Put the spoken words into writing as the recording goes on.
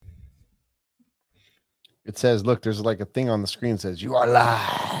It says, look, there's like a thing on the screen that says, you are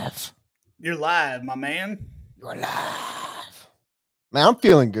live. You're live, my man. You are live. Man, I'm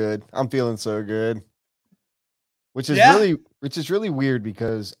feeling good. I'm feeling so good. Which is really weird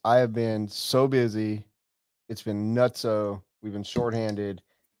because I have been so busy. It's been nutso. We've been shorthanded.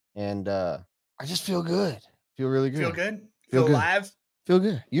 And I just feel good. Feel really good. Feel good? Feel good. Alive? Feel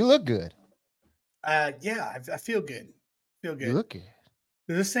good. You look good. Yeah, I feel good. Feel good. You look good.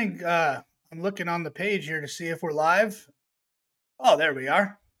 This thing, I'm looking on the page here to see if we're live. Oh, there we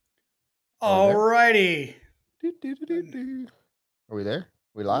are. All righty. Are we there?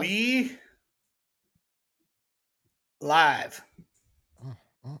 We live? We live.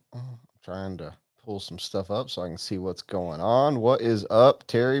 I'm trying to pull some stuff up so I can see what's going on. What is up,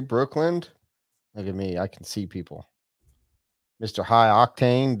 Terry Brookland? Look at me. I can see people. Mr. High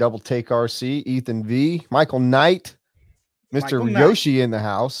Octane, Double Take RC, Ethan V, Michael Knight, Mr. Yoshi in the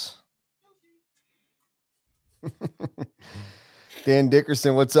house. Dan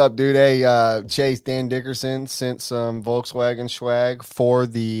Dickerson, what's up, dude? Hey, Chase, Dan Dickerson sent some Volkswagen swag for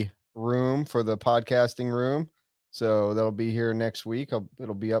the room, for the podcasting room. So that'll be here next week.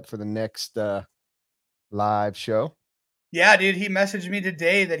 It'll be up for the next live show. Yeah, dude, he messaged me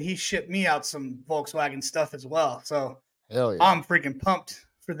today that he shipped me out some Volkswagen stuff as well. So hell yeah. I'm freaking pumped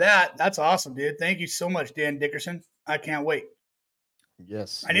for that. That's awesome, dude. Thank you so much, Dan Dickerson. I can't wait.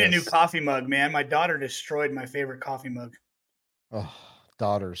 Yes. I need a new coffee mug, man. My daughter destroyed my favorite coffee mug. Oh,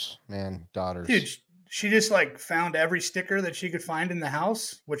 daughters, man, daughters. Dude, she just like found every sticker that she could find in the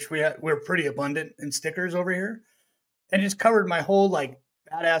house, which we're pretty abundant in stickers over here, and just covered my whole like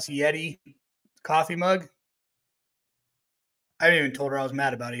badass Yeti coffee mug. I haven't even told her I was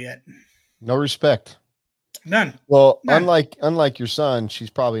mad about it yet. No respect. None. Well, None. Unlike your son, she's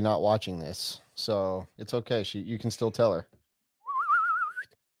probably not watching this, so it's okay. You can still tell her.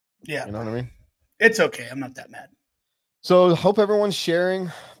 Yeah. You know what I mean? It's okay. I'm not that mad. So hope everyone's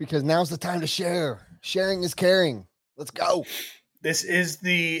sharing because now's the time to share. Sharing is caring. Let's go. This is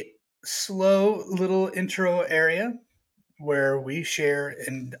the slow little intro area where we share,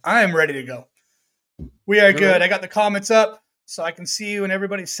 and I am ready to go. We are good. Ready? I got the comments up so I can see when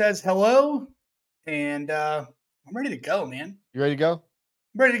everybody says hello, and I'm ready to go, man. You ready to go?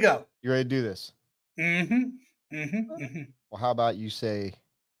 I'm ready to go. You ready to do this? Well, how about you say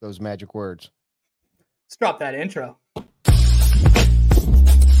those magic words? Let's drop that intro.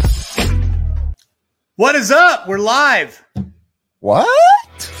 What is up? We're live. What?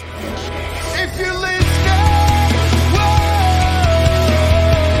 If you live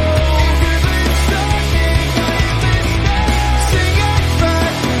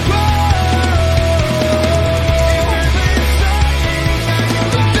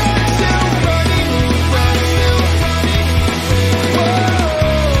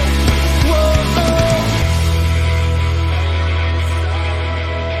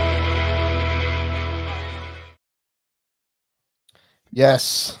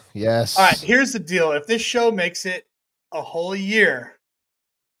Yes. All right, here's the deal. If this show makes it a whole year,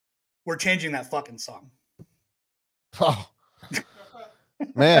 we're changing that fucking song. Oh.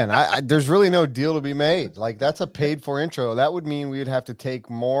 Man, there's really no deal to be made. Like, that's a paid for intro. That would mean we would have to take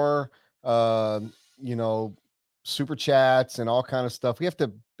more, super chats and all kind of stuff. We have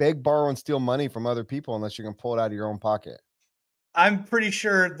to beg, borrow, and steal money from other people unless you can pull it out of your own pocket. I'm pretty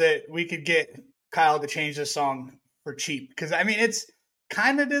sure that we could get Kyle to change this song for cheap because I mean it's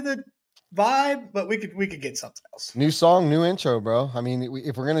kind of to the vibe, but we could get something else. New song, new intro, bro. I mean,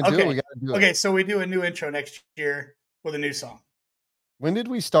 if we're gonna do it, we gotta do it. Okay, so we do a new intro next year with a new song. When did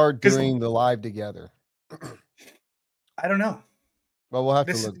we start doing the live together? I don't know. Well, we'll have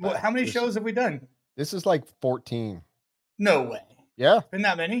to look back. How many shows have we done? This is like 14. No way. Yeah. Been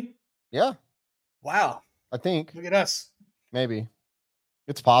that many? Yeah. Wow. I think. Look at us. Maybe.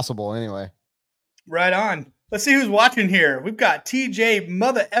 It's possible anyway. Right on. Let's see who's watching here. We've got TJ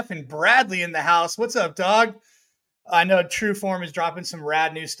Mother effing Bradley in the house. What's up, dog? I know True Form is dropping some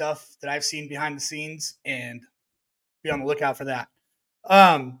rad new stuff that I've seen behind the scenes, and be on the lookout for that.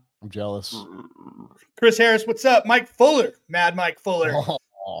 I'm jealous. Chris Harris, what's up? Mike Fuller, Mad Mike Fuller.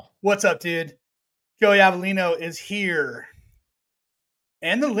 Oh. What's up, dude? Joey Avellino is here.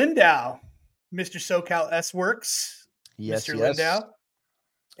 And the Lindau, Mr. SoCal S Works. Yes, Mr. yes. Lindau.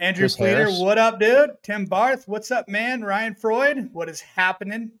 Andrew Fleeter, what up, dude? Tim Barth, what's up, man? Ryan Freud, what is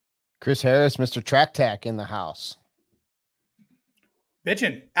happening? Chris Harris, Mr. Track Tack in the house.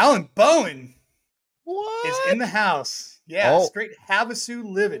 Bitchin'. Alan Bowen is in the house. Yeah, straight Havasu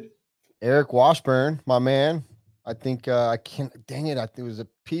living. Eric Washburn, my man. I think I can't. Dang it! It was a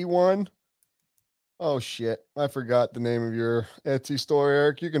P1. Oh shit. I forgot the name of your Etsy store,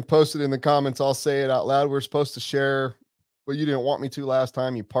 Eric. You can post it in the comments. I'll say it out loud. We're supposed to share, but you didn't want me to last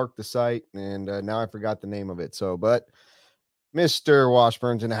time. You parked the site, and now I forgot the name of it. So, but Mr.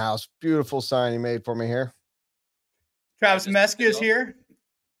 Washburn's in the house. Beautiful sign he made for me here. Travis Mesca is here.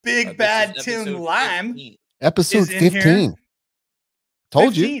 Big Bad Tim Lime. Episode is in 15. here.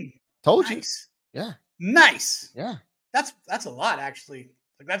 Told 15. you. Told Nice. you. Yeah. Nice. Yeah. That's a lot, actually.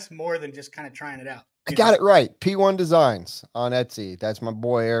 Like, that's more than just kind of trying it out. I got it right. P1 Designs on Etsy. That's my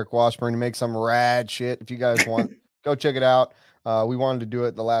boy Eric Washburn. He makes some rad shit. If you guys want, go check it out. We wanted to do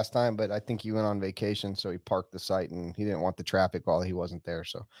it the last time, but I think he went on vacation, so he parked the site and he didn't want the traffic while he wasn't there.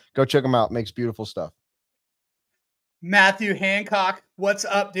 So go check him out. Makes beautiful stuff. Matthew Hancock, what's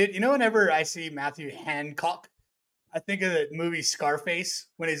up, dude? You know, whenever I see Matthew Hancock, I think of the movie Scarface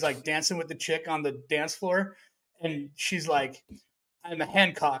when he's like dancing with the chick on the dance floor, and she's like, "I'm a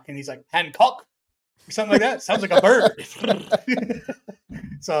Hancock," and he's like, "Hancock," or something like that. Sounds like a bird.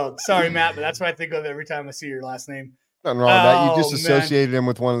 So sorry, Matt, but that's what I think of every time I see your last name. Nothing wrong with that. You just man. associated him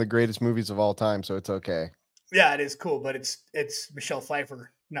with one of the greatest movies of all time, so it's okay. Yeah, it is cool, but it's Michelle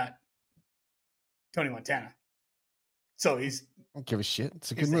Pfeiffer, not Tony Montana. So I don't give a shit.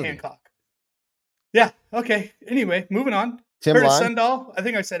 It's a good he's the movie. Hancock. Yeah. Okay. Anyway, moving on. Tim Curtis Lime. Sundahl. I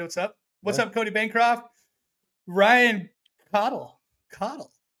think I said what's up. What's Yeah. up, Cody Bancroft? Ryan Coddle.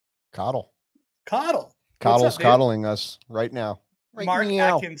 Coddle. Coddle's Coddle's coddling us right now. Right Mark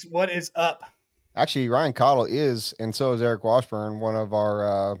meow. Atkins, what is up? Actually, Ryan Coddle is, and so is Eric Washburn, one of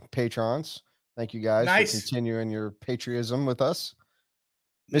our patrons. Thank you guys Nice. for continuing your patriotism with us.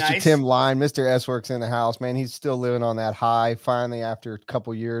 Mr. Nice. Tim Line, Mr. S Works in the house, man. He's still living on that high. Finally, after a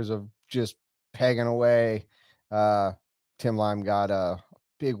couple years of just pegging away, Tim Lime got a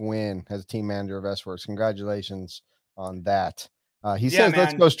big win as team manager of S Works. Congratulations on that. He says,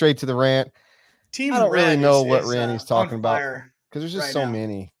 let's go straight to the rant. Team I don't really Red know is- what is, rant he's on talking about fire because there's just right so now.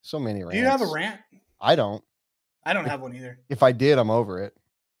 many rants. Do you have a rant? I don't. I don't have one either. If I did, I'm over it.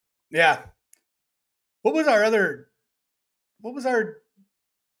 Yeah. What was our?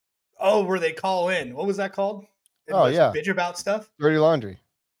 Oh, where they call in? What was that called? It Oh, was yeah. Bitch about stuff. Dirty laundry.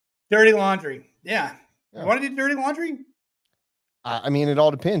 Dirty laundry. Yeah. Yeah. You want to do dirty laundry? I mean, it all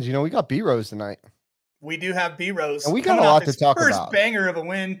depends. You know, we got B-Rose tonight. We do have B Rose. And we got a lot to talk first about. Banger of a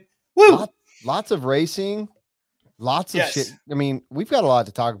win. Woo! Lots of racing, lots of shit. I mean, we've got a lot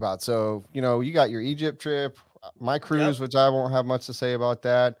to talk about. So, you know, you got your Egypt trip, my cruise, which I won't have much to say about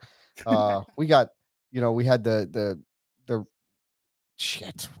that. We got, you know, we had the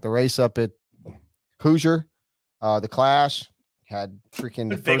race up at Hoosier, the Clash, had freaking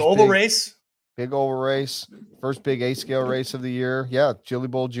the big oval race. Big oval race, first big A scale race of the year. Yeah, Chili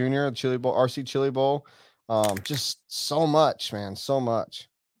Bowl Junior, Chili Bowl, RC Chili Bowl. Just so much, man, so much.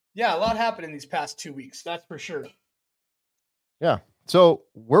 Yeah, a lot happened in these past 2 weeks. That's for sure. Yeah. So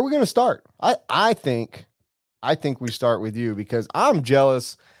where are we going to start? I think we start with you because I'm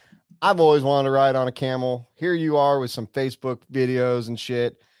jealous. I've always wanted to ride on a camel. Here you are with some Facebook videos and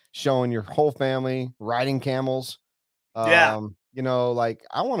shit showing your whole family riding camels. Yeah. You know, like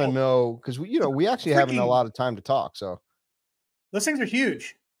I want to know because we actually haven't a lot of time to talk. So those things are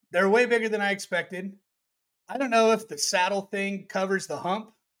huge. They're way bigger than I expected. I don't know if the saddle thing covers the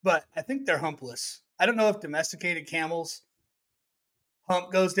hump, but I think they're humpless. I don't know if domesticated camels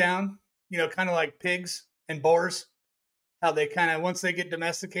hump goes down, you know, kind of like pigs and boars, how they kind of, once they get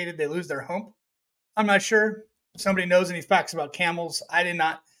domesticated, they lose their hump. I'm not sure. If somebody knows any facts about camels. I did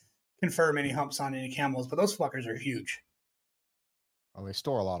not confirm any humps on any camels, but those fuckers are huge. Oh, they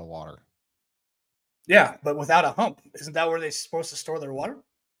store a lot of water. Yeah, but without a hump, isn't that where they're supposed to store their water?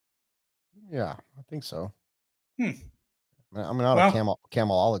 Yeah, I think so. I'm not a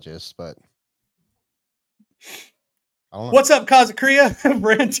camelologist, but I don't know. What's up, Kazakria?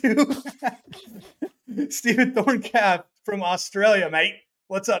 Brand 2. Stephen Thorncap from Australia, mate.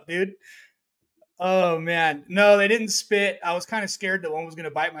 What's up, dude? Oh, man. No, they didn't spit. I was kind of scared that one was going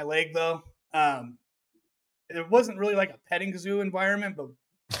to bite my leg, though. It wasn't really like a petting zoo environment, but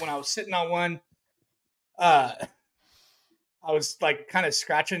when I was sitting on one, I was like kind of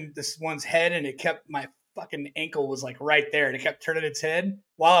scratching this one's head, and it kept my fucking ankle was like right there, and it kept turning its head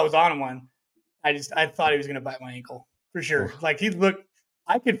while I was on one. I thought he was going to bite my ankle for sure. Like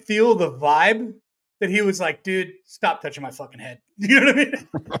I could feel the vibe that he was like, dude, stop touching my fucking head. You know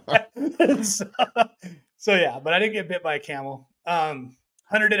what I mean? so yeah, but I didn't get bit by a camel.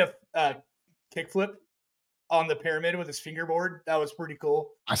 Hunter did a kickflip on the pyramid with his fingerboard. That was pretty cool.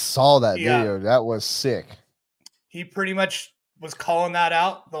 I saw that video. That was sick. He pretty much was calling that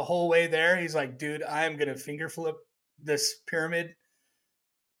out the whole way there. He's like, dude, I am going to finger flip this pyramid.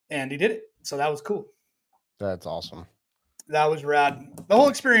 And he did it. So that was cool. That's awesome. That was rad. The whole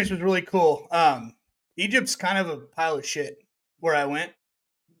experience was really cool. Egypt's kind of a pile of shit where I went.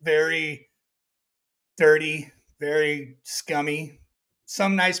 Very dirty, very scummy.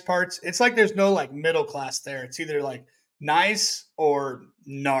 Some nice parts. It's like there's no like middle class there. It's either like nice or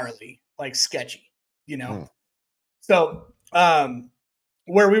gnarly, like sketchy, you know? Mm. So,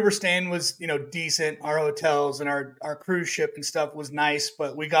 where we were staying was, decent. Our hotels and our cruise ship and stuff was nice,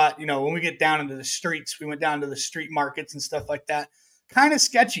 but we got, when we get down into the streets, we went down to the street markets and stuff like that. Kind of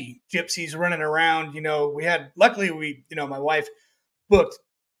sketchy. Gypsies running around, luckily my wife booked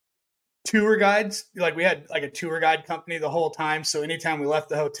tour guides. Like we had like a tour guide company the whole time. So anytime we left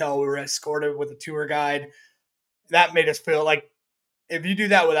the hotel, we were escorted with a tour guide. That made us feel like if you do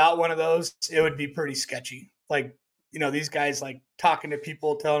that without one of those, it would be pretty sketchy. Like, these guys like talking to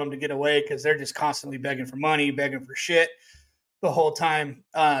people, telling them to get away because they're just constantly begging for money, begging for shit the whole time.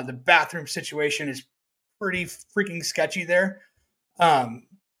 The bathroom situation is pretty freaking sketchy there. I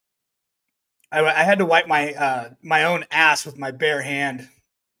had to wipe my own ass with my bare hand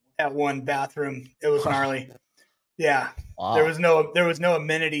at one bathroom. It was gnarly. Yeah. Wow. There was no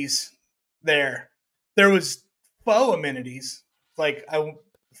amenities there. There was faux amenities. Like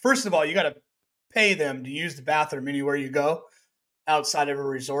first of all, you got to pay them to use the bathroom anywhere you go outside of a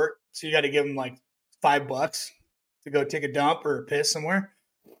resort. So you got to give them like $5 to go take a dump or piss somewhere.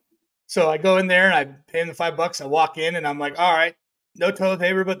 So I go in there and I pay them the $5. I walk in and I'm like, all right, no toilet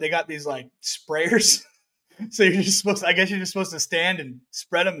paper, but they got these like sprayers. So you're just supposed to stand and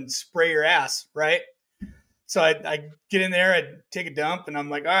spread them and spray your ass, right? So I get in there, I take a dump, and I'm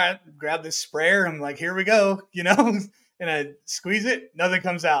like, all right, grab this sprayer. I'm like, here we go, and I squeeze it, nothing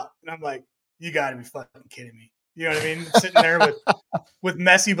comes out. And I'm like, you got to be fucking kidding me. You know what I mean? Sitting there with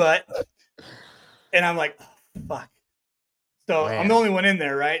messy butt. And I'm like, oh, fuck. So Man. I'm the only one in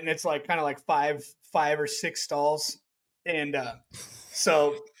there, right? And it's like kind of like five or six stalls. And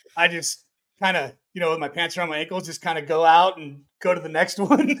so I just kind of, with my pants around my ankles, just kind of go out and go to the next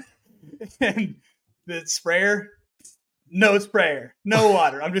one. And the sprayer, no sprayer, no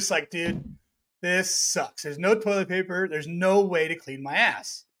water. I'm just like, dude, this sucks. There's no toilet paper. There's no way to clean my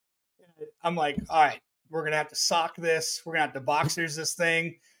ass. I'm like, all right, we're going to have to sock this. We're going to have to boxers this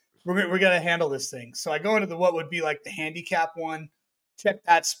thing. We're going to handle this thing. So I go into what would be like the handicap one, check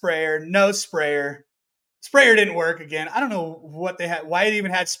that sprayer, no sprayer. Sprayer didn't work again. I don't know what they had, why it even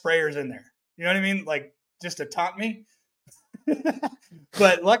had sprayers in there. You know what I mean? Like just to taunt me.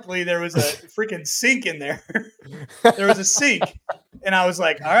 But luckily there was a freaking sink in there. There was a sink. And I was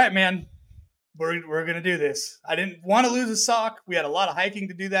like, all right, man, we're going to do this. I didn't want to lose a sock. We had a lot of hiking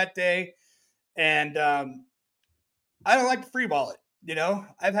to do that day. And I don't like to freeball it.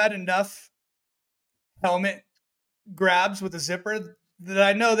 I've had enough helmet grabs with a zipper that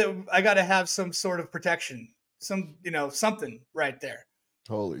I know that I got to have some sort of protection, something right there.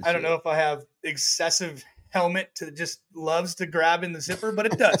 Holy I don't know if I have excessive helmet to just loves to grab in the zipper, but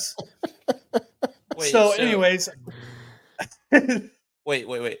it does. Anyways.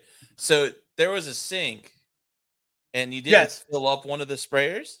 Wait. So there was a sink and you didn't fill up one of the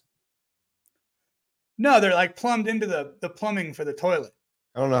sprayers? No, they're like plumbed into the plumbing for the toilet.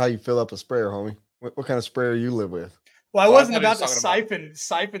 I don't know how you fill up a sprayer, homie. What kind of sprayer you live with? Well, I wasn't about to siphon the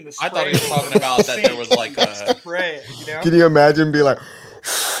spray. I thought he was talking about that there was like a spray. Can you imagine be like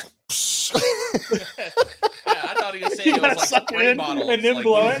I thought he was saying it was like a spray bottle and then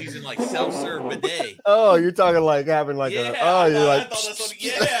blow it. Using like self-serve bidet. Oh, you're talking like having like yeah, you're like I thought that's what,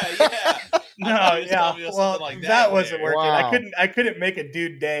 yeah. No, yeah. Well, like that wasn't working. Wow. I couldn't make a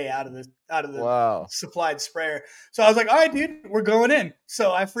dude day out of the wow. supplied sprayer. So I was like, all right, dude, we're going in.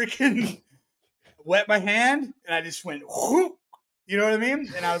 So I freaking wet my hand and I just went, whoop, you know what I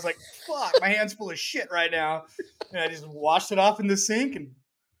mean? And I was like, fuck, my hand's full of shit right now. And I just washed it off in the sink and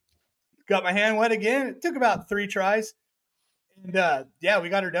got my hand wet again. It took about 3 tries. And we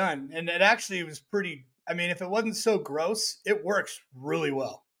got her done. And it actually was pretty, I mean, if it wasn't so gross, it works really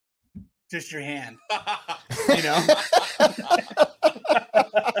well. Just your hand,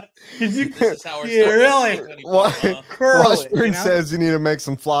 This is how really Washburn says you need to make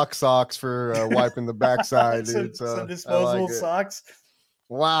some flock socks for wiping the backside. some disposable socks.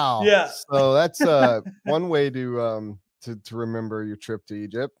 Wow. Yeah. So that's one way to remember your trip to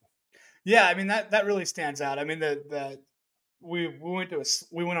Egypt. Yeah, I mean that really stands out. I mean we went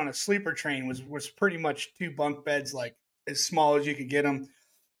on a sleeper train was pretty much 2 bunk beds, like as small as you could get them.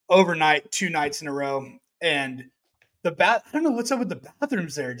 Overnight, 2 nights in a row. And I don't know what's up with the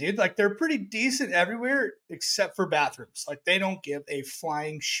bathrooms there, dude. Like they're pretty decent everywhere except for bathrooms. Like they don't give a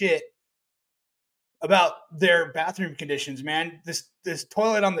flying shit about their bathroom conditions, man. This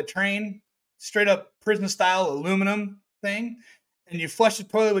toilet on the train straight up prison style aluminum thing, and you flush the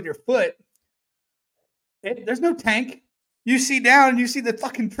toilet with your foot. There's no tank. You see down and you see the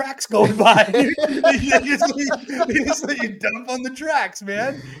fucking tracks going by. They just let you dump on the tracks,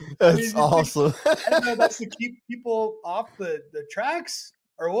 man. That's awesome. I don't know if that's to keep people off the tracks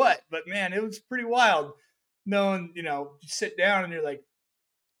or what, but man, it was pretty wild. Knowing, you sit down and you're like,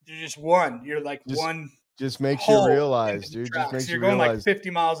 you're just one. You're like one. Just makes you realize, dude. Just makes you're you going realize, like 50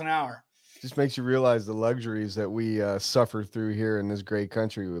 miles an hour. Just makes you realize the luxuries that we suffer through here in this great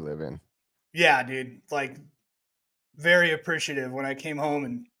country we live in. Yeah, dude. Like, very appreciative when I came home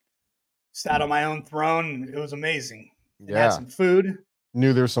and sat on my own throne. It was amazing. And had some food.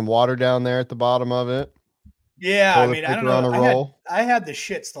 Knew there's some water down there at the bottom of it. Yeah, I don't know. I had the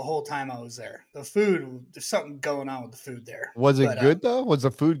shits the whole time I was there. The food, there's something going on with the food there. Was it good though? Was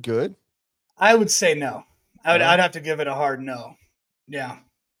the food good? I would say no. I'd have to give it a hard no. Yeah.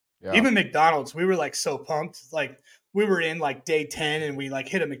 Even McDonald's, we were like so pumped. Like, we were in like day 10 and we like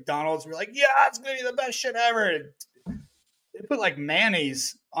hit a McDonald's. We're like, yeah, it's gonna be the best shit ever. And they put like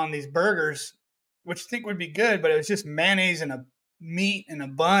mayonnaise on these burgers, which I think would be good, but it was just mayonnaise and a meat and a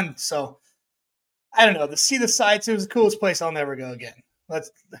bun. So I don't know. To see the sights, it was the coolest place. I'll never go again.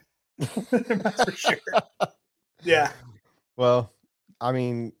 That's for sure. Yeah. Well, I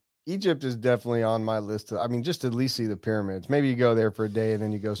mean, Egypt is definitely on my list. I mean, just to at least see the pyramids. Maybe you go there for a day and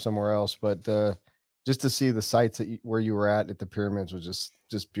then you go somewhere else, but just to see the sites where you were at the pyramids was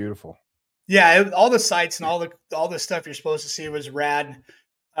just beautiful. Yeah, all the sites and all the stuff you're supposed to see was rad.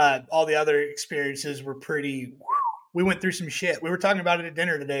 All the other experiences were pretty. We went through some shit. We were talking about it at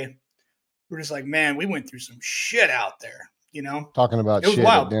dinner today. We're just like, man, we went through some shit out there. Talking about shit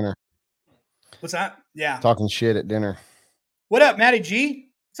at dinner. What's that? Yeah, talking shit at dinner. What up, Matty G?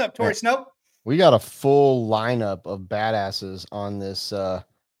 What's up, Tori Snow? We got a full lineup of badasses on this. All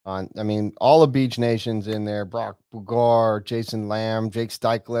the Beach Nations in there. Brock Bugar, Jason Lamb, Jake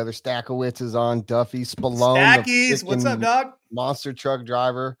Steichleather, Stackowitz is on. Duffy Spallone. Stackies, what's up, dog? Monster truck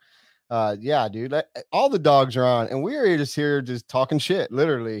driver. Yeah, dude. All the dogs are on, and we're just here talking shit,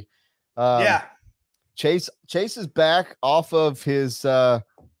 literally. Yeah. Chase is back off of his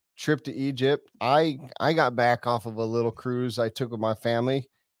trip to Egypt. I got back off of a little cruise I took with my family.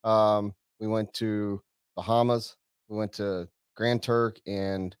 We went to Bahamas. We went to Grand Turk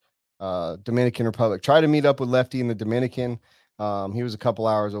and Dominican Republic. Tried to meet up with Lefty in the Dominican. He was a couple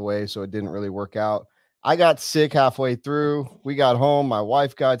hours away, so it didn't really work out. I got sick halfway through. We got home. My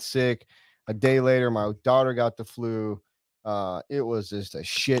wife got sick. A day later, my daughter got the flu. It was just a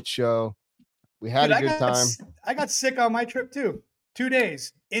shit show. We had a good time. I got sick on my trip too. 2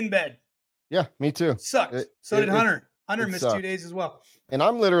 days in bed. Yeah, me too. Sucked. So did Hunter. Hunter missed 2 days as well. And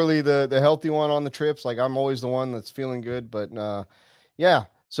I'm literally the healthy one on the trips. Like, I'm always the one that's feeling good. But yeah.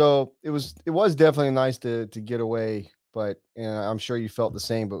 So it was definitely nice to get away. But I'm sure you felt the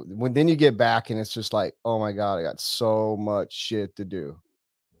same. But then you get back and it's just like, oh my God, I got so much shit to do.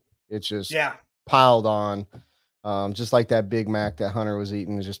 It's just piled on. Just like that Big Mac that Hunter was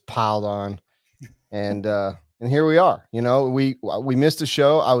eating is just piled on. And here we are. We missed a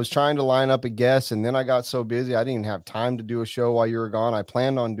show. I was trying to line up a guest, and then I got so busy I didn't even have time to do a show while you were gone. I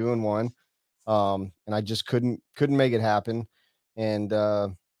planned on doing one, and I just couldn't make it happen. And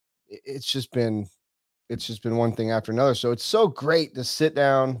it's just been one thing after another. So it's so great to sit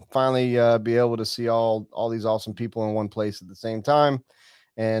down, finally be able to see all these awesome people in one place at the same time.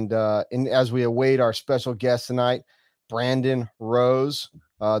 And as we await our special guest tonight, Brandon Rose,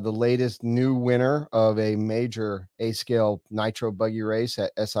 the latest new winner of a major A-scale nitro buggy race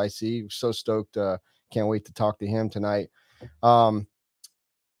at SIC. So stoked. Can't wait to talk to him tonight. So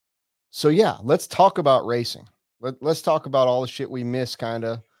yeah, let's talk about racing. Let's talk about all the shit we missed kind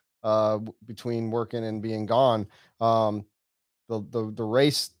of between working and being gone. The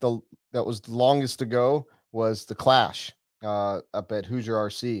race that was the longest to go was the Clash up at Hoosier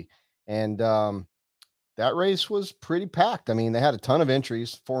RC. And that race was pretty packed. I mean, they had a ton of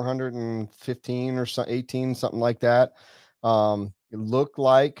entries, 415 or 18, something like that. It looked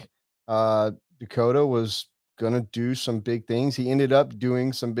like Dakota was going to do some big things. He ended up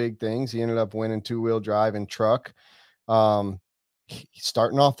doing some big things. He ended up winning two-wheel drive and truck.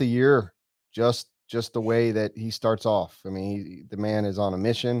 Starting off the year just the way that he starts off. I mean, the man is on a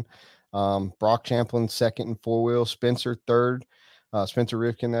mission. Brock Champlin second and four-wheel, Spencer third, Spencer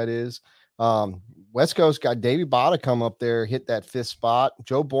Rifkin, that is. West Coast got Davey Botta come up there, hit that fifth spot.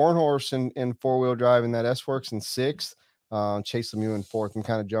 Joe Bornhorst in four-wheel drive in that S-Works in sixth. Chase Lemieux in fourth and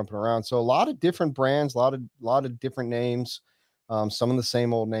kind of jumping around. So a lot of different brands, a lot of different names. Some of the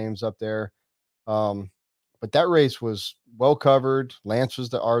same old names up there. But that race was well covered. Lance was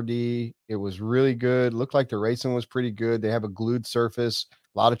the RD. It was really good. Looked like the racing was pretty good. They have a glued surface,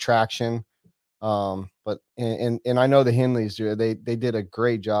 a lot of traction. But and I know the Henleys do. They did a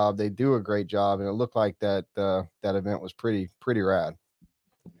great job. They do a great job, and it looked like that that event was pretty rad.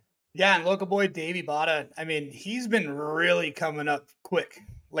 Yeah, and local boy Davey Botta, I mean, he's been really coming up quick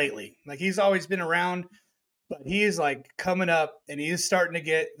lately. Like he's always been around, but he is like coming up and he is starting to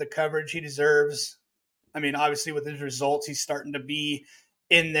get the coverage he deserves. I mean, obviously with his results, he's starting to be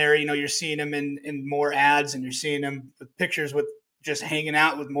in there. You know, you're seeing him in more ads and you're seeing him with pictures with just hanging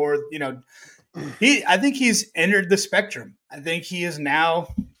out with more, you know, I think he's entered the spectrum. I think he is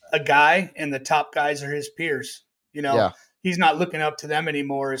now a guy and the top guys are his peers. You know, Yeah. He's not looking up to them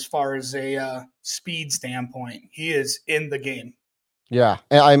anymore as far as a speed standpoint. He is in the game. Yeah,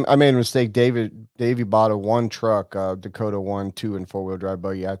 and I made a mistake. Davey bought a one truck, Dakota 1, 2, and 4-wheel drive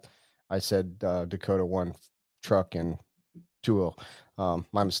buggy. I said Dakota 1 truck and 2-wheel.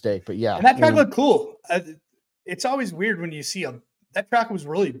 My mistake, but yeah. And that track looked cool. It's always weird when you see that track was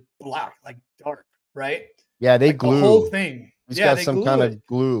really black, like dark, right? Yeah, they like glue the whole thing. It's got some kind of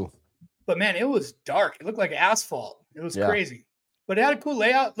glue. But man, it was dark. It looked like asphalt. It was crazy. But it had a cool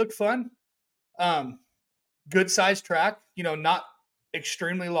layout, looked fun. Good sized track, you know, not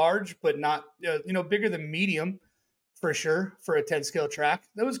extremely large, but not you know, bigger than medium for sure for a 10 scale track.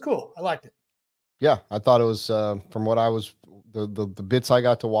 That was cool. I liked it. Yeah, I thought it was from what I was the bits I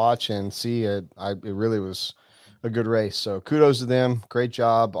got to watch and see it really was a good race. So kudos to them. Great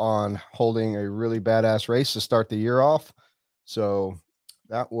job on holding a really badass race to start the year off. So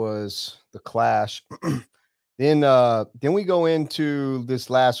that was the Clash. Then we go into this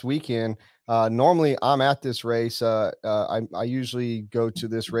last weekend. Normally I'm at this race. I usually go to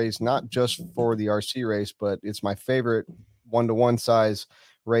this race not just for the RC race, but it's my favorite 1-to-1 size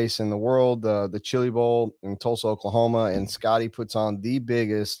race in the world, the Chili Bowl in Tulsa, Oklahoma. And Scotty puts on the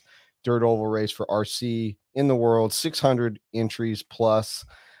biggest dirt oval race for RC in the world, 600 entries plus.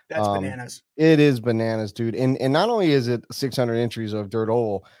 That's bananas. It is bananas, dude. And not only is it 600 entries of dirt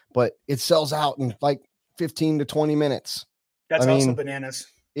oval, but it sells out in like 15 to 20 minutes. That's also bananas.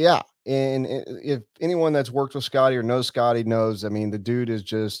 Yeah. And if anyone that's worked with Scotty or knows Scotty knows, I mean, the dude is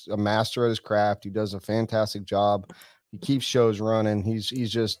just a master at his craft. He does a fantastic job. He keeps shows running. He's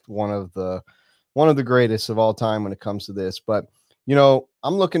just one of the greatest of all time when it comes to this. But you know,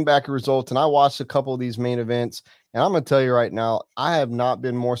 I'm looking back at results and I watched a couple of these main events, and I'm going to tell you right now, I have not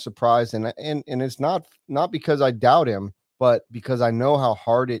been more surprised. And it's not because I doubt him, but because I know how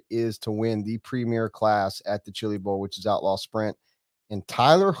hard it is to win the premier class at the Chili Bowl, which is Outlaw Sprint. And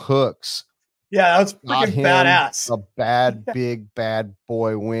Tyler Hooks. Yeah, that was freaking badass. A bad, big, bad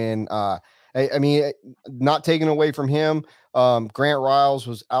boy win. I mean, not taken away from him. Grant Riles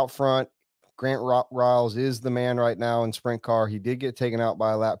was out front. Grant Riles is the man right now in sprint car. He did get taken out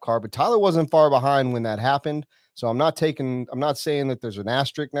by a lap car, but Tyler wasn't far behind when that happened. So I'm not saying that there's an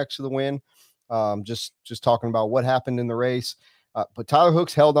asterisk next to the win. Just talking about what happened in the race. But Tyler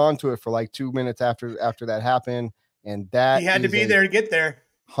Hooks held on to it for like 2 minutes after that happened. And that he had to be there to get there.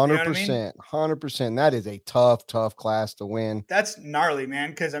 100%, 100%. That is a tough class to win. That's gnarly, man.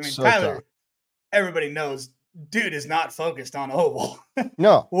 Because I mean, so Tyler, tough. Everybody knows, dude is not focused on oval,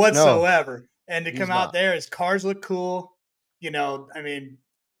 no, whatsoever. No, and to come out there, his cars look cool. You know, I mean,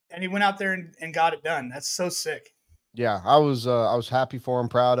 and he went out there and got it done. That's so sick. Yeah, I was happy for him,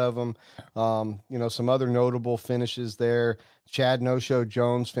 proud of him. You know, some other notable finishes there. Chad No Show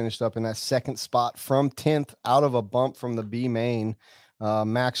Jones finished up in that second spot from 10th out of a bump from the B main.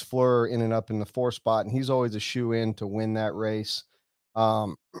 Max Fleur ended up in the 4th spot, and he's always a shoe in to win that race.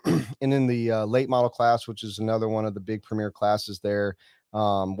 And in the late model class, which is another one of the big premier classes there,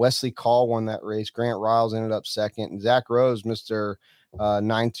 Wesley Call won that race. Grant Riles ended up second, and Zach Rose, Mr.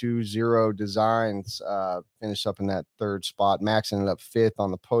 920 Designs, finished up in that 3rd spot. Max ended up 5th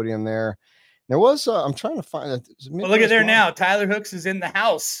on the podium there. There was I'm trying to find that. Well, look at there now. Tyler Hooks is in the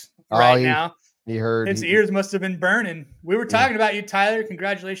house now. He heard his ears must have been burning. We were talking about you, Tyler.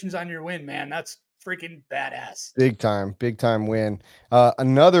 Congratulations on your win, man. That's freaking badass. Big time win.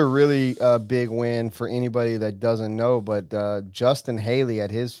 Another really big win for anybody that doesn't know, but Justin Haley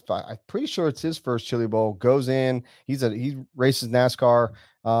at I'm pretty sure it's his first Chili Bowl, goes in. He races NASCAR,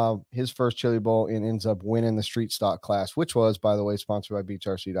 his first Chili Bowl, and ends up winning the street stock class, which was, by the way, sponsored by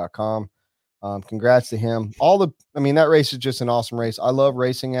beachrc.com. Congrats to him. That race is just an awesome race. I love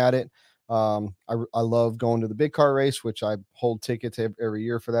racing at it. I love going to the big car race, which I hold tickets every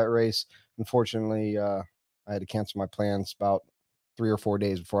year for that race. Unfortunately, I had to cancel my plans about 3 or 4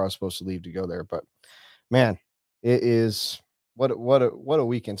 days before I was supposed to leave to go there. But man, it is what a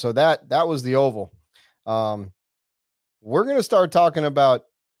weekend. So that was the oval. We're going to start talking about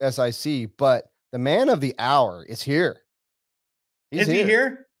SIC, but the man of the hour is here. Is he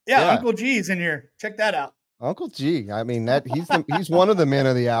here? Yeah, Uncle G's in here. Check that out. Uncle G. I mean, he's one of the men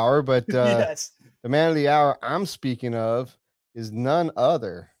of the hour, but yes. The man of the hour I'm speaking of is none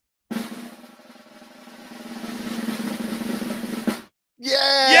other.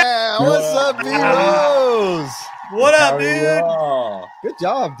 Yeah! What's up, B-Rose? What up, dude? Good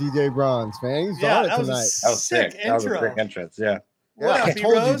job, DJ Bronze, man. He's on it tonight. That was sick. That was a sick entrance, yeah. What up, I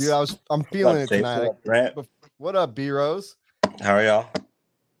told you, dude. I'm feeling it tonight. Brent? What up, B-Rose? How are y'all?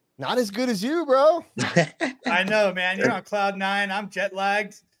 Not as good as you, bro. I know, man. You're on cloud 9. I'm jet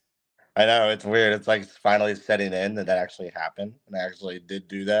lagged. I know, it's weird. It's like finally setting in that actually happened, and I actually did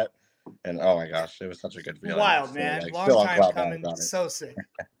do that. And oh my gosh, it was such a good feeling. Wild, man. Like, long time coming. So sick.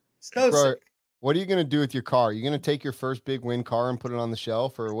 So bro, sick. What are you gonna do with your car? Are you gonna take your first big win car and put it on the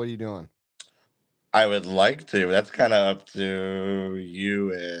shelf, or what are you doing? I would like to. That's kind of up to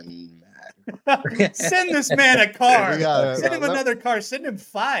you and Matt. Send this man a car. Send him another car. Send him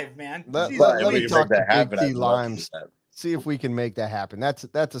 5, man. Let me talk to Big T Limes. See if we can make that happen. That's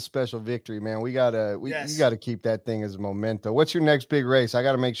a special victory, man. You gotta keep that thing as a memento. What's your next big race? I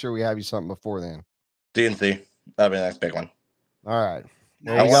got to make sure we have you something before then. DNC. That'll be the next big one. All right.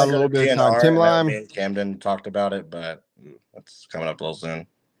 Well, we got a little bit of time. Tim Lime. Me and Camden talked about it, but that's coming up a little soon.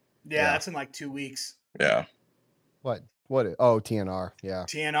 Yeah, that's in like 2 weeks. Yeah. What? Oh, TNR. Yeah.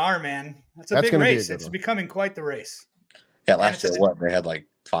 TNR, man. That's big race. It's becoming quite the race. Yeah, last year, they had like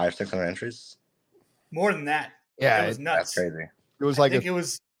 500-600 entries? More than that. Yeah. It was nuts. That's crazy. It was like it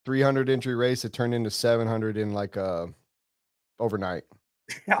was 300 entry race. It turned into 700 in like overnight.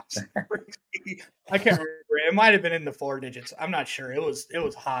 I can't remember. It might have been in the 4 digits. I'm not sure. It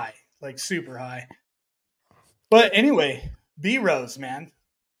was high, like super high. But anyway, B-Rose, man.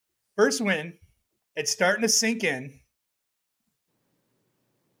 First win. It's starting to sink in.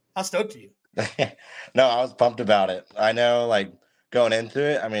 How stoked are you? No, I was pumped about it. I know, like, going into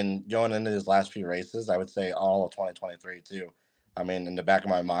it, I mean, going into these last few races, I would say all of 2023 too. I mean, in the back of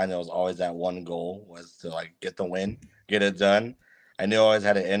my mind, there was always that one goal was to like get the win, get it done. I knew I always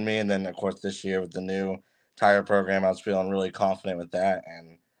had it in me. And then of course this year with the new tire program, I was feeling really confident with that.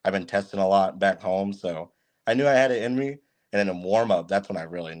 And I've been testing a lot back home. So I knew I had it in me. And then in warm up, that's when I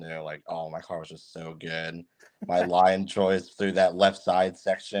really knew, like, oh, my car was just so good. My line choice through that left side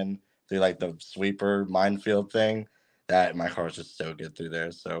section, through like the sweeper minefield thing, that my car was just so good through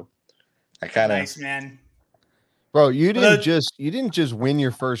there. So I kind of nice, man. Bro, you didn't just win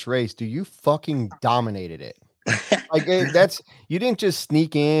your first race, dude. You fucking dominated it. Like you didn't just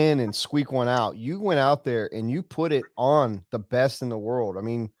sneak in and squeak one out. You went out there and you put it on the best in the world. I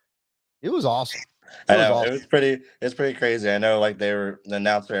mean, it was awesome. I know it was pretty crazy. I know, like, they were the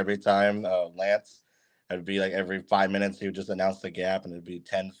announcer every time, Lance. It'd be like every 5 minutes he would just announce the gap, and it'd be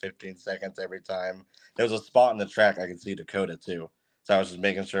 10-15 seconds every time. There was a spot in the track I could see Dakota too, so I was just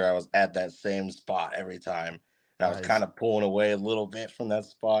making sure I was at that same spot every time. And I was kind of pulling away a little bit from that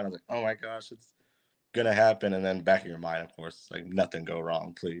spot. I was like, oh my gosh, it's gonna happen. And then back in your mind, of course, like, nothing go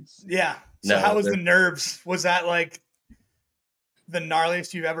wrong, please. Yeah. So how was the nerves? Was that like the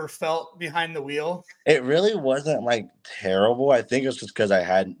gnarliest you've ever felt behind the wheel? It really wasn't like terrible. I think it's just because I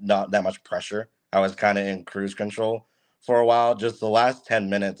had not that much pressure. I was kind of in cruise control for a while. Just the last 10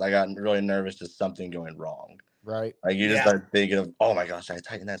 minutes, I got really nervous, just something going wrong. Right. Like, you just start thinking of, oh my gosh, I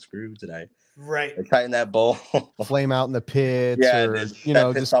tightened that screw today. Right. I tightened that bowl. Flame out in the pits. Yeah,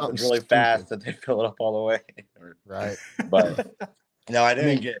 or, just something really fast that they fill it up all the way. Right. But no, I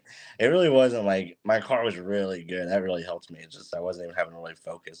didn't get it. Really wasn't like my car was really good. That really helped me. It's just I wasn't even having to really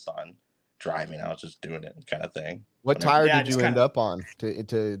focus on driving. I was just doing it kind of thing. What tire did you end up on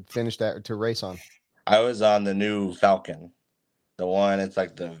to finish that, to race on? I was on the new Falcon, the one, it's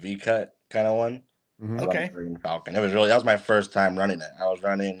like the V cut kind of one. Mm-hmm. Okay. Green Falcon. That was my first time running it. I was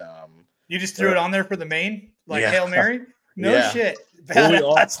running. You just threw it on there for the main, like Hail Mary? No shit.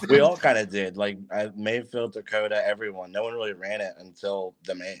 Well, we all kind of did. Like, Mayfield, Dakota, everyone. No one really ran it until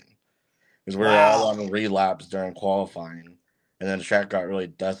the main, because we were all on relapse during qualifying, and then the track got really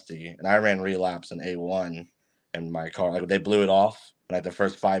dusty, and I ran relapse in A1, and my car, like, they blew it off. And like the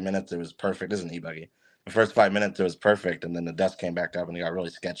first 5 minutes, it was perfect. This is an e-buggy. The first 5 minutes, it was perfect, and then the dust came back up, and it got really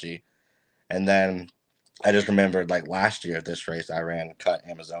sketchy. And then I just remembered, like, last year at this race, I ran Cut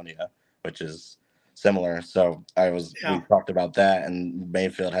Amazonia, which is similar. So we talked about that, and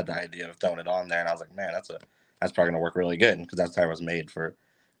Mayfield had the idea of throwing it on there, and I was like, man, that's probably gonna work really good, because that tire was made for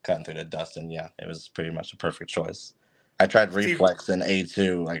cutting through the dust. And yeah, it was pretty much a perfect choice. I tried Reflex in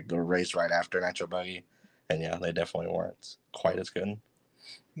A2, like the race right after Nitro Buggy, and yeah, they definitely weren't quite as good.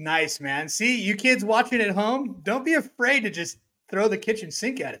 Nice, man. See, you kids watching at home, don't be afraid to just throw the kitchen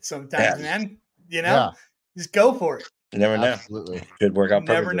sink at it sometimes, Yeah. man. You know, just go for it. You never know. Absolutely. Could work out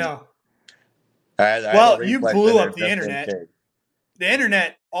Never perfectly. know. I had a Well, you reflex blew in there up the just in internet. case. The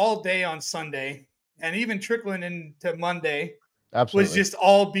internet all day on Sunday, and even trickling into Monday, Absolutely. was just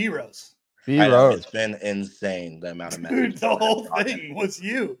all B-Rose. I know, B-Rose. it's been insane the amount of Dude, messages. the whole thing was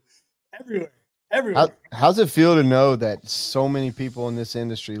you. Everywhere. How's it feel to know that so many people in this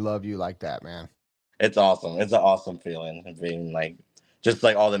industry love you like that, man? It's awesome. It's an awesome feeling of being like, just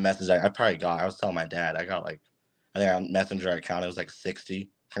like all the messages I probably got. I was telling my dad, I got like, I think on Messenger account, it was like 60.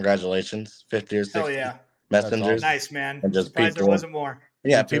 Congratulations, 50 or 60 Hell yeah. messengers. Nice, man. And just Surprised people, there wasn't more.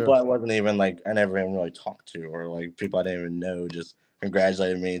 Yeah, Me too. people I wasn't even like, I never even really talked to, or like people I didn't even know just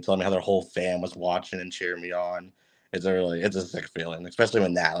congratulated me, telling me how their whole fam was watching and cheering me on. It's a sick feeling, especially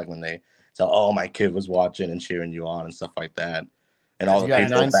when they tell, oh, my kid was watching and cheering you on and stuff like that. And all You the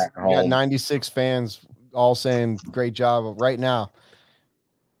people back got home. 96 fans all saying great job right now.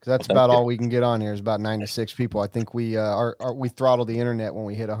 Because that's about all we can get on here is about 96 people. I think we we throttle the internet when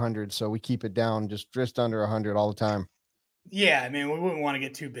we hit 100, so we keep it down just under 100 all the time. Yeah, I mean, we wouldn't want to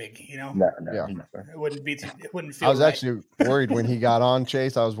get too big, you know. No, Yeah. It wouldn't be. It wouldn't feel. I was right. actually worried when he got on,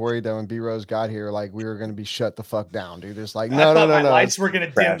 Chase. I was worried that when B-Rose got here, like we were going to be shut the fuck down, dude. It's like no. My lights were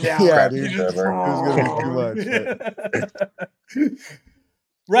going to dim down. Yeah, dude. It was going to be too much.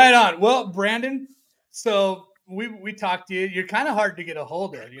 Right on. Well, Brandon, so we talked to you. You're kind of hard to get a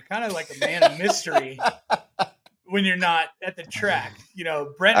hold of. You're kind of like a man of mystery when you're not at the track. You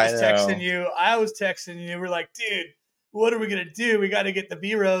know, Brent was texting you. I was texting you. We're like, dude, what are we going to do? We got to get the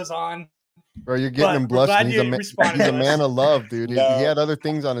B-Rose on. Bro, you're getting him blushing. He's a man of love, dude. No. He had other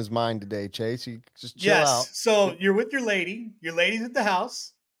things on his mind today, Chase. You just chill out. So you're with your lady. Your lady's at the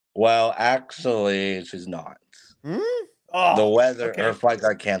house. Well, actually, she's not. Oh, the weather, her flight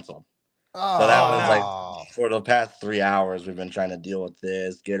got canceled. Oh. So that was like for the past 3 hours, we've been trying to deal with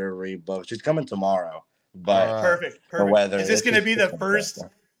this, get her rebooked. She's coming tomorrow, but perfect. The weather. Is this going to be the first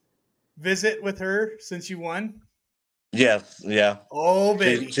visit with her since you won? Yes, yeah. Oh,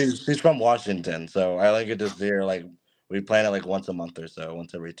 baby. She's from Washington, so I like it to see her. Like we plan it like once a month or so,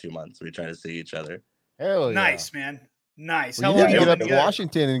 once every 2 months. We try to see each other. Hell yeah. Nice, man. Nice. Well, you need to get up to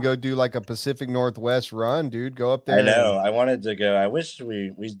Washington and go do like a Pacific Northwest run, dude. Go up there. I know. I wanted to go. I wish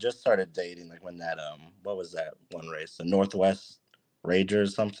we just started dating like when that what was that one race? The Northwest Rager or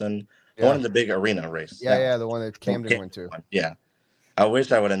something. Yeah. One of the big arena race. Yeah, the one that Camden went to. Yeah. I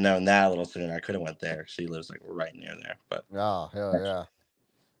wish I would have known that a little sooner. I could have went there. She lives like right near there. But oh, hell yeah.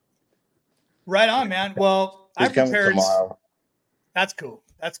 Right on, man. Well, she's I prepared tomorrow. That's cool.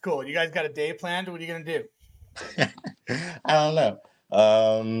 That's cool. You guys got a day planned? What are you gonna do? I don't know.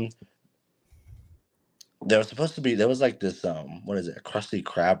 There was like this what is it, a Krusty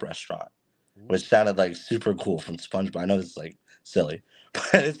Krab restaurant, which sounded like super cool from SpongeBob. I know this is like silly,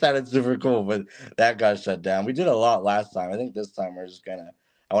 but it sounded super cool, but that got shut down. We did a lot last time. I think this time we're just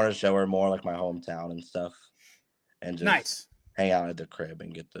I want to show her more like my hometown and stuff, and just hang out at the crib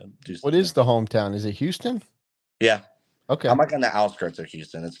and get to do stuff. What is the hometown? Is it Houston? Yeah. Okay. I'm like on the outskirts of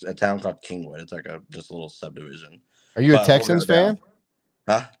Houston. It's a town called Kingwood. It's like just a little subdivision. Are you a Texans fan?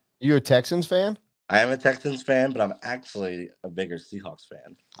 Huh? You a Texans fan? I am a Texans fan, but I'm actually a bigger Seahawks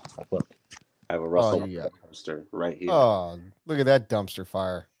fan. Look, I have a Russell poster right here. Oh, look at that dumpster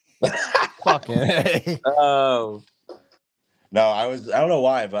fire. Fucking hey. Oh. No, I don't know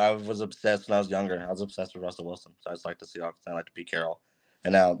why, but I was obsessed when I was younger. I was obsessed with Russell Wilson. So I just like the Seahawks. I like Pete Carroll.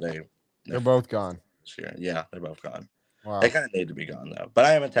 And now they're both gone. Sure. Yeah, they're both gone. Wow. They kind of need to be gone, though. But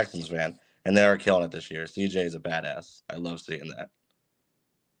I am a Texans fan, and they are killing it this year. CJ is a badass. I love seeing that.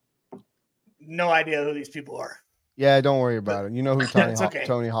 No idea who these people are. Yeah, don't worry about it. You know who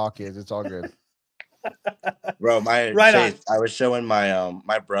Tony Hawk is. It's all good. Bro, I was showing my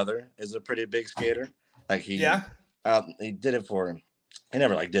my brother is a pretty big skater. Like he did it for him. He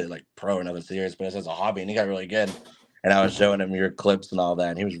never did it pro or nothing serious, but it's as a hobby, and he got really good. And I was showing him your clips and all that,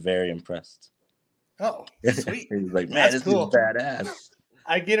 and he was very impressed. Oh, sweet. He was like, man, this cool. Is badass.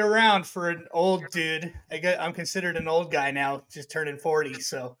 I get around for an old dude. I'm considered an old guy now, just turning 40.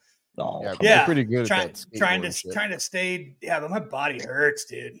 So, yeah, pretty good. Trying to stay. Yeah, but my body hurts,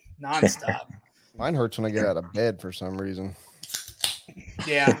 dude, nonstop. Mine hurts when I get out of bed for some reason.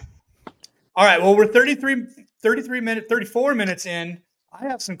 Yeah. All right. Well, we're 34 minutes in. I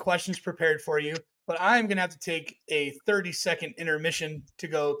have some questions prepared for you. But I'm going to have to take a 30-second intermission to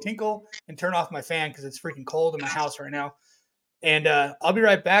go tinkle and turn off my fan because it's freaking cold in my house right now. And I'll be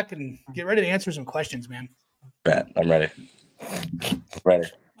right back and get ready to answer some questions, man. Bet. I'm ready. Ready.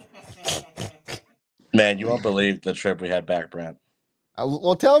 Man, you won't believe the trip we had back, Brent.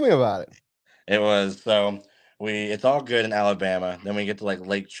 Well, tell me about it. It was it's all good in Alabama. Then we get to like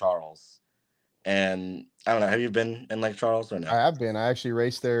Lake Charles, and I don't know. Have you been in Lake Charles or no? I have been. I actually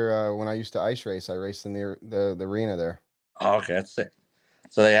raced there when I used to ice race. I raced in the arena there. Oh, okay, that's sick.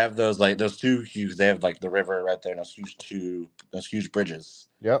 So they have those two huge. They have like the river right there, and those huge bridges.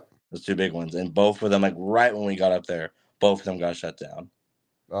 Yep. Those two big ones, and both of them, like right when we got up there, both of them got shut down.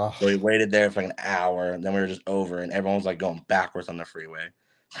 Oh. So we waited there for like an hour, and then we were just over, and everyone was like going backwards on the freeway.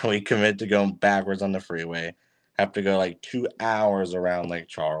 So we committed to going backwards on the freeway. Have to go like 2 hours around Lake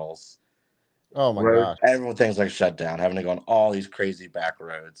Charles. Oh my gosh. Everything's like shut down. Having to go on all these crazy back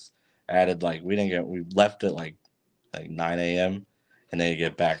roads. Added like we left at like 9 a.m. and then you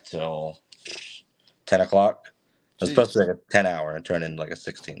get back till 10 o'clock. It was supposed to be like a 10-hour and turn into like a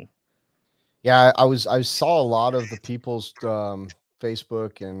 16. Yeah, I saw a lot of the people's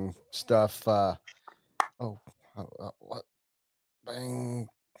Facebook and stuff. What? Bang.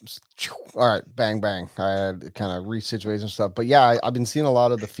 All right, bang bang. I had kind of resituation stuff, but yeah, I've been seeing a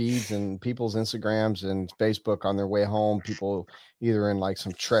lot of the feeds and people's Instagrams and Facebook on their way home. People either in like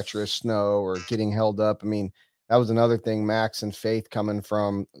some treacherous snow or getting held up. I mean, that was another thing. Max and Faith coming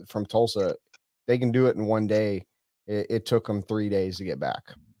from Tulsa, they can do it in one day. It took them 3 days to get back.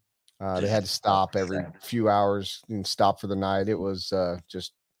 They had to stop every few hours and stop for the night. It was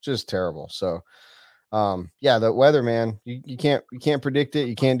just terrible. So yeah, the weather, man, you can't predict it.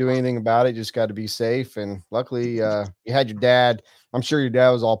 You can't do anything about it. Just got to be safe. And luckily, you had your dad. I'm sure your dad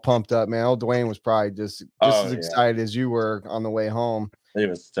was all pumped up, man. Old Dwayne was probably just as excited as you were on the way home. He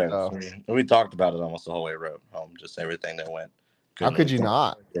was so. We talked about it almost the whole way home, just everything that went. How could you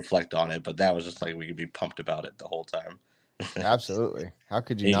not reflect on it? But that was just like we could be pumped about it the whole time. Absolutely. How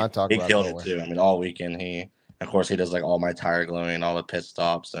could you not talk about it? He killed it too. I mean, all weekend of course, he does like all my tire glowing, all the pit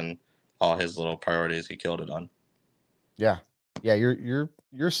stops, and all his little priorities. He killed it on. Yeah,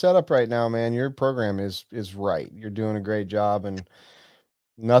 you're set up right now, man. Your program is right. You're doing a great job, and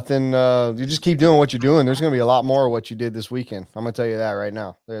nothing. You just keep doing what you're doing. There's going to be a lot more of what you did this weekend. I'm going to tell you that right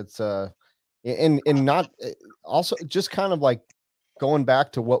now. It's and not also just kind of like going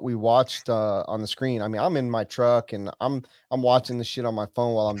back to what we watched on the screen. I mean, I'm in my truck and I'm watching the shit on my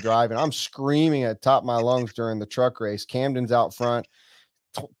phone while I'm driving. I'm screaming at top of my lungs during the truck race. Camden's out front.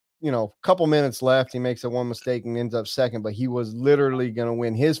 Couple minutes left. He makes one mistake and ends up second, but he was literally going to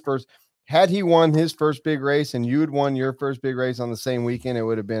win his first. Had he won his first big race and you'd won your first big race on the same weekend, it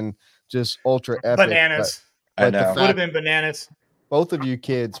would have been just ultra epic. Bananas. But I know. Would have been bananas. Both of you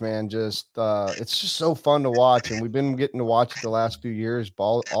kids, man, just it's just so fun to watch, and we've been getting to watch it the last few years.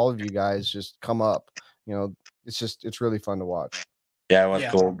 All of you guys just come up. It's really fun to watch. Yeah, it was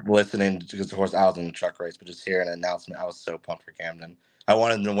cool listening because of course I was in the truck race, but just hearing an announcement, I was so pumped for Camden. I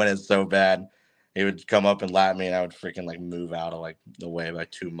wanted him to win it so bad. He would come up and lap me, and I would freaking like move out of like the way by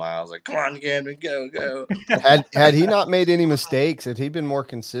 2 miles. Like, come on, Camden, go. Had he not made any mistakes, if he'd been more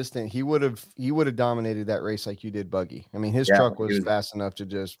consistent, he would have dominated that race like you did, Buggy. I mean, his truck was fast enough to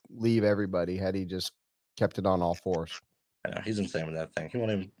just leave everybody had he just kept it on all fours. I know, he's insane with that thing. He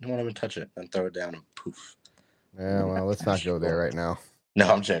won't even touch it and throw it down and poof. Yeah, well, let's not go there right now. No,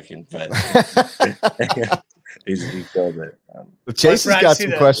 I'm joking, but he killed it. The Chase has got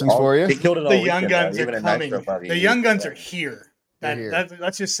some questions for you. He killed it all the weekend, young guns though. are coming. The young guns are here.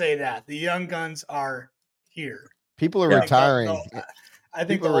 Let's just say that the young guns are here. People are retiring. I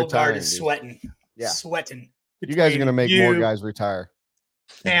think the old guard is sweating. Yeah, sweating. You guys are going to make more guys retire.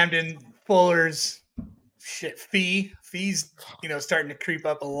 Camden, Fuller's, Fee's, starting to creep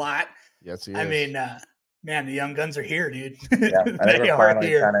up a lot. Yes, he is. I mean, man, the young guns are here, dude. Yeah, I think we're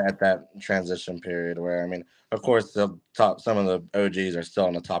finally kind of at that transition period where, I mean, of course, some of the OGs are still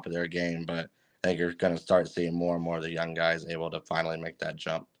on the top of their game, but I think you're going to start seeing more and more of the young guys able to finally make that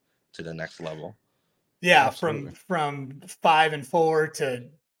jump to the next level. Yeah, absolutely. from 5 and 4 to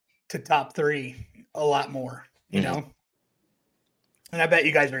top 3, a lot more, you know. And I bet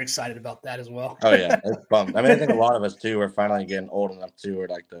you guys are excited about that as well. Oh yeah, it's fun. I mean, I think a lot of us too are finally getting old enough too, where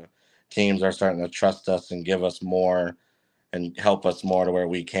like the teams are starting to trust us and give us more and help us more to where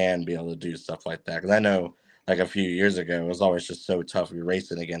we can be able to do stuff like that. Because I know, like a few years ago, it was always just so tough. We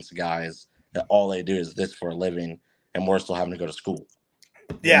racing against guys that all they do is this for a living, and we're still having to go to school.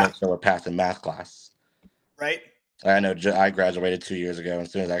 Yeah, so we're passing math class. Right. I know. I graduated 2 years ago, and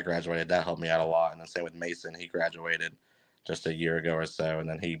as soon as I graduated, that helped me out a lot. And the same with Mason. He graduated just a year ago or so, and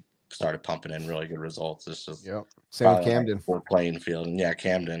then he started pumping in really good results. It's just same with Camden. Like playing field, and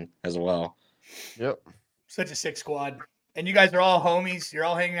Camden as well. Yep. Such a sick squad, and you guys are all homies. You're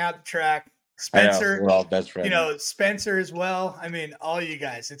all hanging out at the track. Spencer, we're all best friends. Spencer as well. I mean, all you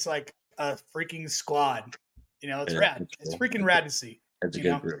guys. It's like a freaking squad. It's Yeah, rad. that's It's cool. freaking rad to see. It's a you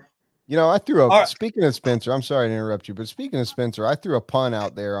good know? group. I threw All right. speaking of Spencer, I'm sorry to interrupt you, but speaking of Spencer, I threw a pun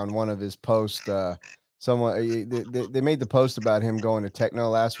out there on one of his posts. Someone they made the post about him going to Techno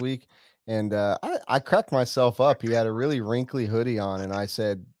last week, and I cracked myself up. He had a really wrinkly hoodie on, and I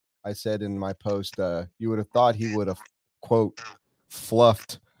said in my post, you would have thought he would have quote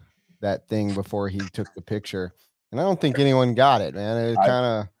fluffed that thing before he took the picture, and I don't think anyone got it, man. It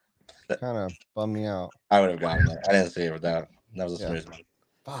kind of bummed me out. I would have gotten it. I didn't see it with that. That was a smooth one.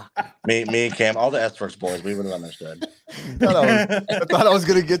 Fuck. Me and Cam, all the S-Works boys, we would have understood. I thought I was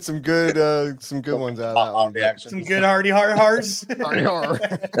gonna get some good ones out of that one. Reaction. Some good hearty hearts. Hardy har.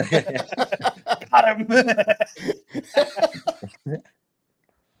 Got him.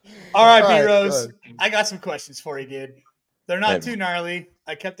 All right, All right, B-Rose. good. I got some questions for you, dude. They're not too gnarly.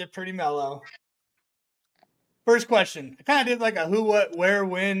 I kept it pretty mellow. First question. I kind of did like a who, what, where,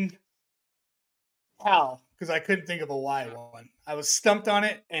 when, how, because I couldn't think of a why one. I was stumped on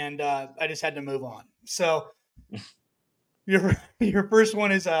it, and I just had to move on. So your first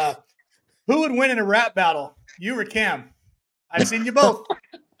one is who would win in a rap battle? You or Cam? I've seen you both.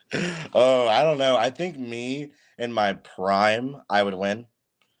 Oh, I don't know. I think me in my prime, I would win.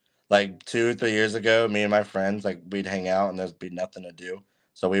 Like 2 or 3 years ago, me and my friends, like we'd hang out and there'd be nothing to do.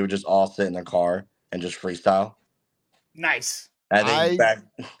 So we would just all sit in a car and just freestyle. Nice. I think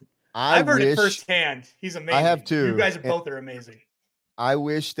I've heard it firsthand. He's amazing. I have too. You guys both are amazing. I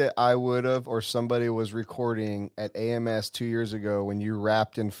wish that I would have, or somebody was recording at AMS 2 years ago when you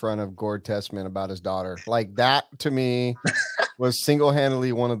rapped in front of Gord Testman about his daughter. Like that to me was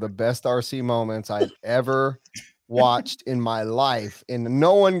single-handedly one of the best RC moments I'd ever watched in my life. And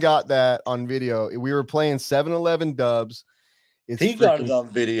no one got that on video. We were playing 7-Eleven dubs. He got it on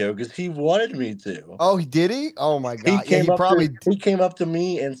video because he wanted me to. Oh, did he? Oh my God. He came up to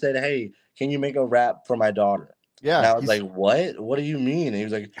me and said, "Hey, can you make a rap for my daughter?" Yeah. And I was like, "What? What do you mean?" And he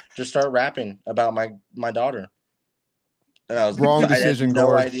was like, "Just start rapping about my daughter." And I was wrong decision. I had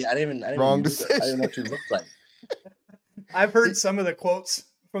no idea. I didn't know what she looked like. I've heard some of the quotes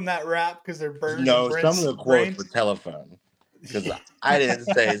from that rap because they're burned. No, some of the quotes were telephone because I didn't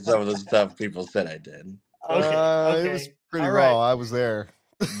say some of the stuff people said I did. Okay. It was pretty raw. I was there.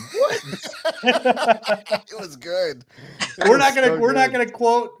 What? It was good. We're not gonna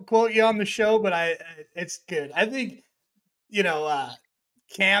quote you on the show, but it's good. I think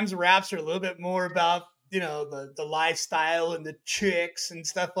Cam's raps are a little bit more about the lifestyle and the chicks and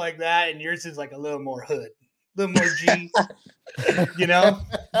stuff like that, and yours is like a little more hood, a little more G.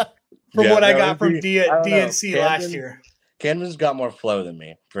 From what I got from DNC last year. Camden's got more flow than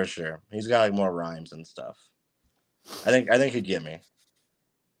me for sure. He's got like more rhymes and stuff. I think he'd get me.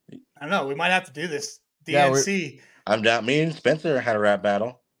 I don't know. We might have to do this. DNC. Yeah, I'm down. Me and Spencer had a rap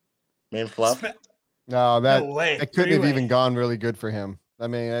battle. Me and Fluff. No way. That couldn't have even gone really good for him. I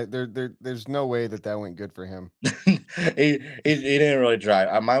mean, there's no way that went good for him. he didn't really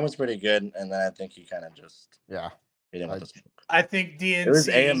try. Mine was pretty good, and then I think he kind of just he didn't want to smoke. I think DNC. It was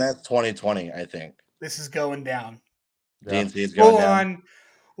AMS 2020. I think this is going down. DNC is going down.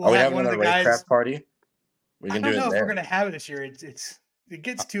 We'll Are we having another racecraft party? We can do it. I don't know if we're gonna have it this year. It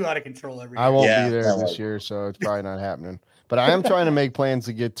gets too out of control every year. I won't be there this year, so it's probably not happening. But I am trying to make plans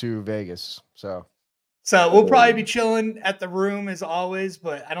to get to Vegas. So we'll probably be chilling at the room as always,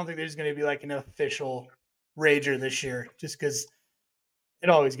 but I don't think there's going to be like an official rager this year, just because it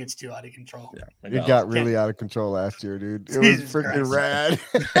always gets too out of control. Yeah, it got really out of control last year, dude. It was freaking rad.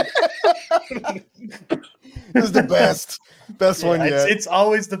 It was the best one yet. It's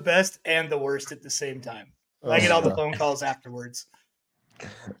always the best and the worst at the same time. I get all the phone calls afterwards.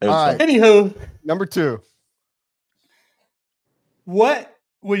 All right. Anywho, number 2. What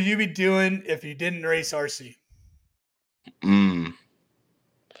would you be doing if you didn't race RC?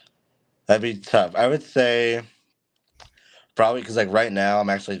 That'd be tough. I would say probably because like right now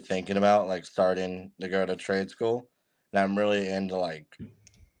I'm actually thinking about like starting to go to trade school, and I'm really into like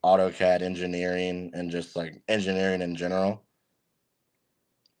AutoCAD engineering and just like engineering in general.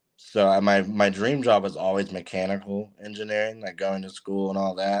 So my dream job was always mechanical engineering, like going to school and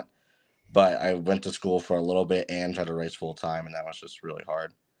all that. But I went to school for a little bit and tried to race full time, and that was just really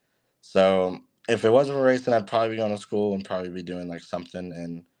hard. So if it wasn't for racing, I'd probably be going to school and probably be doing like something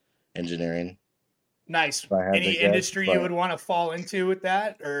in engineering. Nice. Any industry you would want to fall into with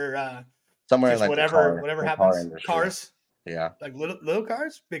that, or somewhere like whatever happens. Cars. Yeah. Like little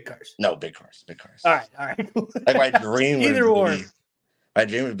cars, big cars. No, big cars. Big cars. All right. Like my dream. Either or. My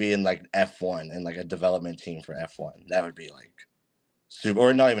dream would be in like F1 and like a development team for F1. That would be like super,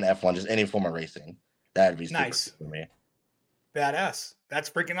 or not even F1, just any form of racing. That'd be super nice for me. Badass. That's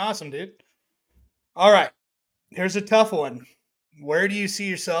freaking awesome, dude. All right. Here's a tough one. Where do you see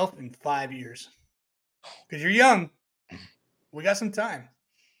yourself in 5 years? Because you're young. We got some time.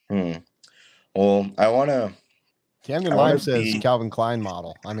 Well, I want to. Camden Lime says Calvin Klein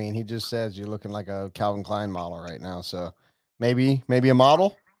model. I mean, he just says you're looking like a Calvin Klein model right now. So maybe a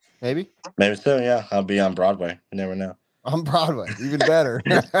model. Maybe so. Yeah, I'll be on Broadway. You never know. On Broadway, even better.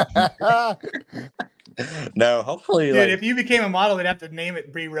 No, hopefully, dude. If you became a model, they'd have to name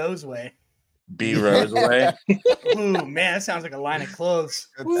it Bree Roseway. B Roseway. Ooh, man, that sounds like a line of clothes.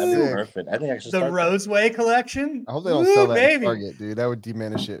 That'd be perfect. I think I should the Roseway collection. I hope they don't sell that at Target, dude. That would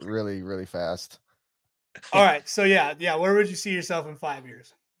diminish it really, really fast. All right, so yeah. Where would you see yourself in 5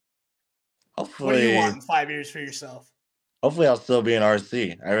 years? Hopefully, what do you want in 5 years for yourself? Hopefully, I'll still be in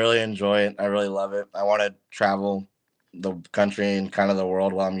RC. I really enjoy it. I really love it. I want to travel the country and kind of the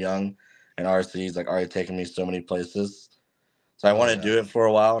world while I'm young. And RC is like already taking me so many places. So I want to do it for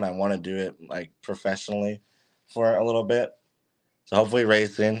a while, and I want to do it like professionally for a little bit. So hopefully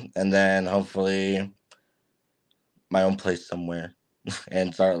racing, and then hopefully my own place somewhere,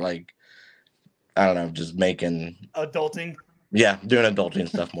 and start like, I don't know, just making adulting. Yeah, doing adulting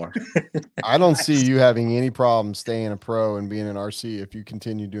stuff more. I don't see you having any problem staying a pro and being an RC if you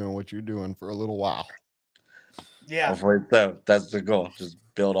continue doing what you're doing for a little while. Yeah, hopefully so. That's the goal. Just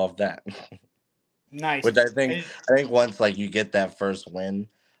build off that. Nice. Which I think once like you get that first win,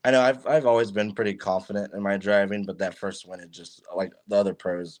 I know I've always been pretty confident in my driving, but that first win, it just like the other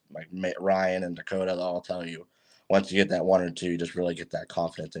pros like Ryan and Dakota, they'll all tell you once you get that one or two, you just really get that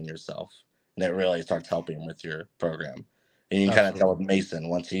confidence in yourself, and it really starts helping with your program. And you kind of tell with Mason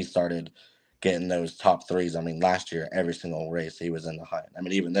once he started getting those top threes. I mean, last year every single race he was in the hunt. I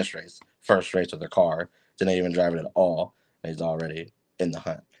mean, even this race, first race with the car, didn't even drive it at all, and he's already in the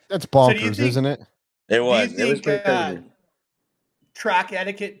hunt. That's bonkers, isn't it? It was. Do you think, it was pretty crazy. Track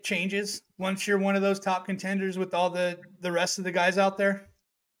etiquette changes once you're one of those top contenders with all the rest of the guys out there?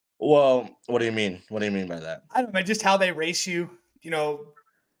 Well, what do you mean? What do you mean by that? I don't know, just how they race you,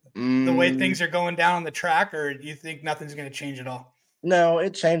 the way things are going down on the track, or do you think nothing's going to change at all? No,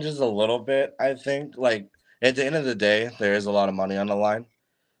 it changes a little bit. I think like at the end of the day, there is a lot of money on the line.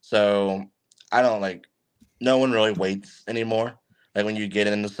 So I don't no one really waits anymore. Like when you get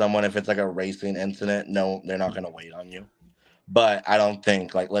into someone, if it's like a racing incident, no, they're not going to wait on you. But I don't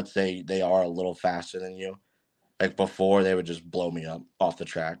think let's say they are a little faster than you. Like before, they would just blow me up off the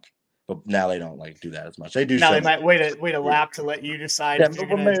track. But now they don't do that as much. They do. Now they might wait a lap to let you decide. Yeah,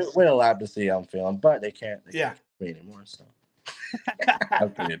 but wait a lap to see how I'm feeling. But they can't. Can't me anymore. So.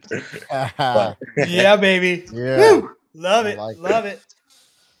 Yeah, baby. Yeah. Woo! Love it. Love it.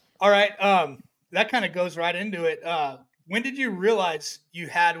 All right. That kind of goes right into it. When did you realize you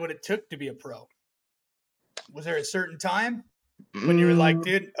had what it took to be a pro? Was there a certain time when you were like,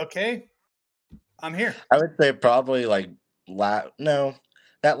 dude, okay, I'm here? I would say probably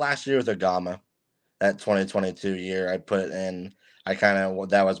that last year with Agama, that 2022 year, I put in.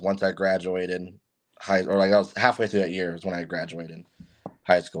 That was once I graduated I was halfway through that year was when I graduated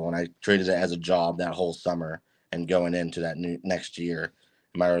high school, and I treated it as a job that whole summer. And going into that next year,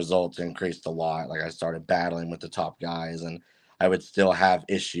 my results increased a lot. Like I started battling with the top guys, and I would still have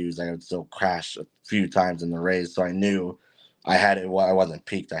issues. I would still crash a few times in the race. So I knew I had it. Well, I wasn't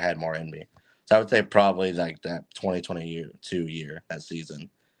peaked. I had more in me. So I would say probably like that 2022 year, that season,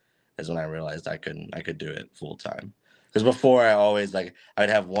 is when I realized I could do it full time. Because before I always I'd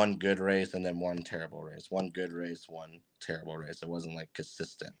have one good race and then one terrible race, one good race, one terrible race. It wasn't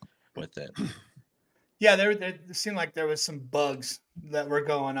consistent with it. Yeah, there seemed like there was some bugs that were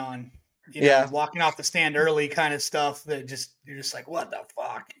going on. Walking off the stand early kind of stuff that you're just like, what the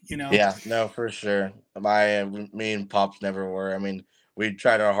fuck, Yeah, no, for sure. Me and Pops never were. I mean, we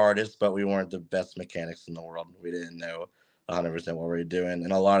tried our hardest, but we weren't the best mechanics in the world. We didn't know 100% what we were doing,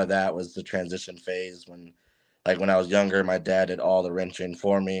 and a lot of that was the transition phase when I was younger, my dad did all the wrenching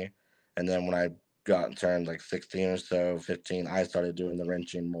for me, and then when I turned 16 or so, 15, I started doing the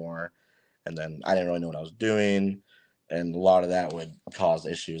wrenching more, and then I didn't really know what I was doing, and a lot of that would cause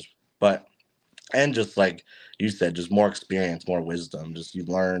issues. And just like you said, just more experience, more wisdom. Just you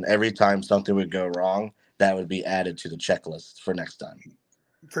learn every time something would go wrong, that would be added to the checklist for next time.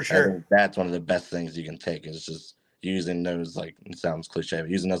 For sure. I think that's one of the best things you can take is just using those, it sounds cliche, but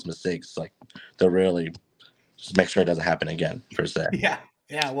using those mistakes to really just make sure it doesn't happen again, per se. Yeah.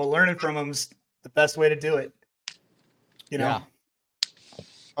 Yeah. Well, learning from them is the best way to do it. Yeah.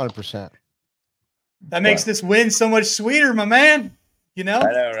 100%. That makes this win so much sweeter, my man. I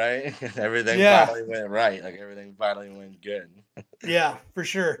know, right? Everything finally went right. Everything finally went good. Yeah, for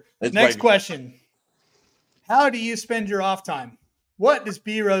sure. Next question. How do you spend your off time? What does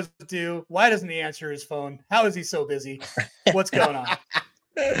B Rose do? Why doesn't he answer his phone? How is he so busy? What's going on?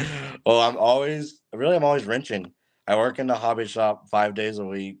 Well, I'm always wrenching. I work in the hobby shop 5 days a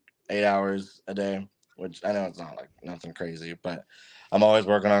week, 8 hours a day, which I know it's not like nothing crazy, but I'm always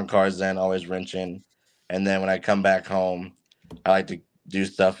working on cars then, always wrenching. And then when I come back home, I like to do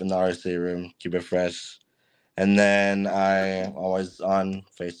stuff in the RC room, keep it fresh. And then I always on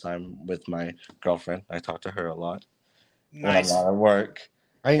FaceTime with my girlfriend. I talk to her a lot when I'm Nice. not at work.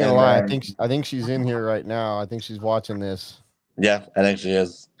 I ain't gonna And lie. then- I think she's in here right now. I think she's watching this. Yeah, I think she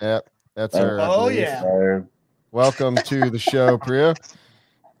is. Yep, that's her. I Oh, believe. yeah. Welcome to the show, Priya.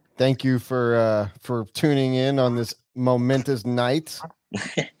 Thank you for tuning in on this momentous night.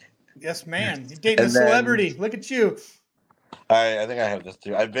 Yes, man. You're dating a And then- celebrity. Look at you. I think I have this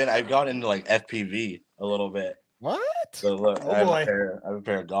too. I've gone into like FPV a little bit. What? So look, Oh, I have boy. a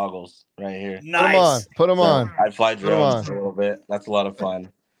pair of goggles right here. Nice. Put them So on. I fly Put 'em on. drones a little bit. That's a lot of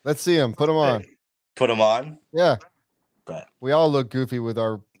fun. Let's see them. Put them on. Put them on. Yeah. But We all look goofy with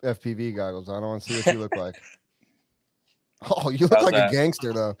our FPV goggles. I don't want to see what you look like. Oh, you look How's like that? a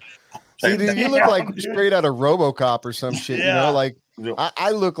gangster though. Check See, dude, you that look out, like dude. straight out of RoboCop or some shit. You Yeah. know, like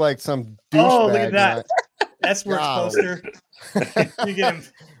I look like some douchebag. Oh, look at that. That's where it's God. poster. You get him.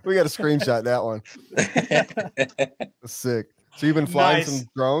 We got to screenshot that one. That's sick. So you've been flying Nice. some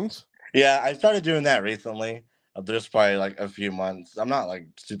drones? Yeah, I started doing that recently. There's probably like a few months. I'm not like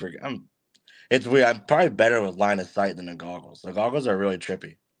super. It's weird. I'm probably better with line of sight than the goggles. The goggles are really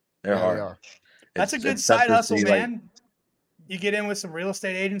trippy. They're Yeah, hard. they are. That's a It's good tough side to hustle, see, like- man. You get in with some real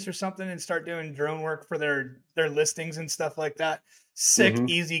estate agents or something and start doing drone work for their listings and stuff like that. Sick, Mhm.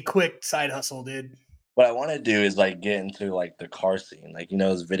 easy, quick side hustle, dude. What I want to do is like get into like the car scene, like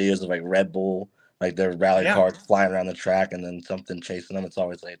those videos of like Red Bull, like their rally Yeah. cars flying around the track and then something chasing them. It's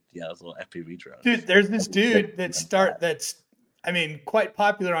always like those little FPV drones. Dude, there's this dude that's quite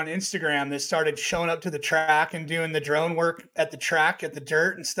popular on Instagram that started showing up to the track and doing the drone work at the track, at the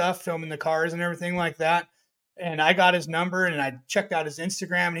dirt and stuff, filming the cars and everything like that. And I got his number and I checked out his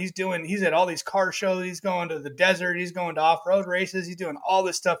Instagram and he's at all these car shows. He's going to the desert. He's going to off-road races. He's doing all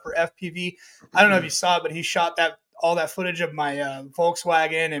this stuff for FPV. I don't know if you saw it, but he shot all that footage of my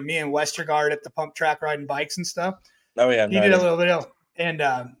Volkswagen and me and Westergaard at the pump track riding bikes and stuff. Oh yeah, He did a little video, and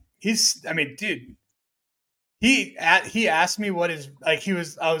dude, he asked me what his like.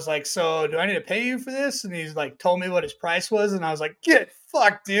 I was like, so do I need to pay you for this? And he's like, told me what his price was, and I was like, get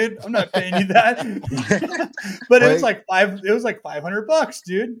fucked, dude. I'm not paying you that. But it was like $500,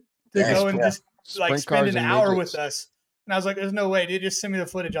 dude, to Yes, go and yeah. just like Sprint spend cars an and hour midgets. with us. And I was like, there's no way, dude. Just send me the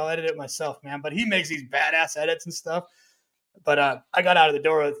footage. I'll edit it myself, man. But he makes these badass edits and stuff. But I got out of the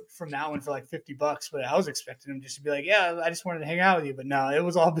door from that one for like $50. But I was expecting him just to be like, yeah, I just wanted to hang out with you. But no, it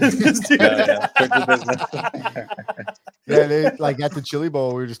was all business, dude. Strictly business. Yeah, they like at the Chili Bowl.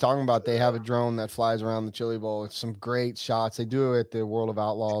 We were just talking about. They have a drone that flies around the Chili Bowl. It's some great shots. They do it at the World of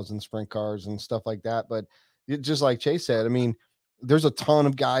Outlaws and sprint cars and stuff like that. But just like Chase said, I mean, there's a ton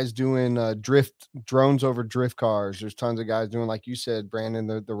of guys doing drift drones over drift cars. There's tons of guys doing, like you said, Brandon,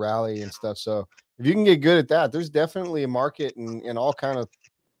 the rally and stuff. So if you can get good at that, there's definitely a market and all kind of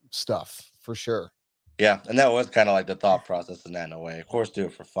stuff for sure. Yeah, and that was kind of like the thought process in that in a way. Of course, do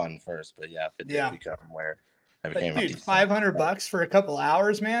it for fun first, but yeah, if it did become where I became But dude, $500 for a couple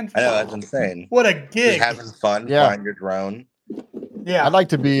hours, man. I know that's insane. What a gig! Just having fun, Yeah. flying your drone. Yeah, I'd like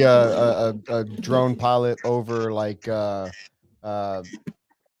to be a drone pilot over like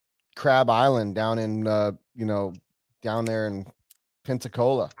Crab Island down in down there in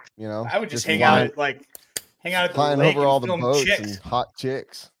Pensacola. I would just hang flying- out at the flying lake over all and the film boats chicks. and hot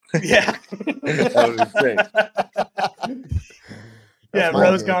chicks. Yeah. That would be sick. Yeah, my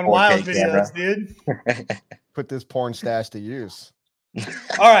Rose game. Gone 4K Wild camera. videos, dude. Put this porn stash to use.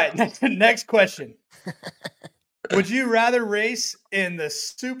 All right, next question. Would you rather race in the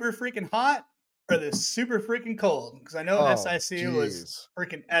super freaking hot or the super freaking cold? Because I know Oh, SIC was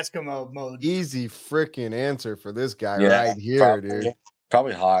freaking Eskimo mode. Easy freaking answer for this guy Yeah, right here, probably, dude.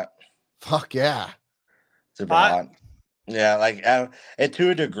 Probably hot. Fuck yeah. Super Hot? hot. Yeah, like and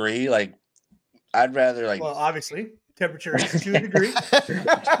to a degree, like I'd rather like Well, obviously, temperature is to a degree.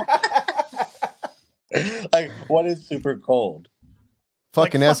 like what is super cold?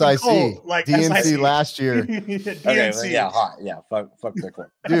 Fucking Like fucking SIC. cold, like DNC SIC. last year. DNC. Okay, well, yeah, hot. Yeah, fuck the cold.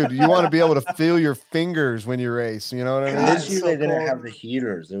 Dude, you want to be able to feel your fingers when you race. You know what I mean? God. This year so they didn't cold. have the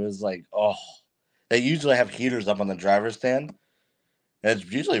heaters. It was like, they usually have heaters up on the driver's stand. And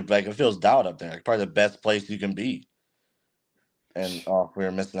it's usually like it feels dialed up there. Like probably the best place you can be. And we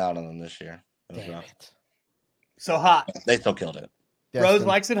were missing out on them this year. It was Damn rough. it. So hot. They still killed it. Rose Destin.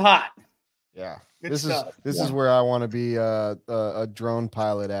 likes it hot. Yeah. Good This stuff. is where I want to be a drone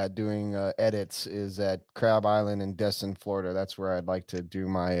pilot at doing edits is at Crab Island in Destin, Florida. That's where I'd like to do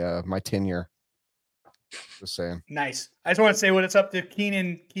my my tenure. Just saying. Nice. I just want to say what it's up to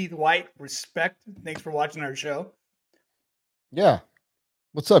Keenan Keith White. Respect. Thanks for watching our show. Yeah.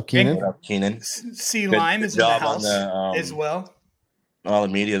 What's up, Keenan? What up, Keenan? C Good Lime is in the job on house the, as well. All the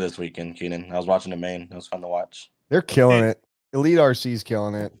media this weekend, Keenan. I was watching the main. It was fun to watch. They're killing it. Elite RC's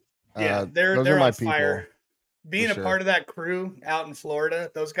killing it. Yeah, Those they're are my on people. fire. Being for a sure. part of that crew out in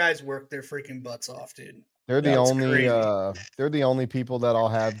Florida, those guys work their freaking butts off, dude. They're the That's only crazy. they're the only people that I'll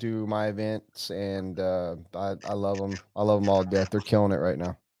have do my events, and I love them. I love them all to death. They're killing it right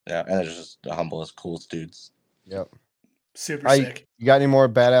now. Yeah, and they're just the humblest, coolest dudes. Yep. Super All right, sick. you got any more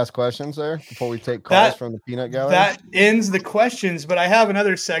badass questions there before we take calls from the peanut gallery? That ends the questions, but I have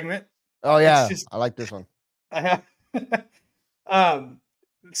another segment. Oh yeah, just- I like this one. I have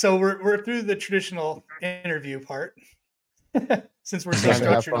so we're through the traditional interview part since we're so Time to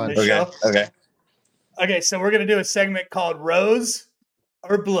have structured on fun. this show. Okay. So we're gonna do a segment called Rose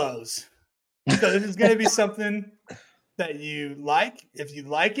or Blows. So this is gonna be something that you like. If you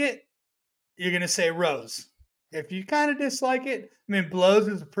like it, you're gonna say Rose. If you kind of dislike it, I mean, blows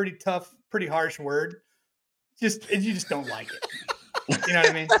is a pretty tough, pretty harsh word. You just don't like it. You know what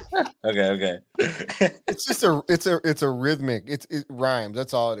I mean? Okay. It's just a rhythmic. It rhymes.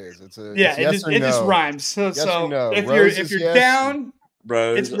 That's all it is. It's Yeah, yes it just no. rhymes. So Yes or no. if Rose you're is yes. down,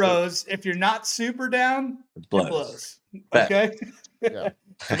 Rose, it's Rose. If you're not super down, it blows. Okay. Yeah.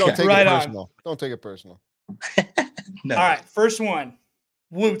 So don't take Right it on. personal. Don't take it personal. No. All right, first one,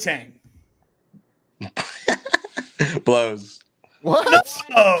 Wu-Tang. Blows. What?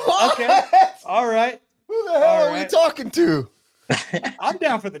 Oh, okay. All right. Who the hell All are we right. talking to? I'm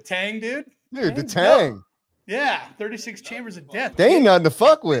down for the Tang, dude. Dude, the Tang's Tang. dope. Yeah, 36 Chambers of Death. They ain't nothing to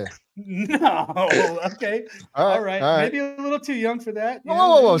fuck with. No. Okay. All right. Maybe a little too young for that. you know,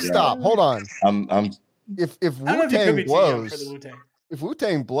 Whoa, maybe- stop. Hold on. I'm If I don't know if you could be Wu-Tang too young for the blows, Wu-Tang. if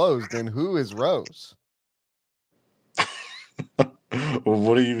Wu-Tang blows, then who is Rose?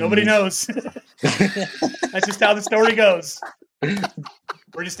 what do you Nobody mean? knows. That's just how the story goes.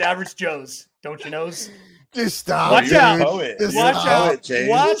 We're just average Joes. Don't you knows? Just stop. Watch dude. out. Poet. Just You're a Watch stop. poet, out. James.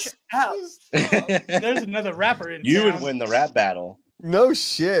 Watch out. Just stop. There's another rapper in You town. would win the rap battle. No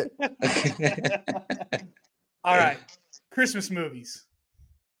shit. All right. Christmas movies.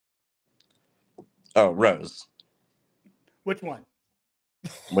 Oh, Rose. Which one?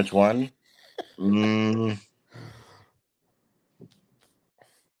 Which one? Mm,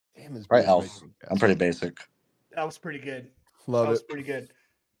 Damn, his Right, beard's Elf. making me I'm pretty basic. That was pretty good. Love That was it. pretty good.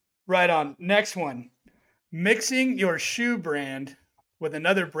 Right on. Next one. Mixing your shoe brand with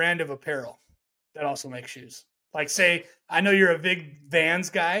another brand of apparel that also makes shoes. Like, say, I know you're a big Vans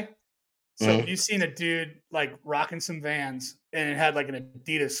guy. So Mhm. if you've seen a dude like rocking some Vans and it had like an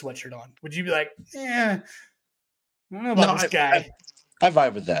Adidas sweatshirt on, would you be like, I don't know about this guy? I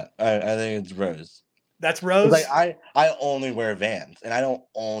vibe with that. I think it's Rose. That's Rose? Like I only wear Vans, and I don't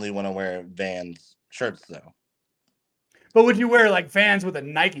only want to wear Vans shirts though. But would you wear like Vans with a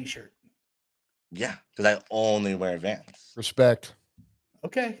Nike shirt? Yeah, because I only wear Vans. Respect.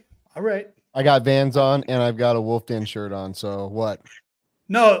 Okay. All right. I got Vans on and I've got a Wolf Den shirt on. So what?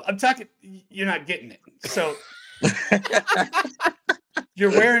 No, I'm talking. You're not getting it. So you're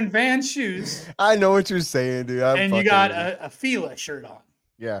wearing Vans shoes I know what you're saying, dude. I'm and you fucking got with you. a Fila shirt on.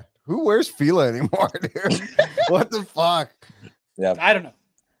 Yeah. Who wears Fila anymore, dude? What the fuck? I don't know.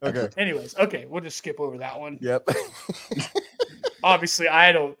 Okay. Anyways, okay, we'll just skip over that one. Yep. Obviously,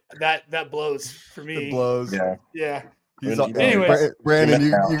 I don't. That blows for me. It blows. Yeah. Yeah. He's Anyways. Brandon,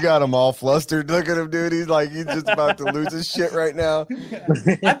 You missed you got him all flustered. Look at him, dude. He's just about to lose his shit right now.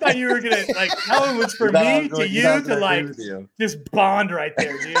 I thought you were gonna like. That one was for me to you to like just bond right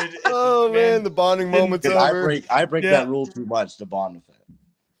there, dude. Oh man, the bonding moment's Because over. I break Yeah. that rule too much to bond with it.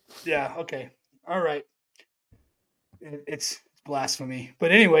 Yeah. Okay. All right. It's blasphemy,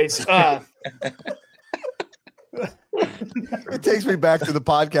 but anyways, It takes me back to the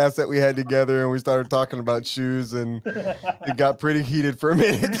podcast that we had together, and we started talking about shoes, and it got pretty heated for a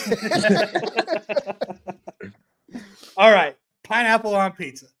minute. all right. Pineapple on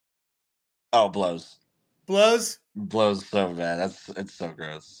pizza. Oh, blows. Blows. Blows so bad. It's so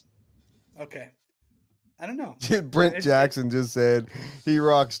gross. Okay. I don't know. Brent It's- Jackson just said he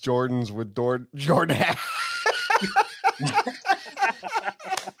rocks Jordans with Jordan.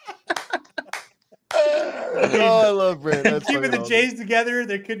 Oh, I love Brent. That's Keeping fucking the awesome. J's together,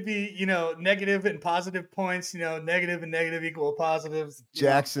 there could be, negative and positive points. Negative and negative equal positives.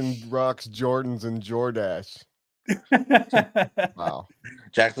 Jackson rocks Jordans and Jordash. Wow.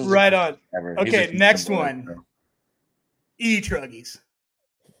 Jackson's the Right coolest on. ever. He's a Okay, Houston next boy, one. bro. E-truggies.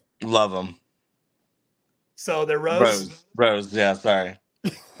 Love them. So they're Rose. Rose. Yeah, sorry.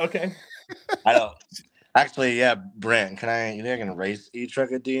 Okay. I don't. Actually, yeah, Brent. You think I can race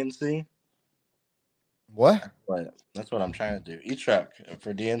E-truck at DNC? What? That's what I'm trying to do. E-truck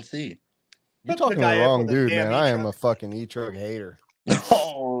for DNC. You're Hook the talking to guy the up wrong with a dude, damn man. I am E-truck. a fucking e-truck hater.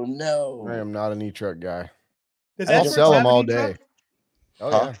 Oh no! I am not an e-truck guy. Does I'll Esmerix sell have them an all E-truck? day.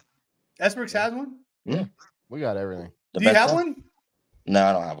 Oh Huh? yeah, Esmerix has one? yeah. We got everything. Do you have one? No,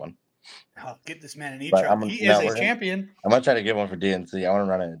 I don't have one. Oh, get this man an But E-truck. He is a champion. I'm gonna try to get one for DNC. I want to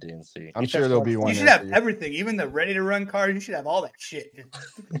run it at DNC. I'm sure there'll be one. You should there have for you. everything, even the ready-to-run cars. You should have all that shit just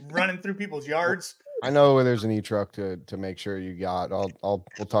running through people's yards. I know where there's an e-truck to make sure you got. We'll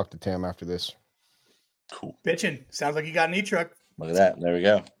talk to Tim after this. Cool. Bitchin'. Sounds like you got an E-truck. Look at that. There we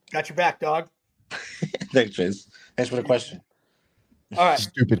go. Got your back, dog. Thanks, Chase. Thanks for the question. All right.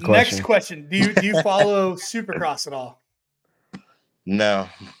 Stupid question. Next question. Do you follow Supercross at all? No.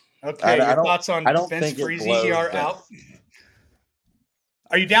 Okay. I Your don't- thoughts on I don't Vince think it Freezy blows, are though. out?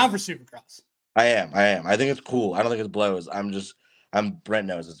 Are you down for Supercross? I am. I think it's cool. I don't think it blows. Brent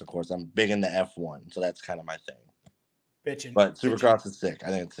knows this, of course. I'm big into F1, so that's kind of my thing. Bitchin'. But Supercross is sick. I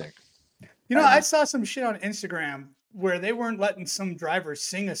think it's sick. You know, I saw some shit on Instagram where they weren't letting some driver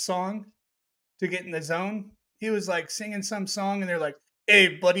sing a song to get in the zone. He was like singing some song, and they're like,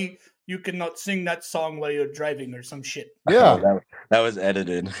 "Hey, buddy, you cannot sing that song while you're driving," or some shit. Yeah, that was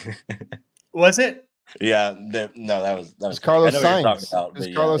edited. Was it? Yeah, that was Carlos I know what you're Sainz. talking about, It was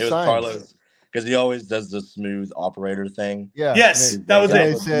but Carlos it was Sainz. Carlos because he always does the smooth operator thing. yeah. Yes, And that was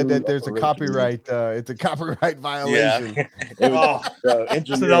they it. said that there's a Operation. copyright. It's a copyright violation. Yeah, it was,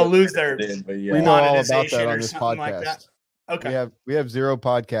 So they'll lose their but yeah. We know all about monetization that or on this something like podcast. that. Okay. We have 0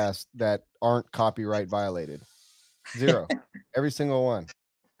 podcasts that aren't copyright violated. 0. Every single one.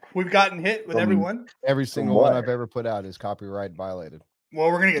 We've gotten hit with everyone. Every single what? one I've ever put out is copyright violated. Well,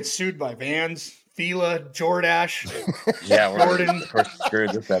 we're gonna get sued by Vans, Fila, Jordache. Yeah, Jordan. we're screwed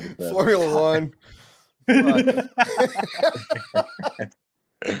this episode. Formula One.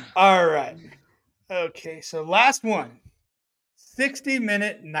 All right. Okay, so last one.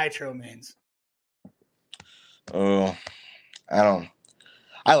 60-minute nitro mains. Oh,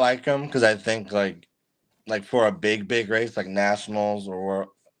 I like them because I think like for a big race like nationals or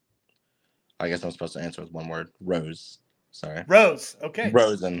I guess I'm supposed to answer with one word. Rose. Sorry. Rose. Okay.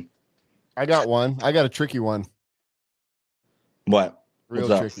 Rosen. I got one. I got a tricky one. What? Real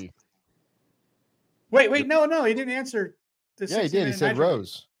What's up? tricky. Wait. No. He didn't answer. Yeah, he did. He said nitro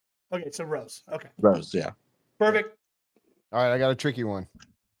Rose. mains. Okay, so Rose. Okay. Rose, yeah. Perfect. All right, I got a tricky one.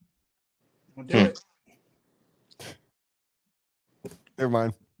 We'll do it. Never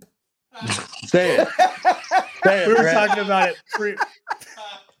mind. Say it. Say it, We were Brent. talking about it.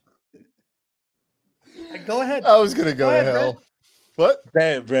 Go ahead. I was gonna go Go to ahead, hell. Brent. What?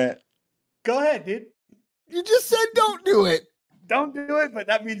 Say it, Brent. Go ahead, dude. You just said don't do it. Don't do it, but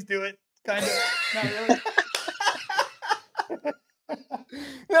that means do it. Kind of. Not really.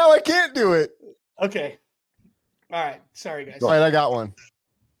 No, I can't do it. Okay. All right. Sorry, guys. All right, I got one.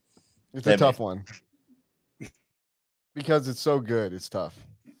 It's a Hit me. tough one. Because it's so good, it's tough.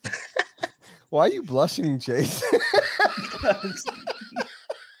 Why are you blushing, Chase?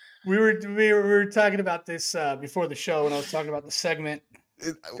 We were talking about this before the show when I was talking about the segment.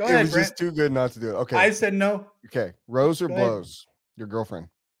 It Go ahead, was Brent. just too good not to do it. Okay. I said no. Okay. Rose or Go ahead. blows? Your girlfriend.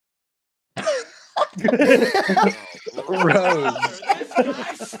 Rose.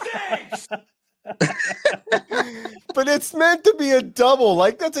 But it's meant to be a double.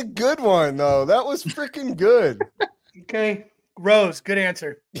 Like, that's a good one, though. That was freaking good. Okay. Rose, good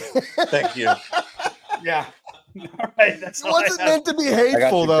answer. Thank you. Yeah. All right. That's It all I wasn't have. meant to be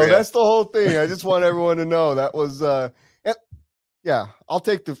hateful, you, though. Priya. That's the whole thing. I just want everyone to know that was yeah, I'll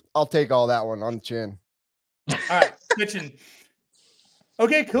take all that one on the chin. All right. Kitchen.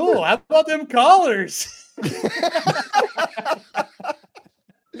 Okay, cool. How about them callers?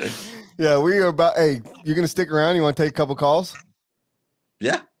 Yeah, we are about. Hey, you gonna stick around? You want to take a couple calls?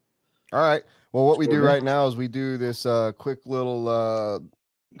 Yeah. All right. Well, what we do Sure. right now is we do this quick little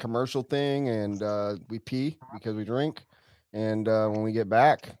commercial thing, and we pee because we drink, and when we get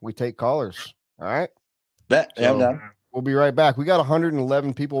back, we take callers. All right. Bet. Yeah, I'm So- down. We'll be right back. We got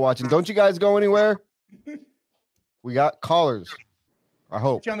 111 people watching. Don't you guys go anywhere? We got callers. I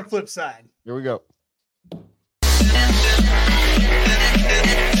hope. Put you on the flip side. Here we go.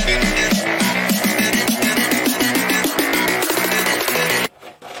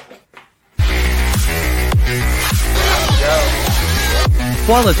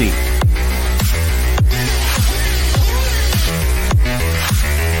 Quality.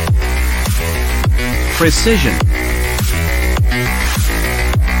 Precision.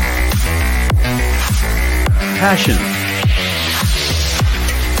 Passion.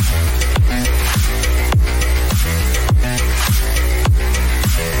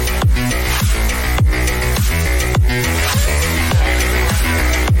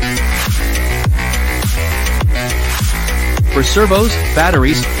 For servos,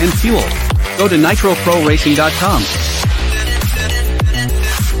 batteries, and fuel, go to nitroproracing.com.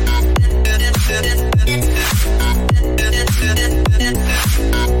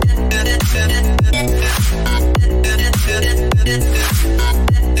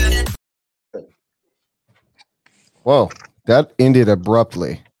 Whoa, that ended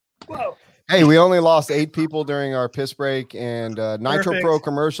abruptly. Whoa. Hey, we only lost 8 people during our piss break, and Nitro Perfect. Pro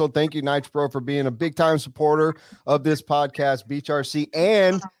commercial. Thank you, Nitro Pro, for being a big time supporter of this podcast, Beach RC.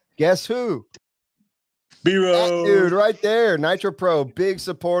 And guess who? B-Rose. Dude, right there, Nitro Pro, big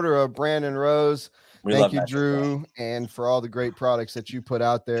supporter of Brandon Rose. We Thank love you, Nitro Drew, Pro. and for all the great products that you put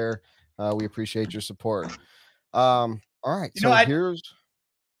out there. We appreciate your support. All right, You know,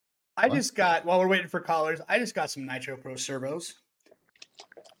 I what? just got, while we're waiting for callers, I just got some Nitro Pro servos.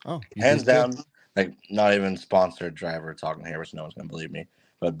 Oh, you Hands did good. down, like not even sponsored driver talking here, which no one's gonna believe me.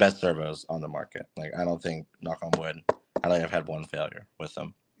 But best servos on the market. Like I don't think, knock on wood, I don't think I've had one failure with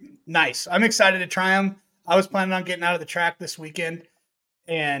them. Nice. I'm excited to try them. I was planning on getting out of the track this weekend,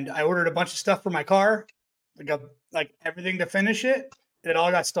 and I ordered a bunch of stuff for my car, like everything to finish it. It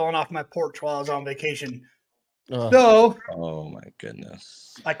all got stolen off my porch while I was on vacation. So, oh my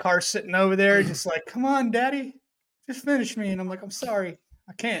goodness, my car's sitting over there, just like, come on, Daddy, just finish me. And I'm like, I'm sorry,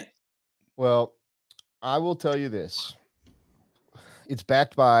 I can't. Well, I will tell you this. It's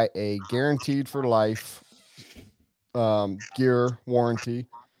backed by a guaranteed for life gear warranty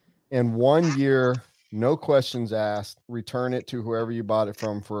and 1 year, no questions asked, return it to whoever you bought it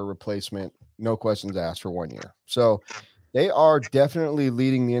from for a replacement, no questions asked for 1 year. So they are definitely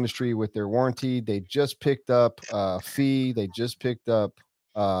leading the industry with their warranty. They just picked up Fee. They just picked up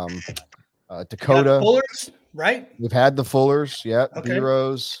Dakota. Fullers, right? We've had the Fullers, yep, Okay.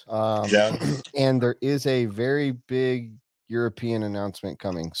 B-Rose. Jones. And there is a very big European announcement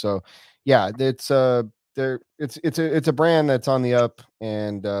coming. So yeah, it's a brand that's on the up,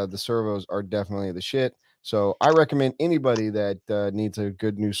 and the servos are definitely the shit. So I recommend anybody that needs a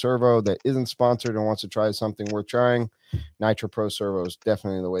good new servo that isn't sponsored and wants to try something worth trying, Nitro Pro servos,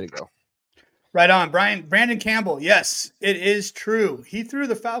 definitely the way to go. Right on. Brandon Campbell. Yes, it is true. He threw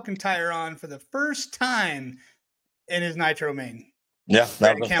the Falcon tire on for the first time in his Nitro main. Yeah,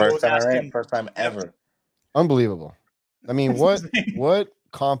 that was the Campbell first time I ran asking- it, first time ever. Unbelievable. I mean, What's what his name? what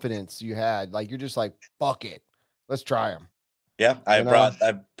confidence you had? Like, you're just like, fuck it, let's try them. Yeah, I You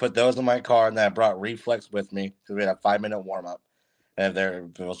know? put those in my car, and then I brought Reflex with me because we had a 5-minute warm up. And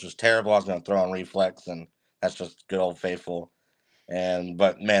if it was just terrible, I was going to throw on Reflex, and that's just good old faithful.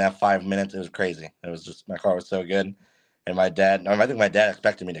 But man, at 5 minutes, it was crazy. It was just, my car was so good. And I think my dad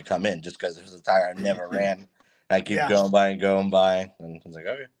expected me to come in just because it was a tire I never ran. I keep going by, and I was like,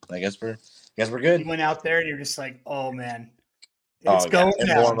 okay, I guess we're good. You went out there and you're just like, oh man, It's going and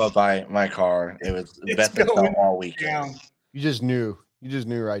down. warm up by my car. It was the best it felt all weekend. Down. You just knew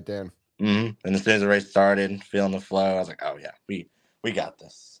right then. Mm-hmm. And as soon as the race started, feeling the flow, I was like, oh yeah, we got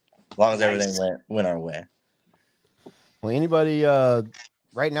this. As long as everything went our way. Well, anybody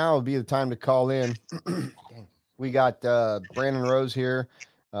right now would be the time to call in. We got Brandon Rose here,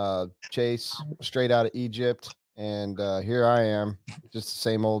 Chase straight out of Egypt, and here I am, just the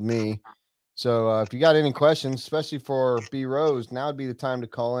same old me. So if you got any questions, especially for B Rose, now would be the time to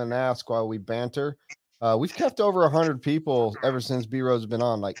call in and ask while we banter. We've kept over 100 people ever since B Rose has been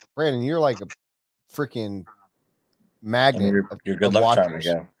on. Like, Brandon, you're like a freaking magnet. You're good luck charm,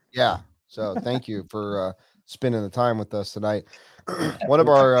 yeah. Yeah. So thank you for spending the time with us tonight. One of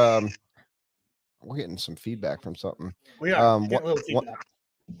our we're getting some feedback from something. We are getting a little feedback.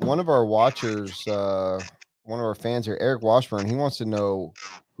 One of our watchers, one of our fans here, Eric Washburn, he wants to know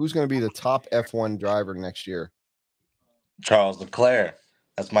who's going to be the top F1 driver next year. Charles Leclerc.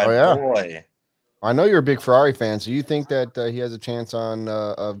 That's my boy. I know you're a big Ferrari fan, so you think that he has a chance on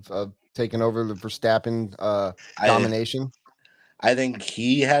of taking over the Verstappen domination? I think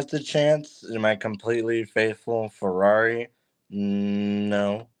he has the chance. Am I completely faithful Ferrari?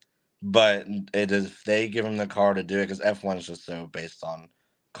 No. But it is, if they give him the car to do it, because F1 is just so based on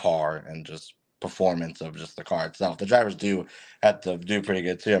car and just performance of just the car itself. The drivers do have to do pretty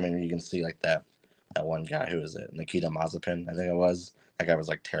good too. I mean, you can see like that one guy, who is it? Nikita Mazepin, I think it was. That guy was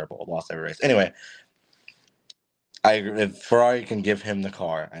like terrible, lost every race. Anyway, if Ferrari can give him the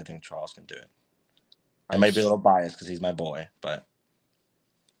car, I think Charles can do it. I might be a little biased because he's my boy, but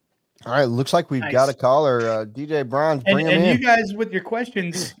All right, looks like we've got a caller. DJ Bronze, bring him in. And you guys with your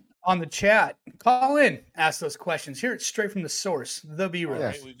questions on the chat, call in, ask those questions. Hear it straight from the source, the B-roll. All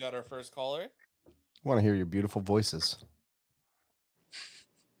right, we've got our first caller. I want to hear your beautiful voices.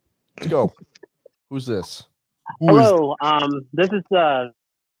 Let's go. Who's this? Hello. This is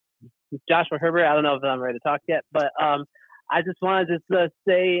Joshua Herbert. I don't know if I'm ready to talk yet, but I just wanted to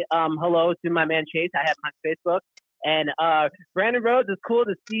say hello to my man Chase. I have him on Facebook. And Brandon Rhodes, it's cool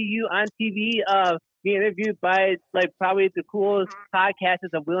to see you on TV being interviewed by like probably the coolest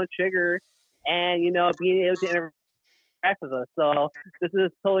podcasters of Wheel and Trigger, and you know, being able to interact with us. So this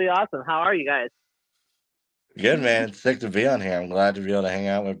is totally awesome. How are you guys? Good, man. It's sick to be on here. I'm glad to be able to hang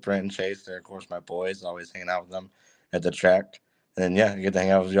out with Brent and Chase. They're, of course, my boys. Always hanging out with them at the track. And then, yeah, get to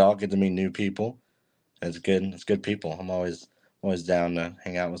hang out with y'all, get to meet new people. It's good. It's good people. I'm always down to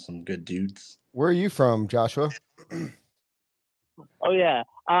hang out with some good dudes. Where are you from, Joshua? Oh, yeah.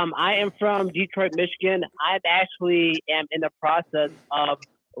 I am from Detroit, Michigan. I actually am in the process of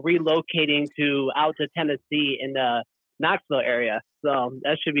relocating out to Tennessee in the Knoxville area. So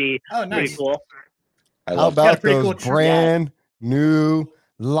that should be pretty cool. How about those brand new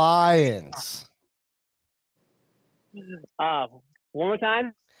Lions? One more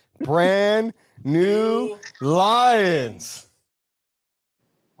time. Brand new Lions.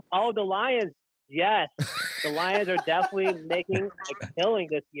 Oh, the Lions. Yes. The Lions are definitely making a killing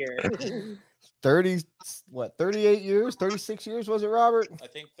this year. 38 years, 36 years, was it, Robert? I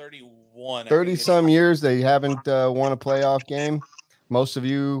think 31. 30 some years they haven't won a playoff game. Most of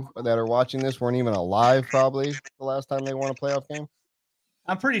you that are watching this weren't even alive probably the last time they won a playoff game.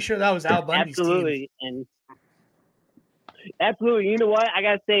 I'm pretty sure that was Al Bundy's team. And absolutely. You know what? I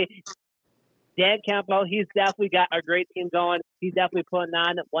got to say, Dan Campbell, he's definitely got a great team going. He's definitely putting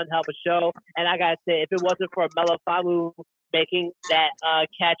on one hell of a show. And I got to say, if it wasn't for Melo Falu making that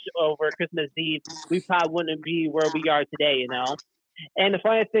catch over Christmas Eve, we probably wouldn't be where we are today, you know? And the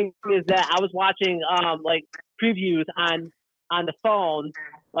funny thing is that I was watching like previews on the phone,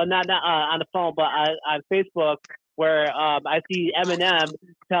 not on the phone, but on Facebook, where I see Eminem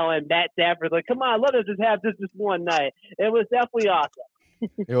telling Matt Stafford, like, come on, let us just have this one night. It was definitely awesome.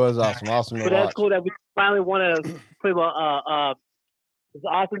 It was awesome. Awesome to But watch. that's cool that we finally won a play. It's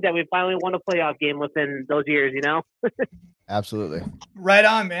awesome that we finally won a playoff game within those years, you know? Absolutely. Right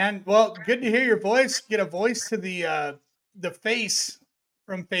on, man. Well, good to hear your voice. Get a voice to the face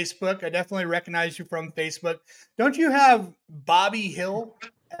from Facebook. I definitely recognize you from Facebook. Don't you have Bobby Hill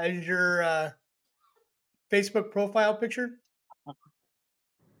as your Facebook profile picture?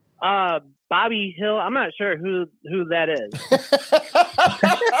 Bobby Hill. I'm not sure who that is.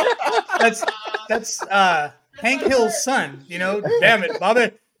 that's Hank Hill's son. You know, damn it,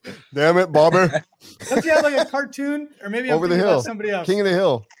 Bobby. Damn it, Bobby. Don't you have like a cartoon, or maybe I'm Over the hill? About somebody else. King of the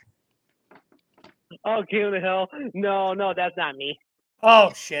Hill. Oh, King of the Hill. No, that's not me.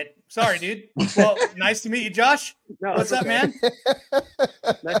 Oh shit. Sorry, dude. Well, nice to meet you, Josh. No, what's up, man?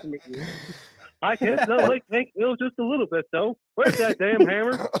 Nice to meet you. I can't not like Hank Hill just a little bit though. Where's that damn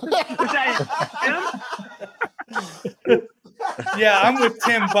hammer? Is that him? Yeah, I'm with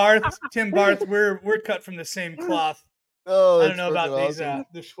Tim Barth. Tim Barth, we're cut from the same cloth. Oh, I don't know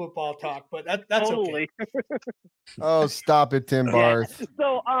about this football talk, but that's totally okay. Oh, stop it, Tim Barth. Yeah.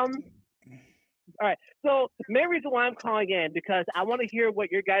 So all right. So the main reason why I'm calling in because I want to hear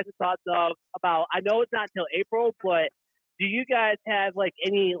what your guys' thoughts about. I know it's not until April, but do you guys have like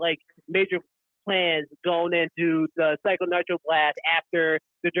any like major plans going into the Cycle Nitro Blast after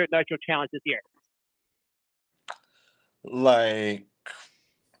the Dirt Nitro Challenge this year? Like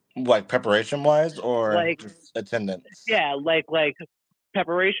preparation wise or like attendance? Yeah, like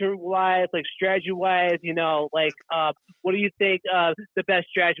preparation wise, like strategy wise, you know, like what do you think the best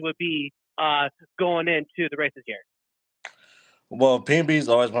strategy would be going into the race this year? Well, P&B is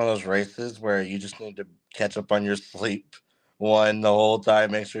always one of those races where you just need to catch up on your sleep the whole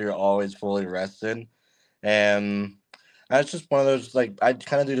time, make sure you're always fully rested. And that's just one of those, like, I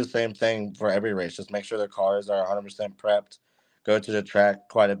kind of do the same thing for every race. Just make sure the cars are 100% prepped. Go to the track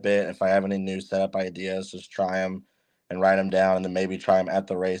quite a bit. If I have any new setup ideas, just try them and write them down and then maybe try them at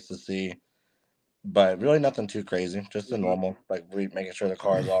the race to see. But really nothing too crazy. Just the normal, like making sure the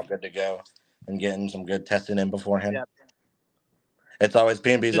car is all good to go and getting some good testing in beforehand. Yep. It's always,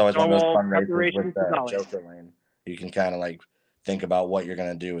 P&B is always one of those fun races with the Joker lane. You can kind of like think about what you're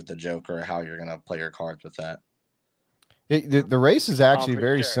going to do with the Joker, how you're going to play your cards with that. The race is actually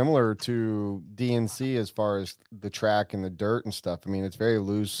very similar to DNC as far as the track and the dirt and stuff. I mean, it's very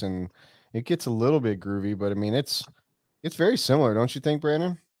loose and it gets a little bit groovy, but I mean, it's very similar, don't you think,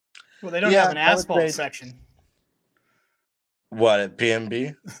 Brandon? Well, they don't have an asphalt section. What, at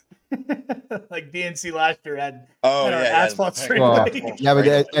P&B? Like DNC last year had Oh our yeah, asphalt yeah. straightaway. Yeah, but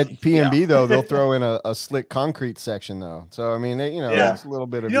at Yeah. PMB though, they'll throw in a slick concrete section though. So I mean, Yeah. it's a little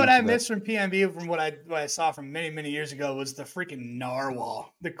bit of. You know what each I of that. missed from PMB from what I saw from many years ago was the freaking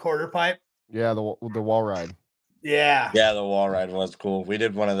narwhal, the quarter pipe. Yeah, the wall ride. Yeah. Yeah, the wall ride was cool. We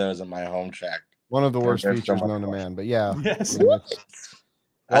did one of those at my home track. One of the worst They're so features much known to fun. man. But yeah, Yes. I mean, it's,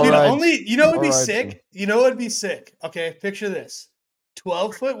 I Dude, love- only you know what would be wall rides sick? You know what would be sick? Okay, picture this.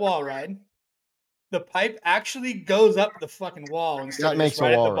 12-foot wall ride. The pipe actually goes up the fucking wall instead That of makes just a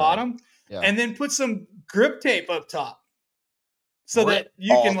right at wall the ride. bottom. Yeah. And then put some grip tape up top. So Rip. that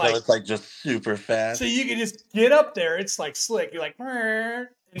you can so like it's like just super fast. so you can just get up there. It's like slick. You're like, and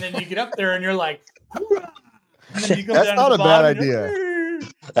then you get up there and you're like, and then you come That's down not to a the bad bottom, idea.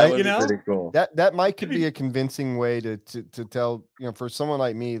 That would you be know? pretty cool. That might could be a convincing way to tell, for someone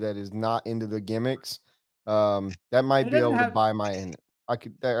like me that is not into the gimmicks, that might It be able doesn't to have- buy my in. I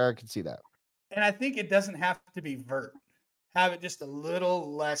could see that. And I think it doesn't have to be vert. Have it just a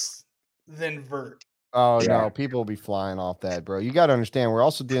little less than vert. Oh Yeah. no, people will be flying off that, bro. You got to understand, we're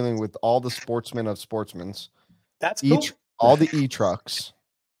also dealing with all the sportsmen of sportsmen's, That's cool. all the e-trucks.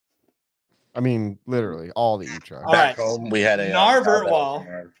 I mean, literally all the e-trucks. All Back right. home, we had a Narvert cowbell wall,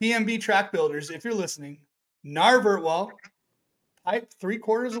 from our- PMB track builders, if you're listening, Narvert wall, pipe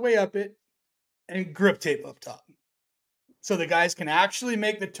 3/4 of the way up it, and grip tape up top. So the guys can actually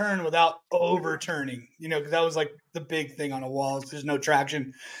make the turn without overturning, because that was like the big thing on a wall. Is there's no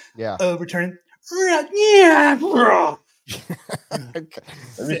traction. Yeah. Overturning. Yeah.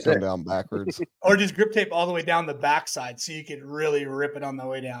 Go down backwards. Or just grip tape all the way down the backside so you could really rip it on the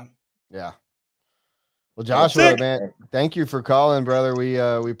way down. Yeah. Well, Joshua, Sick. man, thank you for calling, brother. We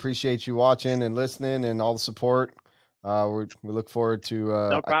appreciate you watching and listening and all the support. We look forward to.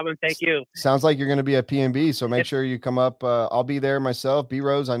 No problem. Thank you. Sounds like you're going to be at PNB, so make sure you come up. I'll be there myself. B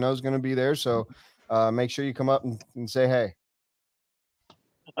Rose, I know, is going to be there, so make sure you come up and say hey.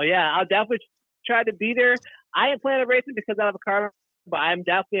 Oh yeah, I'll definitely try to be there. I ain't planning on racing because I have a car, but I'm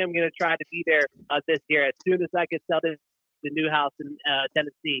definitely going to try to be there this year as soon as I can sell the new house in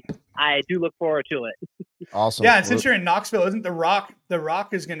Tennessee. I do look forward to it. Awesome. Yeah, and since you're in Knoxville, isn't the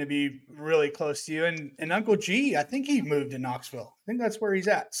Rock is going to be really close to you? And Uncle G, I think he moved to Knoxville. I think that's where he's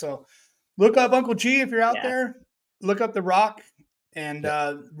at. So look up Uncle G if you're out there. Look up the Rock, and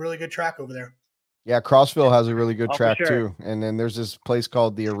really good track over there. Yeah, Crossville has a really good Oh, for track sure. too. And then there's this place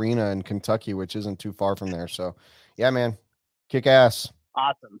called the Arena in Kentucky, which isn't too far from there. So yeah, man, kick ass.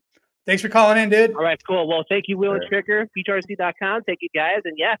 Awesome. Thanks for calling in, dude. All right, cool. Well, thank you, Will and Tricker, BeachRC.com. Thank you, guys.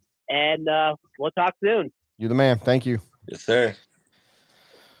 And and we'll talk soon. You're the man. Thank you. Yes, sir.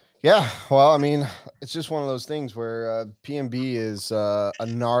 Yeah, well, I mean, it's just one of those things where PMB is a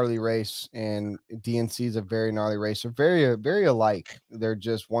gnarly race and DNC is a very gnarly race. They're very, very alike. They're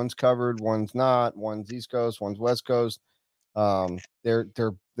just one's covered, one's not. One's East Coast, one's West Coast.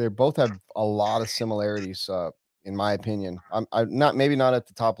 They both have a lot of similarities, in my opinion. I'm not maybe not at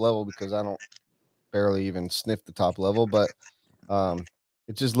the top level because I don't barely even sniff the top level, but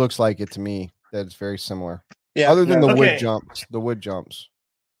it just looks like it to me that it's very similar. Yeah. Other than the wood Okay. jumps,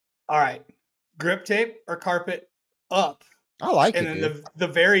 All right. Grip tape or carpet up. I like And it. then Dude. the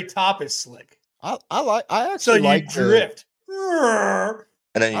very top is slick. I actually So you like drift. And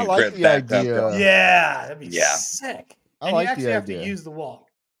then I you like grip the back idea. up. Yeah, that'd be Yeah. sick. I And like you the actually have idea. to use the wall.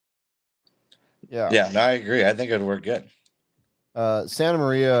 Yeah. Yeah, no, I agree. I think it'd work good. Santa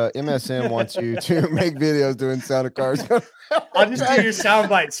Maria MSM wants you to make videos doing sound of cars. I'll just do your sound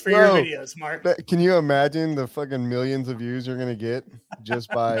bites for Bro, your videos, Mark. Can you imagine the fucking millions of views you're gonna get just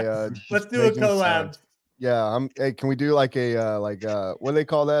by Let's just do a making collab. sounds? Yeah, hey, can we do like a what do they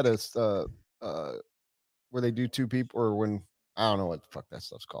call that? Where they do two people, or when I don't know what the fuck that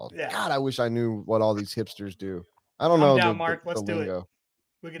stuff's called. Yeah. God, I wish I knew what all these hipsters do. I don't I'm know. down, Mark. Let's do it. lingo.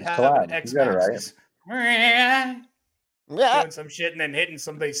 We could It's have collab. an You X got it right. Maxes. Yeah. Doing some shit and then hitting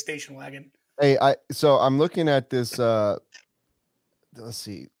somebody's station wagon. Hey, so I'm looking at this. Let's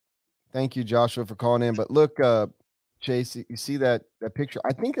see. Thank you, Joshua, for calling in. But look, Chase, you see that picture?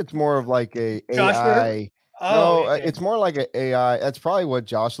 I think it's more of like a Joshua? AI. Oh, No, okay. it's more like an AI. That's probably what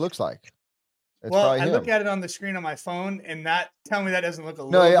Josh looks like. That's well, probably I him. look at it on the screen on my phone, and tell me that doesn't look a No,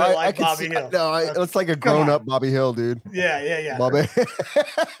 little bit I like can Bobby see. Hill. No, it looks like a Come on. grown-up Bobby Hill, dude. Yeah. Bobby.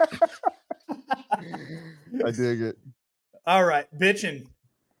 I dig it. All right, bitching.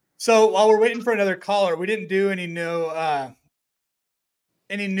 So while we're waiting for another caller, we didn't do any new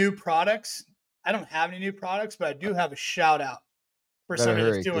products. I don't have any new products, but I do have a shout out for Better somebody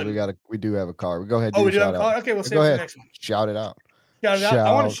hurry, that's 'cause doing. we do have a caller. Go ahead. Oh, we your do have a shout caller. out. Okay, we'll save Go it for ahead. the next one. Shout it out. Shout it out.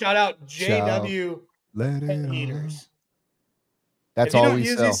 I want to Shout. shout out JW Let it Pet out. Eaters. That's if you all don't we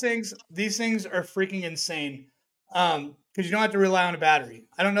use sell. these things are freaking insane. Because you don't have to rely on a battery.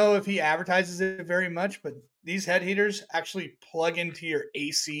 I don't know if he advertises it very much, but these head heaters actually plug into your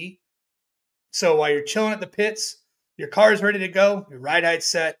AC. So while you're chilling at the pits, your car is ready to go, your ride height's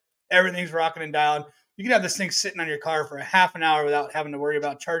set, everything's rocking and dialed. You can have this thing sitting on your car for a half an hour without having to worry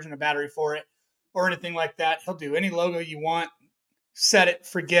about charging a battery for it or anything like that. He'll do any logo you want, set it,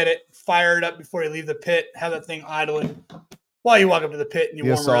 forget it, fire it up before you leave the pit, have that thing idling while you walk up to the pit and you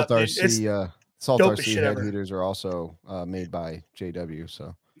The warm her Assault up. Dude. It's Assault dopest RC shit head ever. heaters are also made by JW.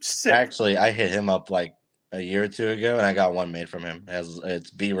 So Sick. Actually, I hit him up like a year or two ago, and I got one made from him. It's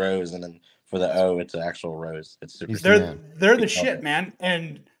B Rose, and then for the O, it's an actual rose. It's super. He's the They're man. they're the shit, man.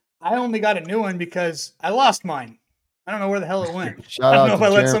 And I only got a new one because I lost mine. I don't know where the hell it went. Shout I don't out know if to I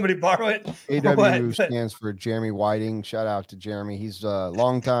let Jeremy. somebody borrow it or AW what. But stands for Jeremy Whiting. Shout out to Jeremy. He's a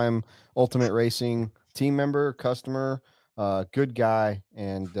longtime Ultimate Racing team member, customer, good guy,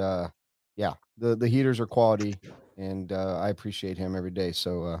 and yeah, the heaters are quality, and I appreciate him every day.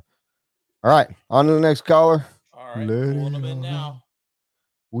 So, all right, on to the next caller. All right, pulling them in now.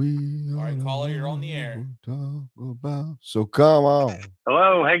 We All right, caller, you're on the air. talk about. So come on.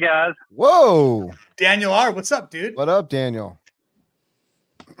 Hello, hey guys. Whoa, Daniel R, what's up, dude? what up, Daniel?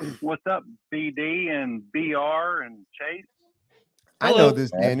 What's up, BD and BR and Chase? I know Hello.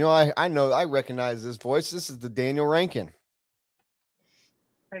 this Daniel. I know. I recognize this voice. This is the Daniel Rankin.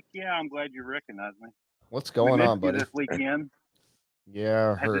 Heck yeah, I'm glad you recognize me. What's We going missed on, you buddy? this weekend.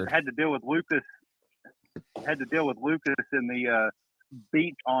 Yeah, I heard. Had to deal with Lucas. Had to deal with Lucas in the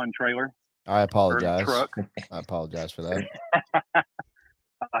beach on trailer. I apologize. Truck. I apologize for that.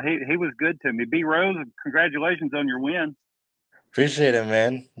 He was good to me. B Rose, congratulations on your win. Appreciate it,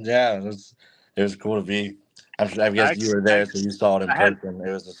 man. Yeah, it was cool to be. I guess you were there, so you saw it in person.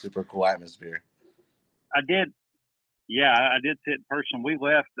 It was a super cool atmosphere. I did. Yeah, I did sit in person. We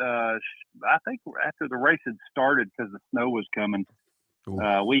left, I think, after the race had started because the snow was coming.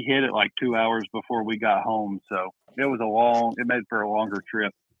 We hit it like 2 hours before we got home, so it made for a longer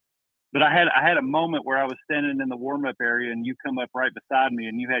trip. But I had a moment where I was standing in the warm up area, and you come up right beside me,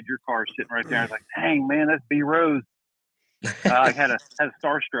 and you had your car sitting right there. I was like, "Dang, man, that's B Rose." I had a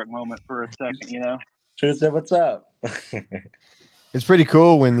starstruck moment for a second, you know. True said, "What's up?" It's pretty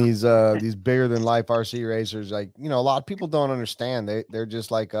cool when these bigger than life RC racers, like, you know, a lot of people don't understand. They're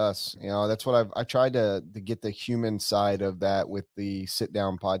just like us. You know, that's what I tried to get the human side of that with the sit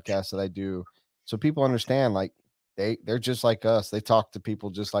down podcast that I do, so people understand, like, they're just like us. They talk to people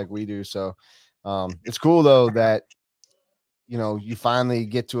just like we do. So it's cool though that, you know, you finally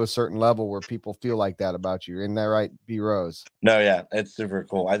get to a certain level where people feel like that about you. Isn't that right, B Rose? No, yeah, it's super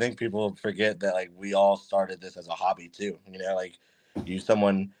cool. I think people forget that, like, we all started this as a hobby too. You know, like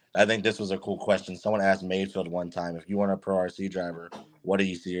I think this was a cool question. Someone asked Mayfield one time, if you weren't a pro RC driver, what do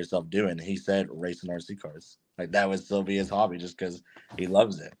you see yourself doing? He said racing RC cars. Like, that would still be his hobby just because he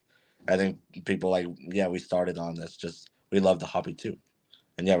loves it. I think people, like, yeah, we started on this, just we love the hobby too.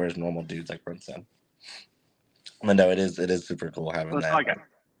 And yeah, we're just normal dudes, like Brent said. But no, it is super cool having that. Like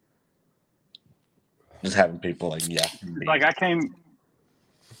just having people like, yeah. Like I'm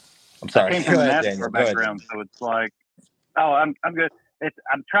sorry. I came from a NASCAR background, so it's like, oh, I'm good.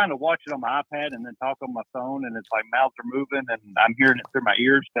 I'm trying to watch it on my iPad and then talk on my phone, and it's like mouths are moving and I'm hearing it through my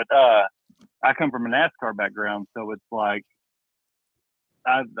ears. But I come from a NASCAR background, so it's like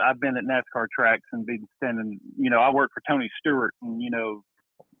I've been at NASCAR tracks and been standing. You know, I worked for Tony Stewart, and you know,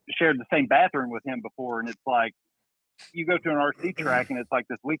 shared the same bathroom with him before, and it's like you go to an RC track, and it's like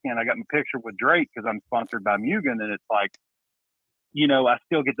this weekend I got my picture with Drake because I'm sponsored by Mugen, and it's like, you know, I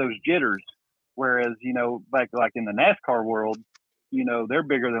still get those jitters. Whereas, you know, like in the NASCAR world, you know, they're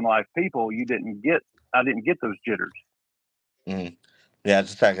bigger than life people. I didn't get those jitters. Mm-hmm. Yeah,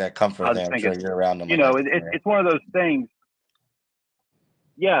 just like that comfort thing. I'm sure you're around them. You know, it's one of those things.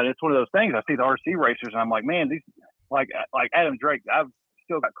 Yeah, it's one of those things. I see the RC racers, and I'm like, man, these like Adam Drake. I've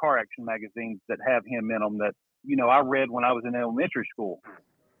still got car action magazines that have him in them that, you know, I read when I was in elementary school.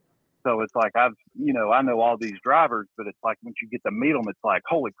 So it's like I know all these drivers, but it's like once you get to meet them, it's like,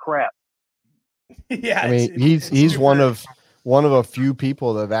 holy crap. Yeah, I mean, he's one of a few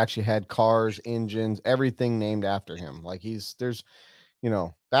people that have actually had cars, engines, everything named after him. Like there's, you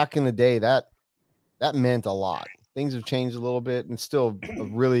know, back in the day that meant a lot. Things have changed a little bit, and still a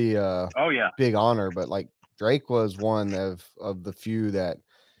really big honor. But like Drake was one of the few that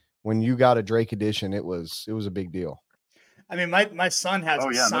when you got a Drake edition, it was a big deal. I mean, my son has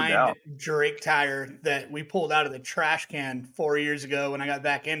a signed no Drake tire that we pulled out of the trash can 4 years ago when I got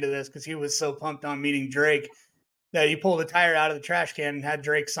back into this because he was so pumped on meeting Drake that he pulled the tire out of the trash can and had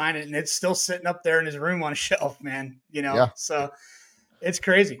Drake sign it, and it's still sitting up there in his room on a shelf, man. You know, so It's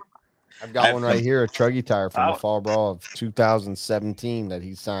crazy. I've got one right here, a Truggy tire from the Fall Brawl of 2017 that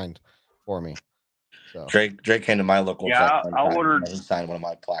he signed for me. So Drake came to my local track. I ordered. He signed one of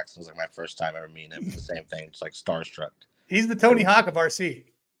my plaques. It was like my first time ever meeting him. The same thing, just like starstruck. He's the Tony Hawk of RC.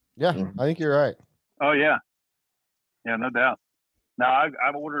 Yeah, I think you're right. Oh yeah, no doubt. Now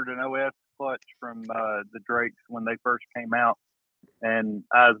I've ordered an OS clutch from the Drakes when they first came out, and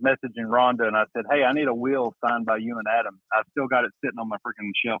I was messaging Rhonda and I said, "Hey, I need a wheel signed by you and Adam." I've still got it sitting on my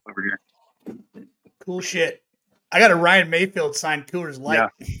freaking shelf over here. Cool shit. I got a Ryan Mayfield signed Coors Light.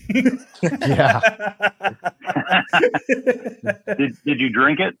 Yeah. Did you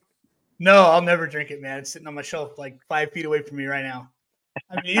drink it? No, I'll never drink it, man. It's sitting on my shelf like 5 feet away from me right now.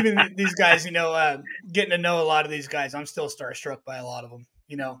 I mean, even these guys, getting to know a lot of these guys, I'm still starstruck by a lot of them.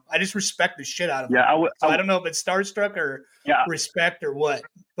 I just respect the shit out of them. Yeah, I don't know if it's starstruck or respect or what,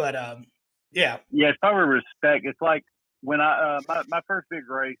 but yeah. Yeah, it's probably respect. It's like when my first big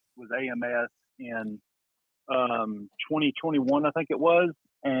race was AMS in 2021, I think it was,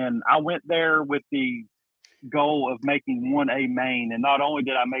 and I went there with the goal of making 1A main, and not only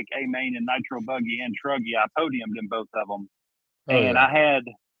did I make A main in Nitro Buggy and Truggy, I podiumed in both of them. And I had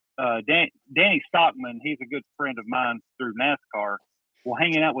Danny Stockman. He's a good friend of mine through NASCAR. Well,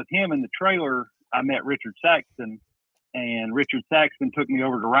 hanging out with him in the trailer, I met Richard Saxton, and Richard Saxton took me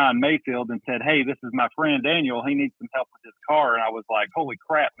over to Ryan Mayfield and said, "Hey, this is my friend Daniel. He needs some help with his car." And I was like, "Holy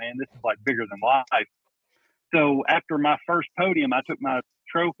crap, man, this is like bigger than life." So after my first podium, I took my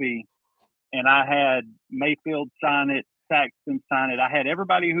trophy and I had Mayfield sign it, Saxton sign it. I had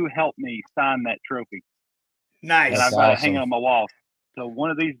everybody who helped me sign that trophy. Nice. And I've got it hanging on my wall. So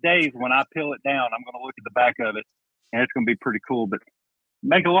one of these days when I peel it down, I'm going to look at the back of it, and it's going to be pretty cool. But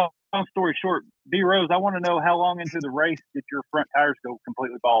make a long story short, B Rose, I want to know how long into the race did your front tires go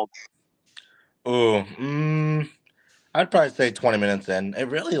completely bald? I'd probably say 20 minutes in. It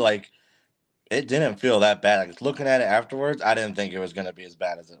really it didn't feel that bad. Like looking at it afterwards, I didn't think it was going to be as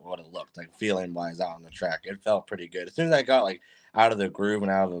bad as what it looked like. Feeling wise out on the track, it felt pretty good. As soon as I got out of the groove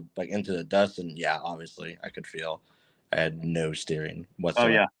and out of into the dust, and obviously I could feel I had no steering whatsoever.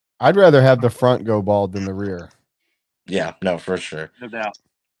 Oh yeah, I'd rather have the front go bald than the rear. Yeah, no, for sure, no doubt.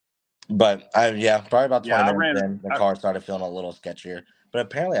 But probably about 20 minutes in, the car started feeling a little sketchier. But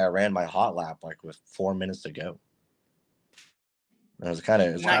apparently, I ran my hot lap with 4 minutes to go. It was kind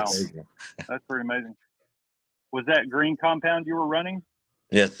of crazy. That's pretty amazing. Was that green compound you were running?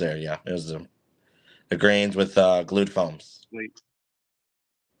 Yes, sir. Yeah, it was the greens with glued foams. Sweet.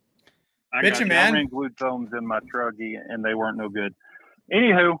 I ran glued foams in my Truggy, and they weren't no good.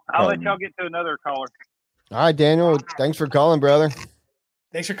 Anywho, I'll let y'all get to another caller. All right, Daniel. Thanks for calling, brother.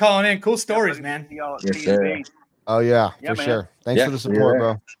 Thanks for calling in. Cool stories, man. Yes, sir. Oh yeah, for sure. Thanks for the support,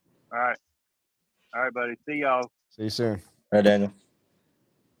 bro. All right, buddy. See y'all. See you soon. All right, Daniel.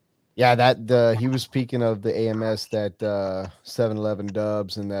 Yeah, he was speaking of the AMS, that 7-Eleven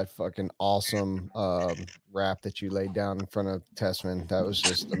Dubs, and that fucking awesome rap that you laid down in front of Tessman. That was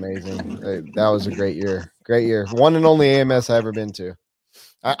just amazing. That was a great year. Great year. One and only AMS I ever been to.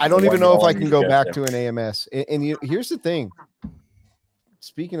 I don't even know if I can go back to an AMS. And here's the thing.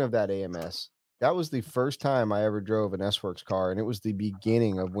 Speaking of that AMS, that was the first time I ever drove an S-Works car, and it was the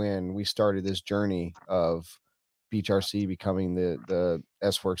beginning of when we started this journey of Beach RC becoming the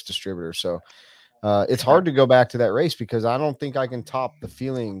S-Works distributor. So it's hard to go back to that race because I don't think I can top the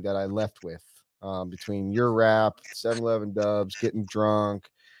feeling that I left with between your rap, 7-Eleven Dubs, getting drunk,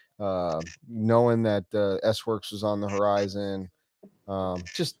 knowing that S-Works was on the horizon.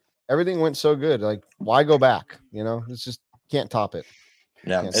 Just everything went so good. Like, why go back? It's just can't top it.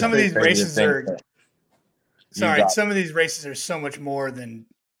 Yeah, some of these races are some of these races are so much more than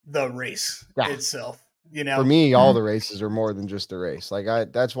the race itself. For me, all the races are more than just the race.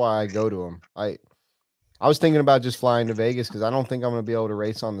 That's why I go to them. I was thinking about just flying to Vegas because I don't think I'm going to be able to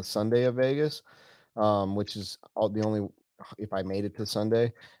race on the Sunday of Vegas, which is the only if I made it to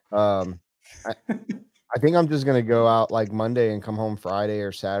Sunday. I think I'm just going to go out like Monday and come home Friday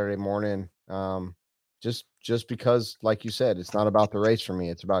or Saturday morning. Just because, like you said, it's not about the race for me.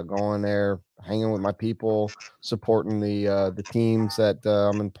 It's about going there, hanging with my people, supporting the teams that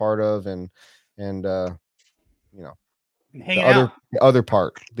I'm in part of, and hanging out. The other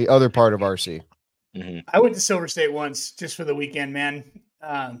part of RC. Mm-hmm. I went to Silver State once just for the weekend, man.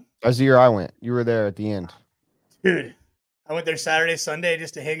 That's the year I went. You were there at the end, dude. I went there Saturday, Sunday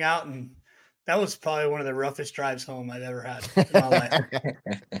just to hang out, and that was probably one of the roughest drives home I've ever had in my life.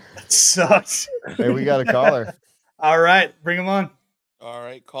 That sucks. Hey, we got a caller. All right, bring him on. All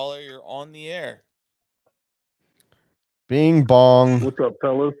right, caller, you're on the air. Bing bong. What's up,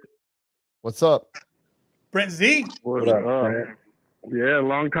 fellas? What's up? Brent Z. What up, man? Yeah,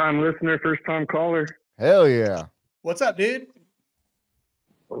 long time listener, first time caller. Hell yeah. What's up, dude?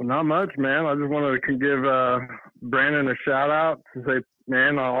 Well, not much, man. I just wanted to give Brandon a shout out to say,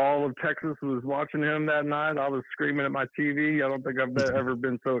 man, all of Texas was watching him that night. I was screaming at my TV. I don't think I've ever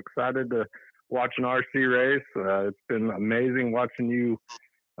been so excited to watch an RC race. It's been amazing watching you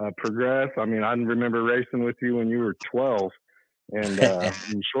progress. I mean, I remember racing with you when you were 12 and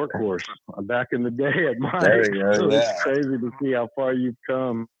in short course back in the day at mine. So it's crazy to see how far you've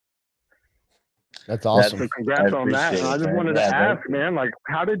come. That's awesome. So congrats on that. And I just wanted to ask, man, like,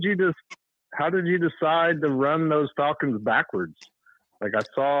 how did you decide to run those Falcons backwards? Like, I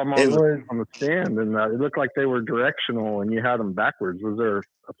saw them on the stand, and it looked like they were directional, and you had them backwards. Was there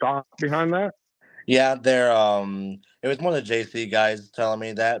a thought behind that? Yeah, they're it was one of the JC guys telling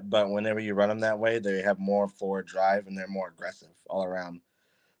me that, but whenever you run them that way, they have more forward drive and they're more aggressive all around.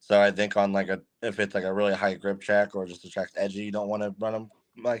 So I think on if it's like a really high grip track or just a track's edgy, you don't want to run them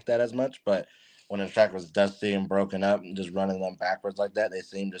like that as much. But when the track was dusty and broken up and just running them backwards like that, they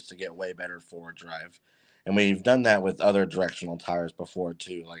seem just to get way better forward drive. And we've done that with other directional tires before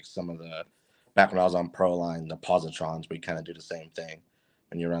too, like some of the back when I was on Pro Line, the Positrons, we kind of do the same thing.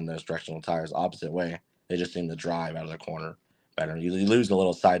 When you run those directional tires opposite way, they just seem to drive out of the corner better. You lose a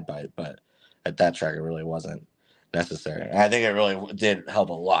little side bite, but at that track, it really wasn't necessary. And I think it really did help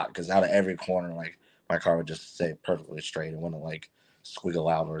a lot because out of every corner, like my car would just stay perfectly straight and wouldn't like squiggle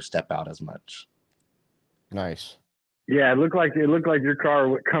out or step out as much. Nice. Yeah, it looked like your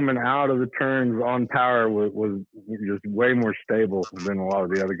car coming out of the turns on power was just way more stable than a lot of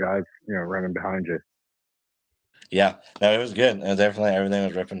the other guys, running behind you. Yeah, no, it was good. And definitely everything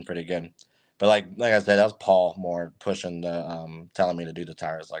was ripping pretty good. But like I said, that was Paul more pushing the telling me to do the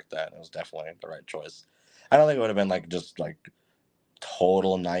tires like that. It was definitely the right choice. I don't think it would have been like just like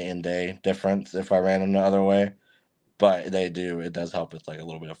total night and day difference if I ran them the other way. But it does help with like a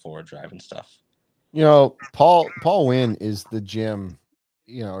little bit of forward drive and stuff. Paul Wynn is the gym.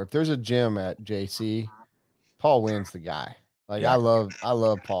 If there's a gym at JC, Paul Wynn's the guy. Like Yeah. I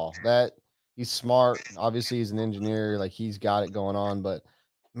love Paul. That he's smart. Obviously, he's an engineer. Like he's got it going on. But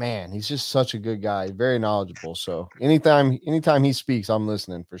man, he's just such a good guy. Very knowledgeable. So anytime he speaks, I'm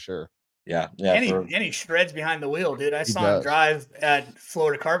listening for sure. Yeah, yeah. And he shreds behind the wheel, dude. I saw does. him drive at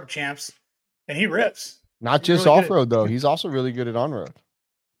Florida Carpet Champs, and he rips. Not just really off road though. He's also really good at on road.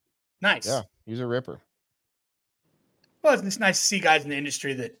 Nice. Yeah, he's a ripper. Well, it's nice to see guys in the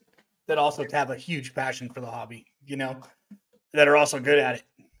industry that also have a huge passion for the hobby, that are also good at it.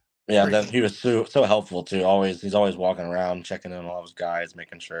 Yeah, he was so helpful too. He's always walking around, checking in on all his guys,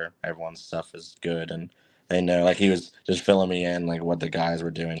 making sure everyone's stuff is good, and they know. Like he was just filling me in, like what the guys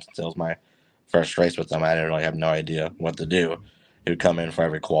were doing. Since it was my first race with them, I didn't really have no idea what to do. He would come in for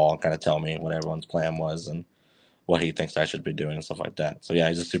every qual and kind of tell me what everyone's plan was and what he thinks I should be doing and stuff like that. So yeah,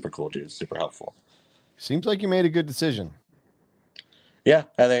 he's a super cool dude, super helpful. Seems like you made a good decision. Yeah,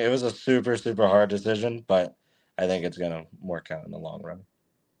 I think it was a super, super hard decision, but I think it's gonna work out in the long run.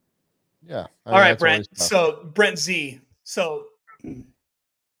 Yeah. All right, Brent. So Brent Z. So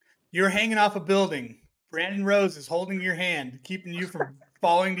you're hanging off a building. Brandon Rose is holding your hand, keeping you from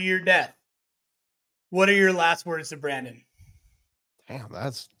falling to your death. What are your last words to Brandon? Damn,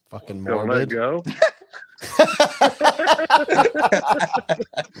 that's fucking morbid. Don't let go.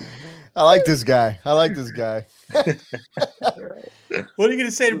 I like this guy. What are you going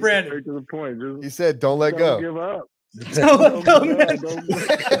to say to Brandon? Straight to the point. He said, "Don't let go. Give up." Don't go.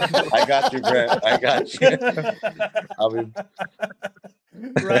 I got you, Brent. I got you.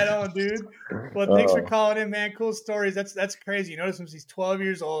 Right on, dude. Well, thanks for calling in, man. Cool stories. That's crazy. You notice him, he's 12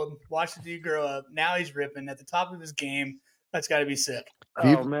 years old, watched the dude grow up. Now he's ripping at the top of his game. That's got to be sick.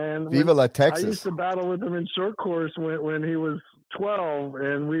 Oh man, Viva la Texas! I used to battle with him in short course when he was 12,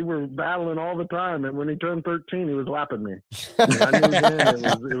 and we were battling all the time. And when he turned 13, he was lapping me. I knew then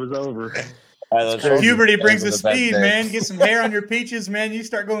it was over. Puberty brings the speed, man. Get some hair on your peaches, man. You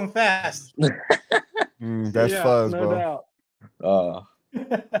start going fast. That's fuzz, no bro.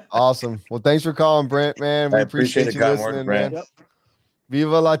 Awesome. Well, thanks for calling, Brent, man. We appreciate you listening, man. Yep.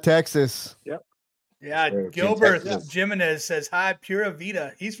 Viva la Texas. Yep. Yeah, Gilbert Jimenez says, hi, Pura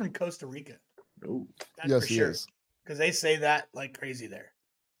Vida. He's from Costa Rica. Ooh. Yes, he is. Because they say that like crazy there.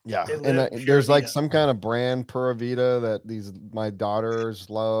 Yeah, and there's like some kind of brand Pura Vida that my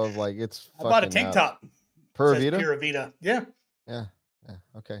daughters love. Like it's. I bought a tank top. Pura Vida. Pura Vida. Yeah. Yeah.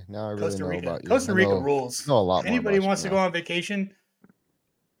 Okay, now I really know about you. Costa Rica rules. Know a lot. Anybody wants to go on vacation,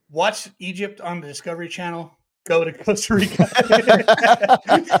 watch Egypt on the Discovery Channel. Go to Costa Rica.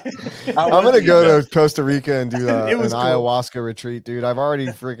 I'm gonna go to Costa Rica and do an ayahuasca retreat, dude. I've already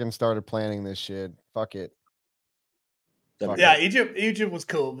freaking started planning this shit. Fuck it. Yeah, Egypt was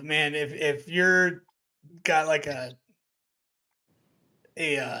cool, but man, if you're got like a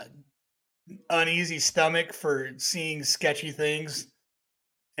uneasy stomach for seeing sketchy things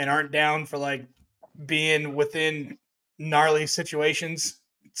and aren't down for like being within gnarly situations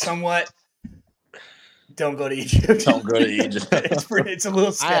somewhat, don't go to Egypt. Don't go to Egypt. It's a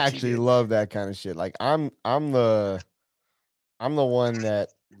little sketchy. I actually love that kind of shit. Like I'm the one that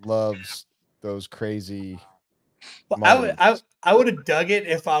loves those crazy Well, moments. I would have dug it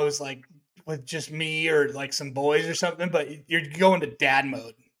if I was like with just me or like some boys or something, but you're going to dad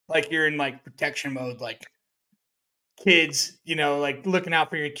mode. Like you're in like protection mode, like kids, like looking out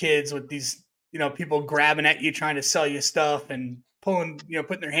for your kids with these, people grabbing at you, trying to sell you stuff and pulling,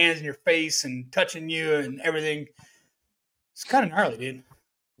 putting their hands in your face and touching you and everything. It's kind of gnarly, dude.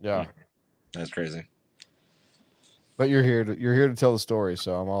 Yeah. That's crazy. But you're here to tell the story,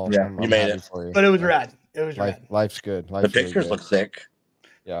 so I'm you made happy it for you. But it was rad. It was rad. Life's good. The pictures look sick.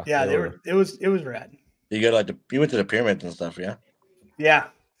 Yeah. Yeah, it was rad. You go you went to the pyramids and stuff, yeah? Yeah.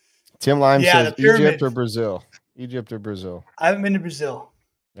 Tim Lime says the pyramid. Egypt or Brazil. Egypt or Brazil. I haven't been to Brazil.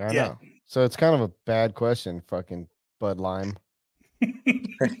 I know. So it's kind of a bad question, fucking Bud Lime.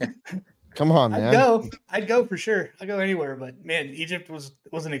 Come on, man. I'd go for sure. I'd go anywhere, but man, Egypt was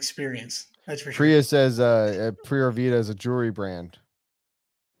an experience. That's for sure. Priya says Pura Vida is a jewelry brand.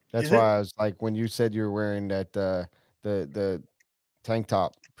 That's why I was like, when you said you were wearing that the tank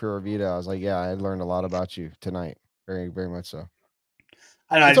top Pura Vida, I was like, yeah, I learned a lot about you tonight. Very, very much so.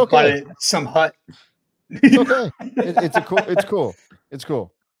 I know. It's I okay. bought some hut. It's okay. It's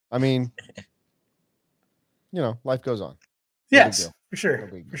cool. I mean, life goes on. Yes, for sure.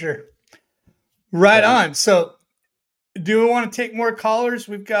 Right on. So, do we want to take more callers?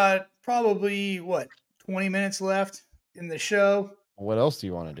 We've got probably 20 minutes left in the show. What else do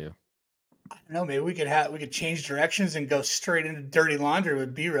you want to do? I don't know. Maybe we could change directions and go straight into dirty laundry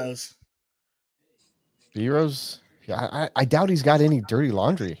with B-Rose. B-Rose? Yeah, I doubt he's got any dirty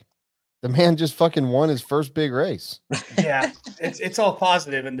laundry. The man just fucking won his first big race. Yeah, it's all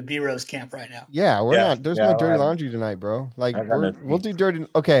positive in the B-Rose camp right now. Yeah, there's no dirty laundry tonight, bro. Like we'll do dirty.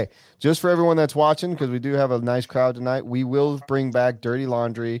 Okay, just for everyone that's watching, because we do have a nice crowd tonight, we will bring back dirty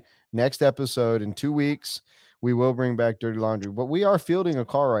laundry next episode in 2 weeks. We will bring back dirty laundry, but we are fielding a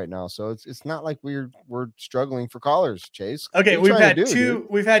call right now, so it's not like we're struggling for callers, Chase. Okay, we've had two.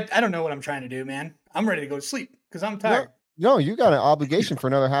 We've had. I don't know what I'm trying to do, man. I'm ready to go to sleep because I'm tired. No, you got an obligation for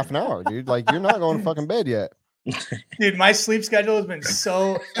another half an hour, dude. Like you're not going to fucking bed yet. Dude, my sleep schedule has been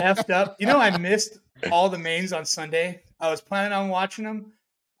so effed up. I missed all the mains on Sunday. I was planning on watching them.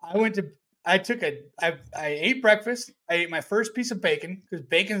 I ate breakfast. I ate my first piece of bacon because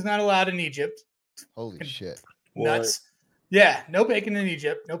bacon's not allowed in Egypt. Holy shit. Nuts. Yeah, no bacon in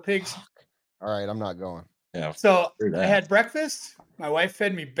Egypt. No pigs. All right, I'm not going. Yeah. So I had breakfast. My wife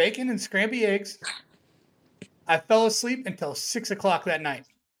fed me bacon and scrambled eggs. I fell asleep until 6 o'clock that night.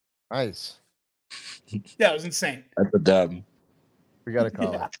 Nice. Yeah, it was insane. That's a dub. We got to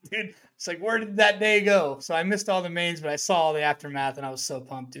call it. Dude. It's like, where did that day go? So I missed all the mains, but I saw all the aftermath, and I was so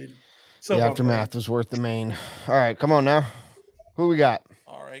pumped, dude. The aftermath was worth the main. All right, come on now. Who we got?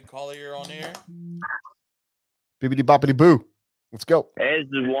 All right, caller, you're on air. Bibbidi boppity boo. Let's go. Hey,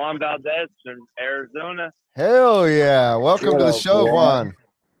 this is Juan Valdez from Arizona. Hell yeah. Welcome to the show, Juan.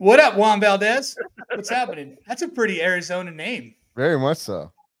 What up, Juan Valdez? What's happening? That's a pretty Arizona name. Very much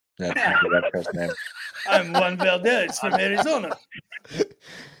so. Yeah, I'm Juan Valdez from Arizona.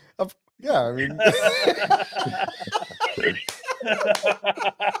 Yeah, I mean.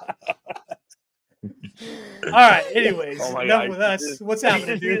 All right. Anyways, enough with us. What's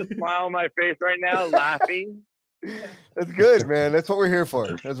happening, dude? You see a smile on my face right now, laughing. That's good, man. That's what we're here for.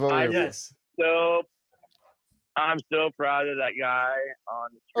 That's what we're here for. So, I'm so proud of that guy on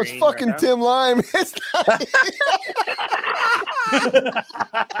the screen. It's fucking right Tim Lime. It's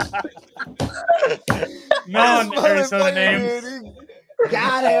no Arizona name.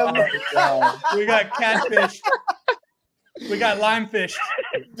 Got him. We got catfish. We got limefish.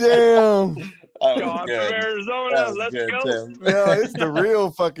 Damn. John from Arizona. Let's go. Tim. Yeah, it's the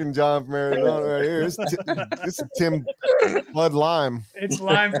real fucking John from Arizona right here. This is Tim Bud Lime. It's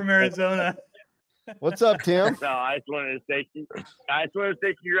Lime from Arizona. What's up, Tim? No, I just wanted to say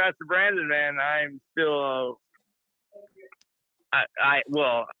congrats to Brandon, man. I'm still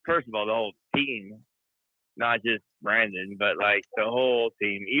well, first of all, the whole team, not just Brandon, but like the whole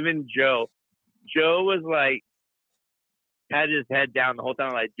team. Even Joe. Joe was like had his head down the whole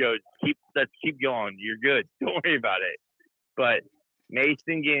time, like, Joe, let's keep going. You're good. Don't worry about it. But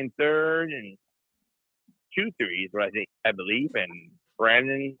Mason getting third and 2 threes, I believe, and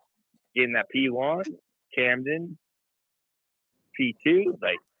Brandon getting that P1, Camden, P2.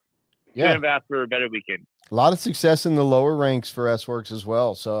 Like, Yeah. couldn't have asked for a better weekend. A lot of success in the lower ranks for S-Works as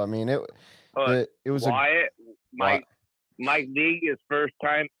well. So, I mean, it was Wyatt, Mike League is first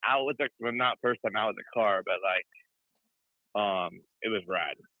time out with not first time out with the car, but like, it was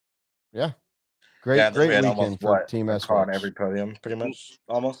rad. Yeah. Great weekend for Team S-Works. On every S-Works. podium, pretty much,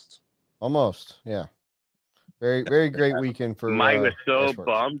 almost. Almost, yeah. Very, very great weekend for Mike was so S-Works.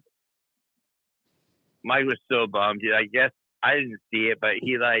 bummed. Mike was so bummed. I guess I didn't see it, but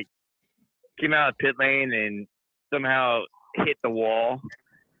he like came out of pit lane and somehow hit the wall,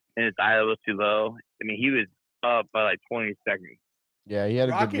 and his idle was too low. I mean, he was up by like 20 seconds. Yeah, he had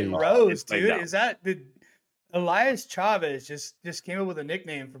a Rocket good lead. Rose, dude. Did Elias Chavez just came up with a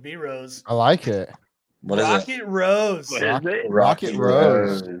nickname for B Rose? I like it. What is Rocket Rose. What is it? Rocket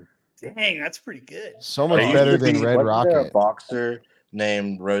Rose. Dang, that's pretty good. So much better than Red Wasn't there a Rocket. boxer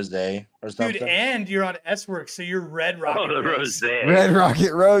named Rose or something? Dude, and you're on S-Works, so you're Red Rocket. Oh, the Rose. Red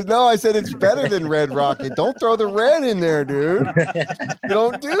Rocket Rose. No, I said it's better than Red Rocket. Don't throw the red in there, dude.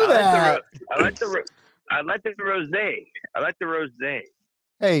 Don't do that. I like the Rose. I like the Rose.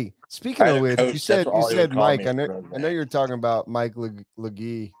 Hey, speaking of which, you said all he would call Mike. me, I Rose. know you're talking about Mike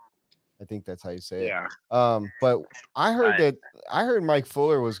Legee. I think that's how you say it. Yeah. But I heard Mike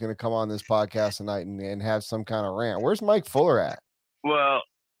Fuller was going to come on this podcast tonight and have some kind of rant. Where's Mike Fuller at? Well,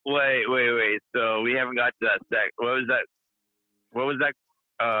 wait. So we haven't got to that sec. What was that?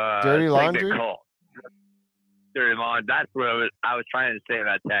 Dirty segment Laundry? called? Dirty Laundry. That's what I was trying to say in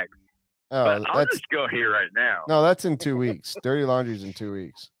that text. Oh, But I'll just go here right now. No, that's in 2 weeks. Dirty Laundry's in 2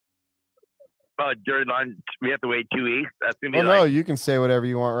 weeks. Dirty Laundry. We have to wait 2 weeks. That's gonna be Well, like, no, you can say whatever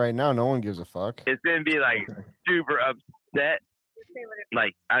you want right now. No one gives a fuck. it's gonna be like super upset.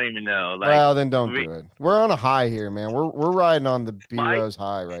 Like I don't even know. Like, Well, then don't do it. We're on a high here, man. We're riding on the B Rose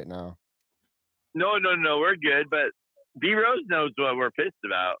high right now. No, we're good. But B Rose knows what we're pissed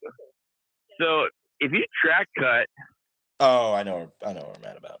about. So if you track cut, Oh, I know what we're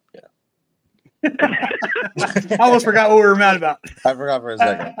mad about. Yeah. I almost forgot what we were mad about. I forgot for a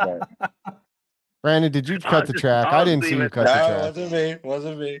second. But... Brandon, did you cut the track? I didn't see you cut the track. No,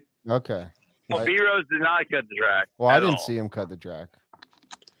 wasn't me. Okay. Well, B Rose did not cut the track. Well, I at didn't all. see him cut the track.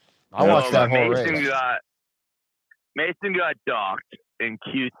 I watched that whole race. Mason got docked in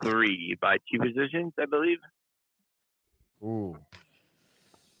Q3 by 2 positions, I believe. Ooh.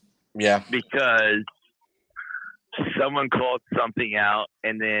 Yeah. Because someone called something out,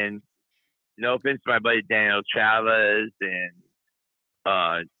 and then no offense to my buddy Daniel Chavez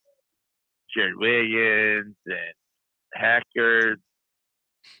and Jared Williams and Hacker,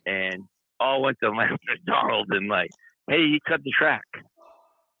 and all went to Lance McDonald and like, hey, you cut the track.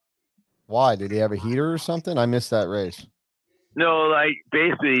 Why? Did he have a heater or something? I missed that race. No, like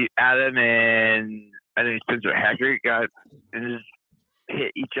basically Adam and I think Spencer Hacker got and just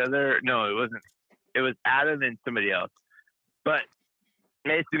hit each other. No, it wasn't. It was Adam and somebody else. But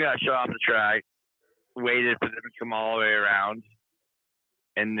Mason got shut off the track, waited for them to come all the way around,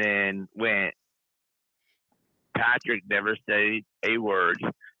 and then went. Patrick never said a word.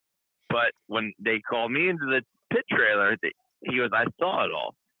 But when they called me into the pit trailer, he goes, I saw it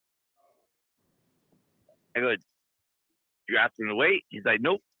all. I go, you asked him to wait? He's like,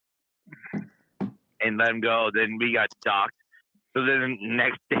 nope. And let him go. Then we got docked. So then the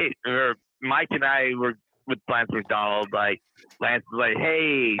next day, Mike and I were with Lance McDonald. Like, Lance was like,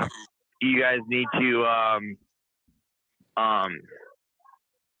 hey, you guys need to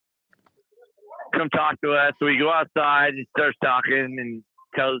come talk to us. So we go outside and starts talking and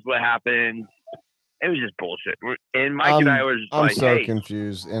tells us what happened. It was just bullshit. And Mike and I were just I'm like, so hey,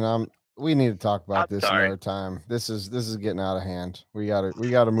 confused, and we need to talk about this another time. This is getting out of hand. We gotta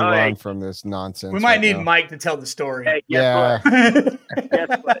move on from this nonsense. We might need Mike to tell the story. Hey, yeah.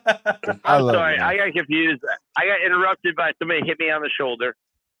 Guess what? I'm sorry. You. I got confused. I got interrupted by somebody hit me on the shoulder.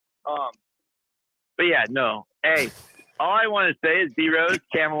 But yeah, no. Hey, all I want to say is B Rose,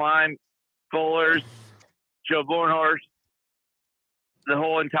 Cameline, Fullers, Joe Bornhorst, the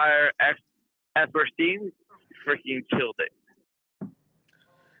whole entire S-Works team freaking killed it.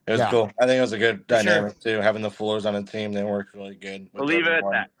 It was cool. I think it was a good dynamic too. Having the Fullers on the team, they worked really good. We'll leave it at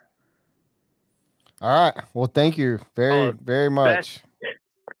that. All right. Well, thank you very much.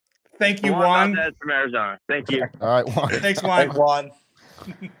 Thank you, Juan. From Arizona. Thank you. All right, Juan. Thanks, Juan. Thanks, Juan.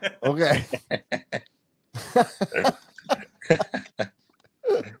 Okay.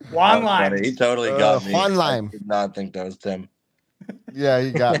 Juan Lime. He totally got me. Juan Lime. I did not think that was Tim. Yeah,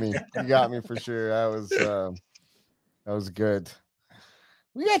 he got me. He got me for sure. That was good.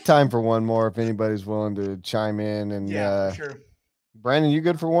 We got time for one more if anybody's willing to chime in. And sure. Brandon, you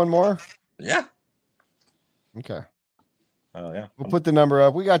good for one more? Yeah. Okay. Oh yeah. We'll put the number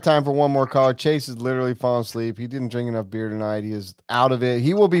up. We got time for one more caller. Chase is literally falling asleep. He didn't drink enough beer tonight. He is out of it.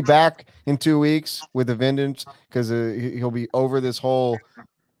 He will be back in 2 weeks with a vengeance because he'll be over this whole.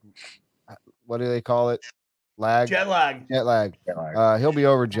 What do they call it? Jet lag. Jet lag. He'll be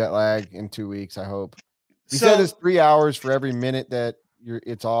over jet lag in 2 weeks. I hope. He So- said it's 3 hours for every minute that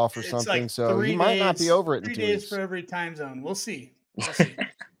it's off or It's something. like So 3 he might not be days- over it in 3 2 days weeks. for every time zone. We'll see. We'll see.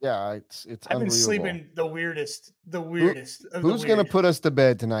 Yeah, it's I've been unbelievable. sleeping the weirdest. Who's going to put us to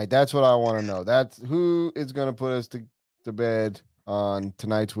bed tonight? That's what I want to know. That's who is going to put us to bed on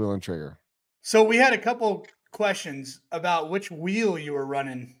tonight's Wheel and Trigger. So we had a couple questions about which wheel you were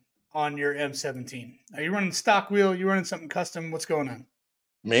running on your M17. Are you running stock wheel? You running something custom? What's going on?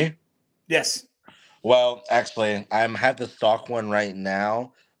 Me? Yes. Well, actually, I'm have the stock one right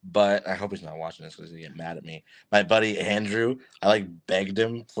now, but I hope he's not watching this because he's gonna get mad at me. My buddy Andrew, I begged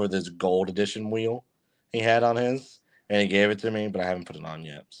him for this gold edition wheel he had on his, and he gave it to me, but I haven't put it on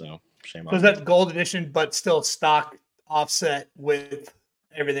yet. So shame So on is me. that gold edition, but still stock offset with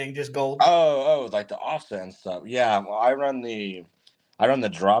everything, just gold? Oh, like the offset and stuff. Yeah, well, I run the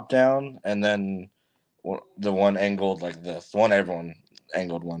drop down, and then the one angled like this. The one everyone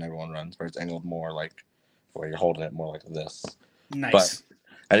runs, where it's angled more like where you're holding it more like this. Nice. But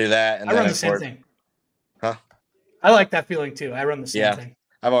I do that, and I then run the same thing. Huh? I like that feeling too. I run the same thing.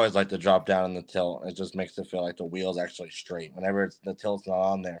 I've always liked to drop down in the tilt. It just makes it feel like the wheel's actually straight. Whenever the tilt's not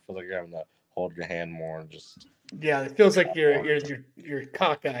on there, it feels like you're having to hold your hand more and just. Yeah, it feels like you're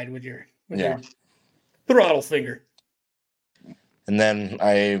cockeyed with your Yeah. throttle finger. And then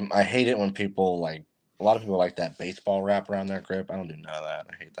I hate it when people a lot of people like that baseball wrap around their grip. I don't do none of that.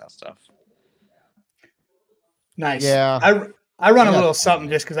 I hate that stuff. Nice. Yeah. I run a little something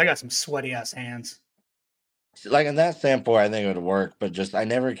just because I got some sweaty ass hands. Like in that standpoint, I think it would work, but just I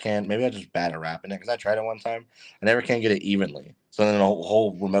never can. Maybe I just bad at wrapping it because I tried it one time. I never can get it evenly, so then the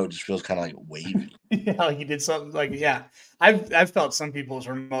whole remote just feels kind of like wavy. Yeah, like you did something I've felt some people's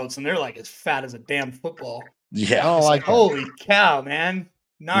remotes and they're like as fat as a damn football. Yeah, I don't It's like that. holy cow, man,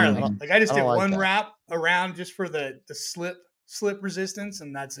 gnarly. Mhm. Like I just I did don't like one that. wrap around just for the slip resistance,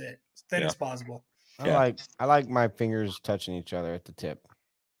 and that's it. As thin as possible. I like my fingers touching each other at the tip.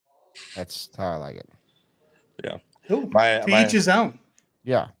 That's how I like it. Yeah. Cool. To each his own.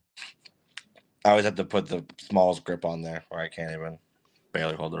 Yeah. I always have to put the smallest grip on there where I can't even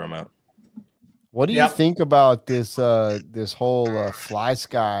barely hold the remote. What do you think about this this whole fly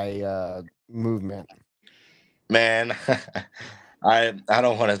sky movement? Man, I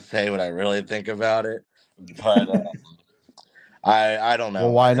don't want to say what I really think about it, but I don't know.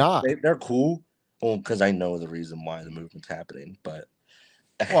 Well, why not? They're cool. Well, because I know the reason why the movement's happening, but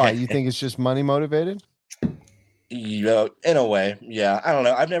Why? You think it's just money motivated? in a way, yeah. I don't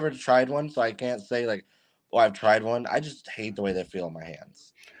know. I've never tried one, so I can't say I've tried one. I just hate the way they feel in my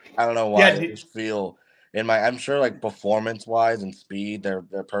hands. I don't know why. Yeah, They just feel I'm sure performance wise and speed, they're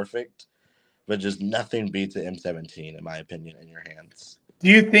perfect, but just nothing beats the M17 in my opinion in your hands. Do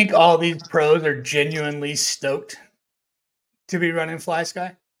you think all these pros are genuinely stoked to be running Fly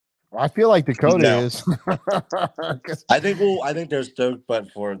Sky? I feel like Dakota No. is. I think they're stoked, but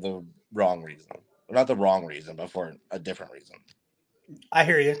for the wrong reason. Not the wrong reason, but for a different reason. I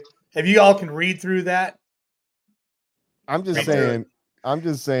hear you. If you all can read through that, I'm just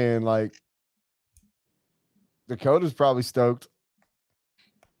saying, like, Dakota's probably stoked.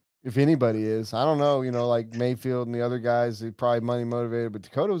 If anybody is, I don't know, like Mayfield and the other guys, they probably money motivated, but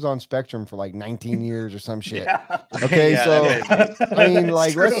Dakota was on Spectrum for like 19 years or some shit. Yeah. Okay, Yeah, so I mean, That's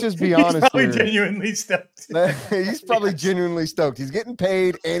like, let's true. just be He's honest probably here. genuinely stoked. He's probably genuinely stoked. He's getting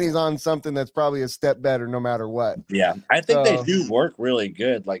paid, and he's on something that's probably a step better, no matter what. Yeah, I think they do work really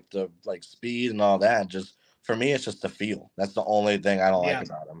good, like the speed and all that. Just for me, it's just the feel. That's the only thing I don't like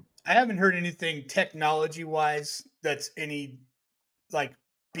about them. I haven't heard anything technology wise that's any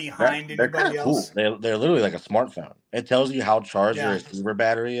behind They're anybody kind of cool. else. They're literally like a smartphone. It tells you how charged Yeah. your receiver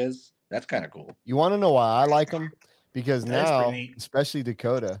battery is. That's kind of cool. You want to know why I like them? Because That is pretty now, neat. especially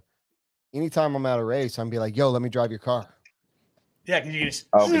Dakota, anytime I'm at a race, I'm be like, "Yo, let me drive your car." Yeah, because you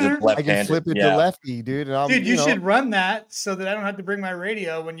just because it's I can flip it to lefty, dude. And dude, you should run that so that I don't have to bring my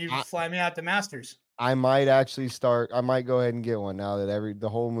radio when you fly me out to Masters. I might actually I might go ahead and get one now that the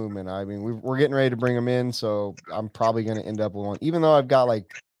whole movement. I mean, we're getting ready to bring them in, so I'm probably going to end up with one, even though I've got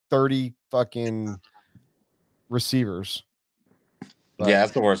like 30 fucking receivers. But, yeah,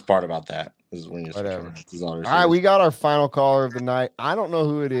 that's the worst part about that is when you whatever. All right, we got our final caller of the night. I don't know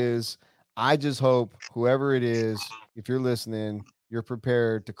who it is. I just hope whoever it is, if you're listening, you're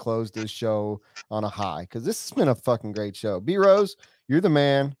prepared to close this show on a high, because this has been a fucking great show. B Rose, you're the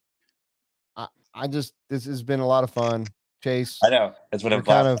man. This has been a lot of fun. Chase. I know it's been a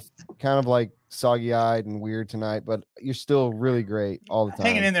kind of like soggy-eyed and weird tonight, but you're still really great all the time. I'm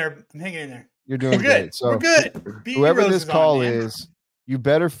hanging in there. You're doing We're great. good. So we're good. Whoever this call on, is, you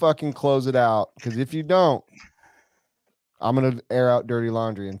better fucking close it out, because if you don't, I'm gonna air out dirty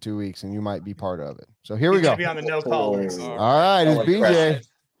laundry in 2 weeks, and you might be part of it. So here we go. Be on the no call list. All right, it's BJ.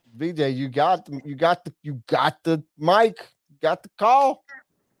 BJ, you got the mic, got the call.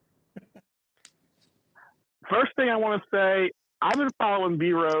 First thing I want to say, I've been following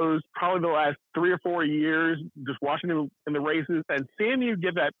B-Rose probably the last 3 or 4 years, just watching him in the races and seeing you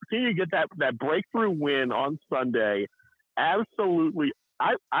get that breakthrough win on Sunday. Absolutely,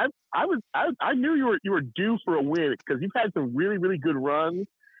 I knew you were due for a win because you've had some really, really good runs,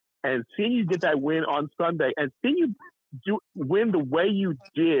 and seeing you get that win on Sunday and seeing you win the way you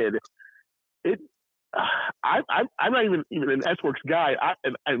did, I'm not even an S-Works guy,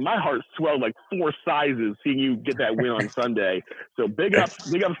 and my heart swelled like 4 sizes seeing you get that win on Sunday. So big ups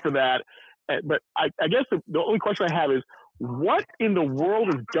for that. But I guess the only question I have is, what in the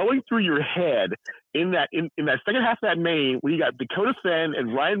world is going through your head in that second half of that main when you got Dakota Fenn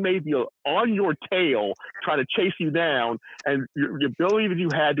and Ryan Mayfield on your tail trying to chase you down, and your ability that you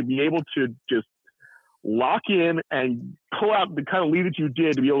had to be able to just lock in and pull out the kind of lead that you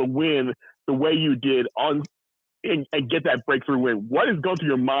did to be able to win the way you did and get that breakthrough win? What is going through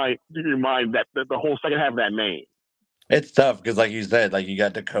your mind that the whole second half of that main? It's tough because, like you said, like you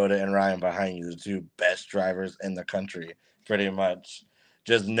got Dakota and Ryan behind you, the 2 best drivers in the country, pretty much.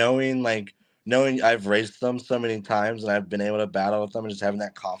 Just knowing I've raced them so many times and I've been able to battle with them, and just having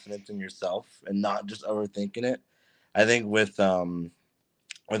that confidence in yourself and not just overthinking it. I think with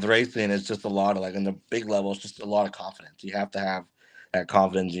racing, it's just a lot of, like, in the big level, it's just a lot of confidence. You have to have that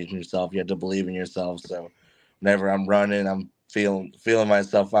confidence in yourself. You have to believe in yourself. So whenever I'm running, I'm feeling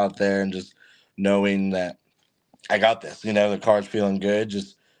myself out there and just knowing that I got this. The car's feeling good.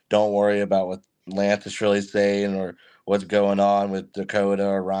 Just don't worry about what Lance is really saying or what's going on with Dakota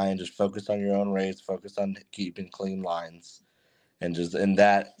or Ryan. Just focus on your own race. Focus on keeping clean lines. And just in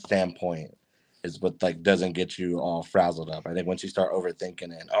that standpoint is what doesn't get you all frazzled up. I think once you start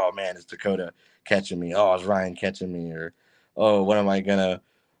overthinking it, oh man, is Dakota catching me? Oh, is Ryan catching me? Or, oh,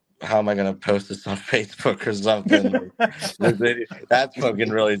 how am I gonna post this on Facebook or something? That's fucking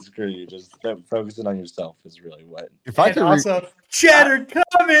really screw you. Just focusing on yourself is really what. If I could cheddar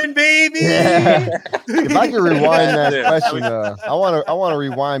coming, baby. Yeah. If I could rewind that question, I want to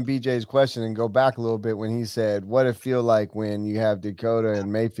rewind BJ's question and go back a little bit when he said, "What it feel like when you have Dakota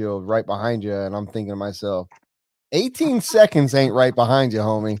and Mayfield right behind you?" And I'm thinking to myself, 18 seconds ain't right behind you,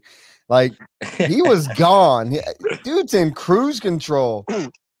 homie. Like, he was gone. Dude's in cruise control.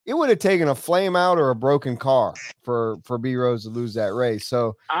 It would have taken a flame out or a broken car for B-Rose to lose that race.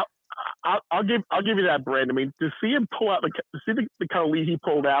 So I'll give you that, Brent. I mean, to see him pull out the kind of lead he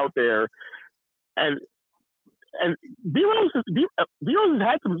pulled out there, and B-Rose has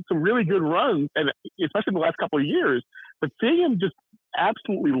had some really good runs, and especially in the last couple of years. But seeing him just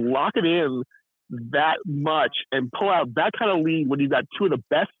absolutely lock it in that much and pull out that kind of lead when you've got 2 of the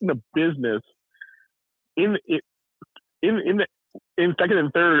best in the business in second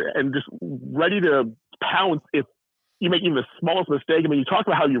and third, and just ready to pounce if you make even the smallest mistake. I mean, you talked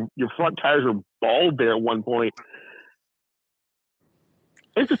about how your front tires were bald there at one point.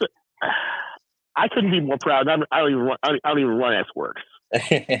 It's just I couldn't be more proud. I don't even run S-Works.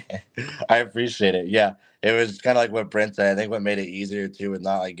 I appreciate it. Yeah, it was kind of like what Brent said. I think what made it easier too, with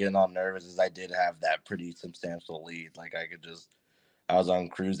not getting all nervous, is I did have that pretty substantial lead. Like I was on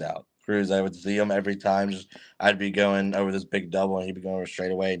cruise. I would see him every time. I'd be going over this big double, and he'd be going over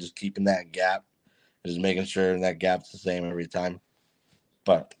straight away, just keeping that gap, just making sure that gap's the same every time.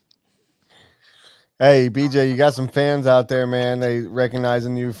 But hey, BJ, you got some fans out there, man. They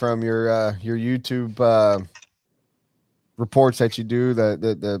recognizing you from your YouTube reports that you do.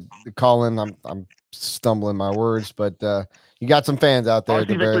 The call-in. I'm stumbling my words, but you got some fans out there. At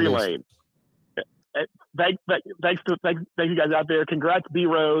the very least. Thanks you guys out there. Congrats,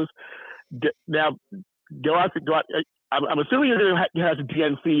 B-Rose. Now go out. I'm assuming you're going to have the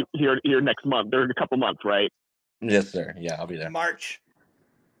DNC here next month. There's a couple months, right? Yes, sir. Yeah, I'll be there. March.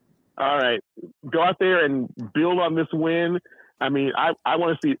 All right, go out there and build on this win. I mean, I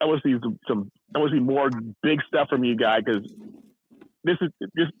want to see more big stuff from you guys, because this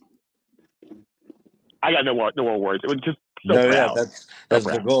I got no more words. It was just so proud. Yeah, that's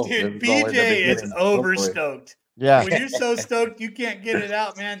the goal. Dude, BJ is overstoked. Yeah. When you're so stoked you can't get it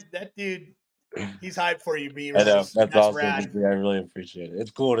out, man. That dude, he's hyped for you, B-Rose. I know. That's awesome. Rad. I really appreciate it.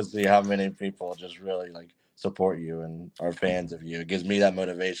 It's cool to see how many people just really support you and are fans of you. It gives me that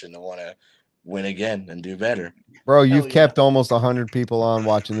motivation to want to win again and do better. Bro, you've kept almost 100 people on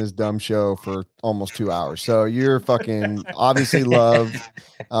watching this dumb show for almost 2 hours. So you're fucking obviously loved.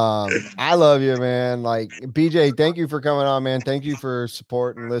 I love you, man. Like BJ, thank you for coming on, man. Thank you for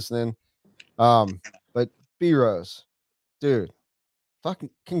support and listening. But B Rose, dude,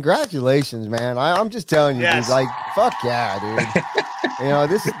 fucking congratulations, man. I'm just telling you, dude. Like, fuck yeah, dude. You know,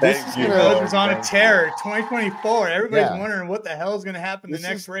 this is Rose is on a tear. 2024. Everybody's wondering what the hell is going to happen the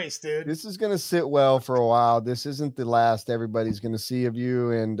next race, dude. This is going to sit well for a while. This isn't the last everybody's going to see of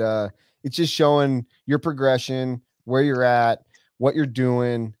you, and it's just showing your progression, where you're at, what you're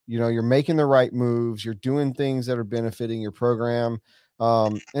doing. You know, you're making the right moves. You're doing things that are benefiting your program,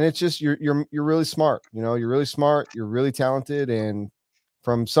 and it's just you're really smart. You know, you're really smart. You're really talented, and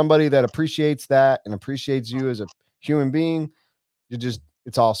from somebody that appreciates that and appreciates you as a human being.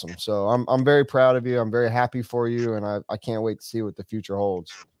 It's awesome. So I'm very proud of you. I'm very happy for you. And I can't wait to see what the future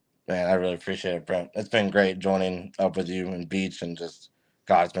holds. Man, I really appreciate it, Brent. It's been great joining up with you and Beach, and just,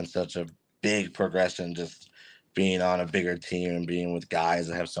 God, it's been such a big progression just being on a bigger team and being with guys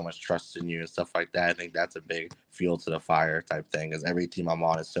that have so much trust in you and stuff like that. I think that's a big fuel to the fire type thing, because every team I'm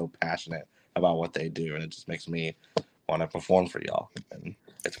on is so passionate about what they do, and it just makes me want to perform for y'all. And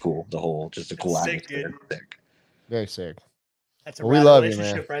it's cool. The whole, just a cool atmosphere. Sick. Very sick. That's a real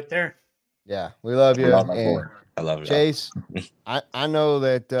relationship right there. Yeah, we love you. I love you, Chase. I know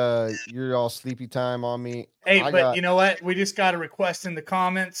that you're all sleepy time on me. Hey, you know what? We just got a request in the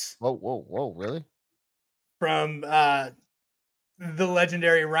comments. Whoa, really? From the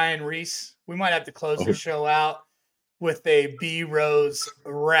legendary Ryan Reese. We might have to close the show out with a B Rose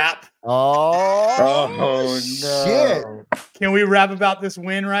rap. Oh no! Shit! Can we rap about this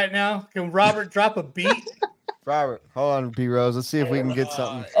win right now? Can Robert drop a beat? Robert, hold on, B Rose. Let's see if we can get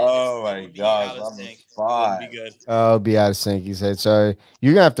something. Oh my gosh, I'm a spot. Be good. Oh, be out of sync. He said, "Sorry,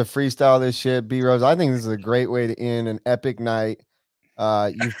 you're gonna have to freestyle this shit, B Rose." I think this is a great way to end an epic night.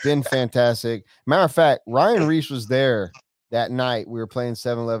 You've been fantastic. Matter of fact, Ryan Reese was there that night. We were playing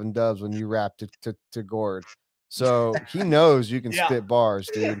 7-Eleven Dubs when you rapped to Gord, so he knows you can spit bars,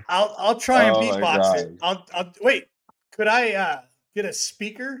 dude. I'll try and beatbox it. I'll wait. Could I get a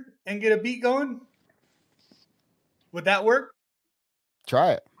speaker and get a beat going? Would that work?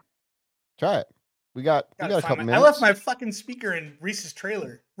 Try it. We got a couple minutes. I left my fucking speaker in Reese's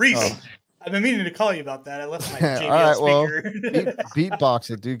trailer. Reese, I've been meaning to call you about that. I left my JBL speaker.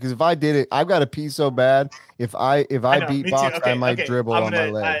 Beatbox it, dude. Because if I did it, I've got to pee so bad. If I beatbox, I might dribble on my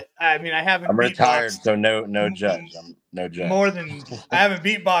leg. I mean, I haven't. I'm retired, so no judge. I'm no judge. I haven't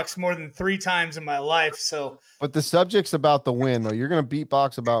beatboxed more than 3 times in my life. So, but the subject's about the win, though. You're gonna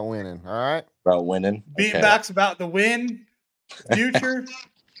beatbox about winning. All right. About winning. Beatbox about the win, future,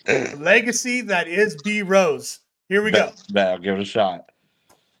 legacy that is B Rose. Here we go. I'll give it a shot.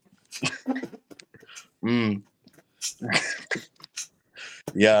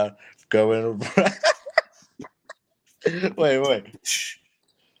 Yeah, going. Wait.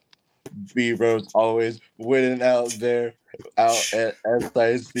 B Rose always winning out there, out at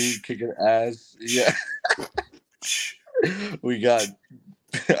SIC, kicking ass. Yeah, we got.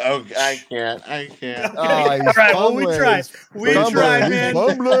 Oh, I can't. Oh, he's well, we tried. We tried, man.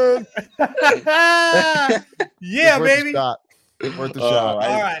 Yeah, baby. Worth a shot.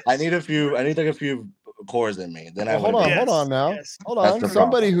 All right. I need like a few cores in me. Then hold on now. Yes. Hold on.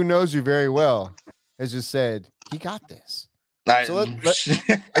 Somebody who knows you very well has just said he got this. So let's do a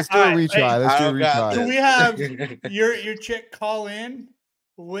retry. Let's do a retry. Do we have your chick call in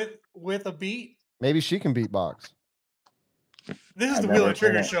with a beat? Maybe she can beatbox. This is the Wheel and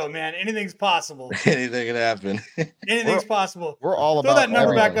Trigger show, man. Anything's possible. Anything can happen. Anything's possible. We're all Throw about that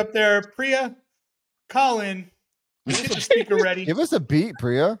number everything. back up there. Priya, call in. Get the speaker ready. Give us a beat,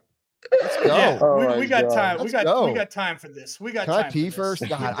 Priya. Let's go. Yeah, we got time. We got time for this. Can I pee first?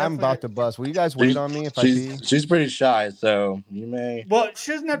 God, I'm about to bust. Will you guys wait on me if I pee? She's pretty shy, so you may. Well,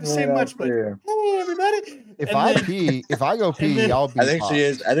 she doesn't have to say much, but hey, everybody. If I go pee, I'll be. I think she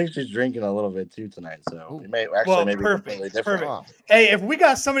is. I think she's drinking a little bit too tonight, so we may actually maybe completely different. Perfect. Hey, if we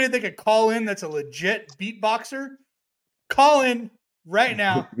got somebody that could call in that's a legit beatboxer, call in right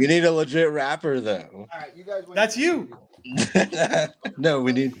now. You need a legit rapper, though. All right, you guys. That's you. No,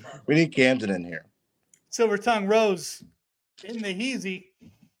 we need Camden in here. Silver Tongue Rose in the heezy.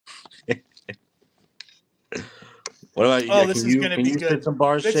 What about you? Oh, this is going to be good. Spit some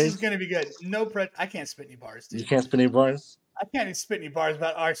bars, this Chase? is going to be good. I can't spit any bars, dude. You can't spit any bars? I can't even spit any bars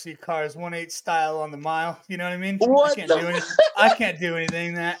about RC cars 1/8 style on the mile. You know what I mean? What? I can't do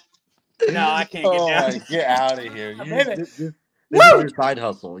anything that. No, I can't get down. Get out of here. This is your side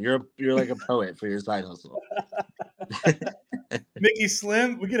hustle. You're like a poet for your side hustle. Mickey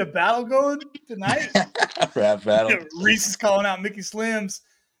Slim. We get a battle going tonight. Rap battle. Reese is calling out Mickey Slims.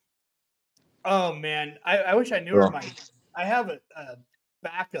 Oh man, I wish I knew where I have a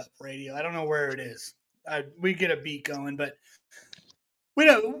backup radio. I don't know where it is. We get a beat going, but we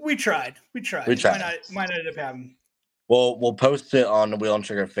tried. Might not end up having. We'll post it on the Wheel and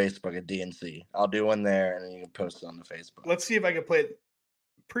Trigger Facebook at DNC. I'll do one there, and then you can post it on the Facebook. Let's see if I can play it.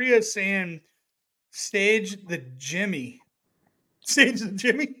 Priya saying, "Stage the Jimmy." Stage the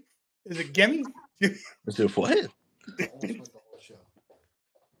Jimmy. Is it Gimme? Let's do what?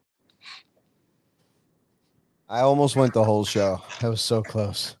 I almost went the whole show. That was so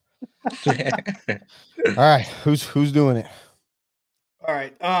close. All right, who's doing it? All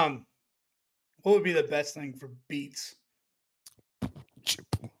right. What would be the best thing for beats?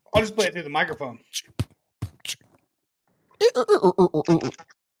 I'll just play it through the microphone.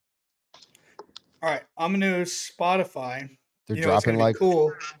 All right, I'm gonna Spotify. They're dropping like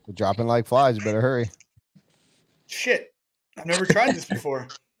cool. They're dropping like flies. You better hurry. Shit, I've never tried this before.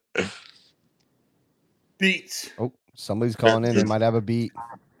 Beats. Oh, somebody's calling in. They might have a beat.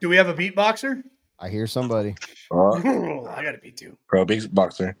 Do we have a beatboxer? I hear somebody. I got a beat too. Pro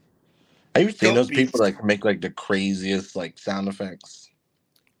beatboxer. Have you seen those people that make like the craziest like sound effects?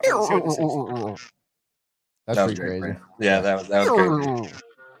 That's pretty crazy. Right? Yeah, that was crazy.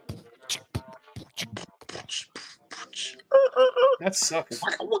 That sucks.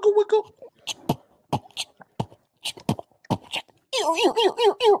 Wiggle.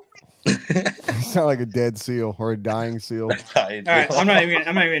 You sound like a dead seal or a dying seal. All right, I'm not even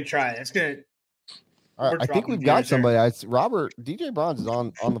gonna try it. It's gonna. All right, I think we've got somebody. Robert DJ Bronze is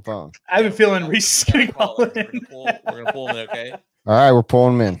on the phone. I have a feeling Reese is gonna call in. We're gonna pull him in, okay? All right, we're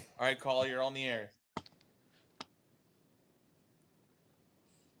pulling him in. All right, caller, you're on the air.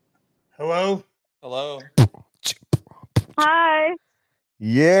 Hello. Hi.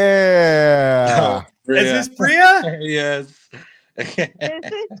 Yeah. Is this Priya? Yes. This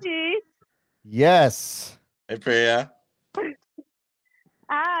is she. Yes. Hey, Priya.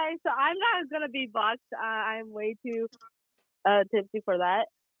 Hi. So I'm not gonna be boxed. I'm way too tipsy for that.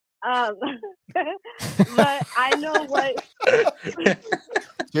 But I know what.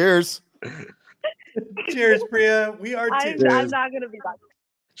 Cheers. Cheers, Priya. We are. I'm not gonna be boxed.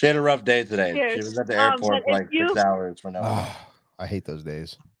 She had a rough day today. Cheers. She was at the airport for like 6 hours for no. I hate those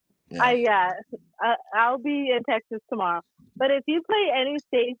days. I'll be in Texas tomorrow. But if you play any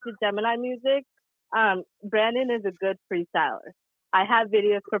Stage the Gemini music, Brandon is a good freestyler. I have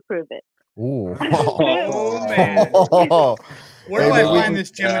videos to prove it. Ooh. Oh man. Where do I find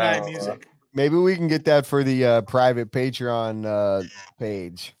this Gemini music? Maybe we can get that for the private Patreon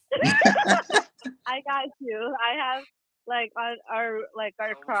page. I got you. I have like on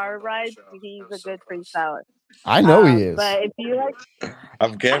our car rides, he's a good freestyler. I know he is. But if you like,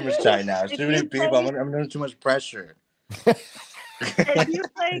 I'm camera shy now. Too many people. I'm under too much pressure. If you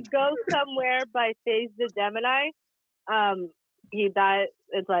play "Go Somewhere" by Stage the Gemini,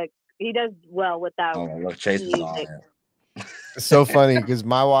 it's like he does well with that. Oh, look, Chase is on it. It's so funny because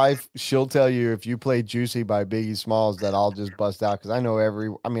my wife, she'll tell you if you play "Juicy" by Biggie Smalls that I'll just bust out because I know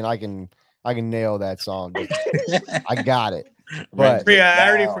I can nail that song. I got it. But Priya, I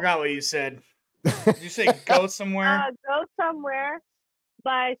already forgot what you said. Did you say "Go Somewhere"? "Go Somewhere"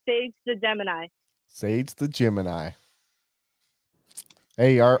 by Sage the Gemini. Sage the Gemini.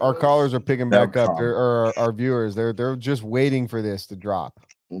 Hey, our callers are picking back up. Our viewers, they're just waiting for this to drop.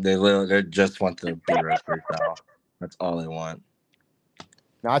 They just want the B-Rep freestyle. That's all they want.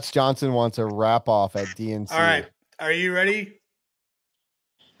 Notch Johnson wants a wrap off at DNC. All right, are you ready?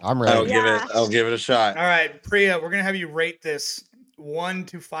 I'm ready. I'll give it a shot. All right, Priya, we're gonna have you rate this 1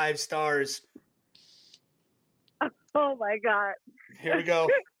 to 5 stars. Oh my god! Here we go.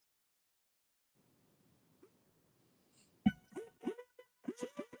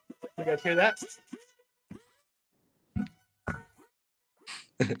 You guys hear that?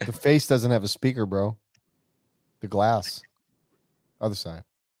 The face doesn't have a speaker, bro. The glass. Other side.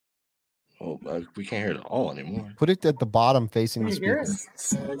 Oh, we can't hear it all anymore. Put it at the bottom facing the speaker.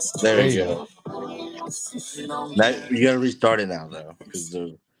 There you go. Now, you gotta restart it now, though.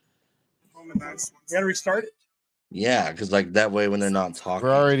 You gotta restart it? Yeah, because like that way when they're not talking.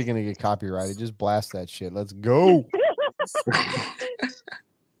 We're already gonna get copyrighted. Just blast that shit. Let's go.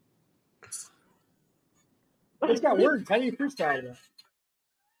 It's got words. How do you freestyle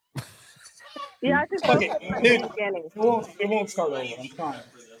that? Yeah, I just Okay, dude, beginning. It won't start over. I'm trying.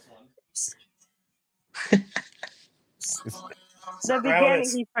 The beginning,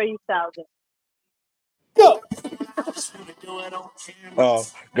 he freestyles it. Go. Oh,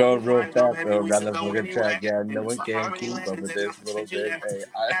 go real fast though around the fucking track. Yeah, no one can keep up with this little bit.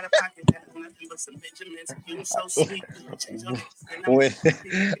 Hey, wait.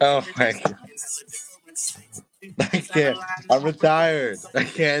 Oh my god. I can't. I'm retired. I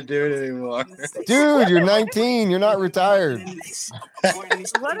can't do it anymore. Dude, you're 19. You're not retired.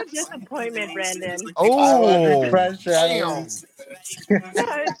 What a disappointment, Brandon. Oh, pressure. damn.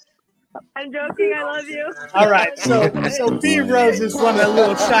 I'm joking. I love you. All right, so B Rose is running a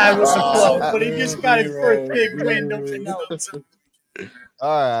little shy with the flow, but he just got his first big win. Don't you know?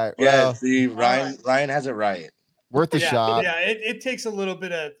 All right. Yeah, Well, see, Ryan has it right. Worth a shot. Yeah, it takes a little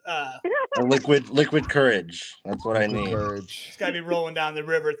bit of liquid courage. That's what I need. Courage. It's got to be rolling down the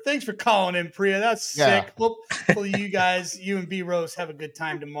river. Thanks for calling in, Priya. That's sick. Hopefully you and B Rose have a good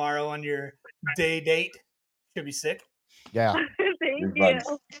time tomorrow on your day date. Should be sick. Yeah. Thank you.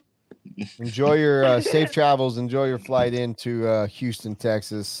 Enjoy your safe travels. Enjoy your flight into Houston,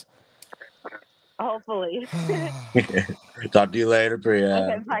 Texas. Hopefully. Talk to you later, Priya.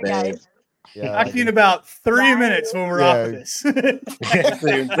 Okay, bye, guys. Yeah. Talk to you in about 3 minutes when we're off of this. See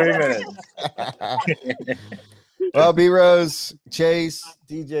you in 3 minutes. Well, B Rose, Chase,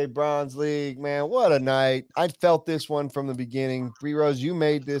 DJ Bronze League, man, what a night. I felt this one from the beginning. B Rose, you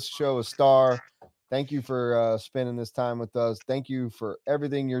made this show a star. Thank you for spending this time with us. Thank you for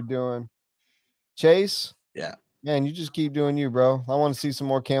everything you're doing. Chase? Yeah. Man, you just keep doing you, bro. I want to see some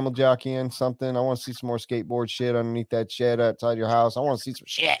more camel jockeying, something. I want to see some more skateboard shit underneath that shed outside your house. I want to see some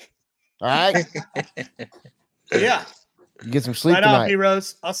shit. All right? Yeah. You get some sleep right tonight. on, B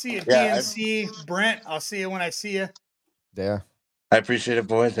Rose. I'll see you at Yeah, DNC. Brent, I'll see you when I see you. Yeah. I appreciate it,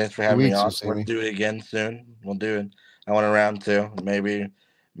 boys. Thanks for having me on. We'll Let's do it again soon. We'll do it. I want a round 2. Maybe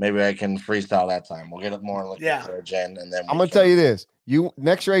I can freestyle that time. We'll get it more liquid courage in, and then I'm gonna tell you this: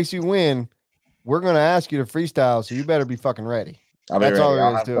 next race you win, we're gonna ask you to freestyle, so you better be fucking ready. I'll be That's ready. all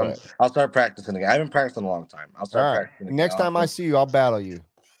there is to it. I'll start practicing again. I haven't practiced in a long time. I'll start practicing again. Next time I see you, I'll battle you.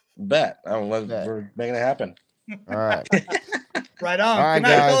 Bet. We're making it happen. All right. Right on. All right, Good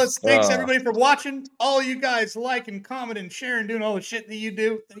night, guys. fellas. Thanks everybody for watching. All you guys like and comment and sharing, doing all the shit that you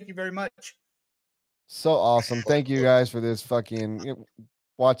do. Thank you very much. So awesome. Thank you guys for this fucking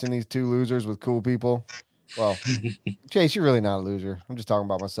watching these two losers with cool people. Well, Chase, you're really not a loser. I'm just talking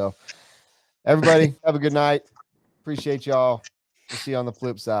about myself. Everybody, have a good night. Appreciate y'all. We'll see you on the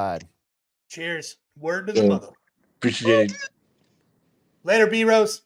flip side. Cheers. Word to the mother. Appreciate it. Later, B Rose.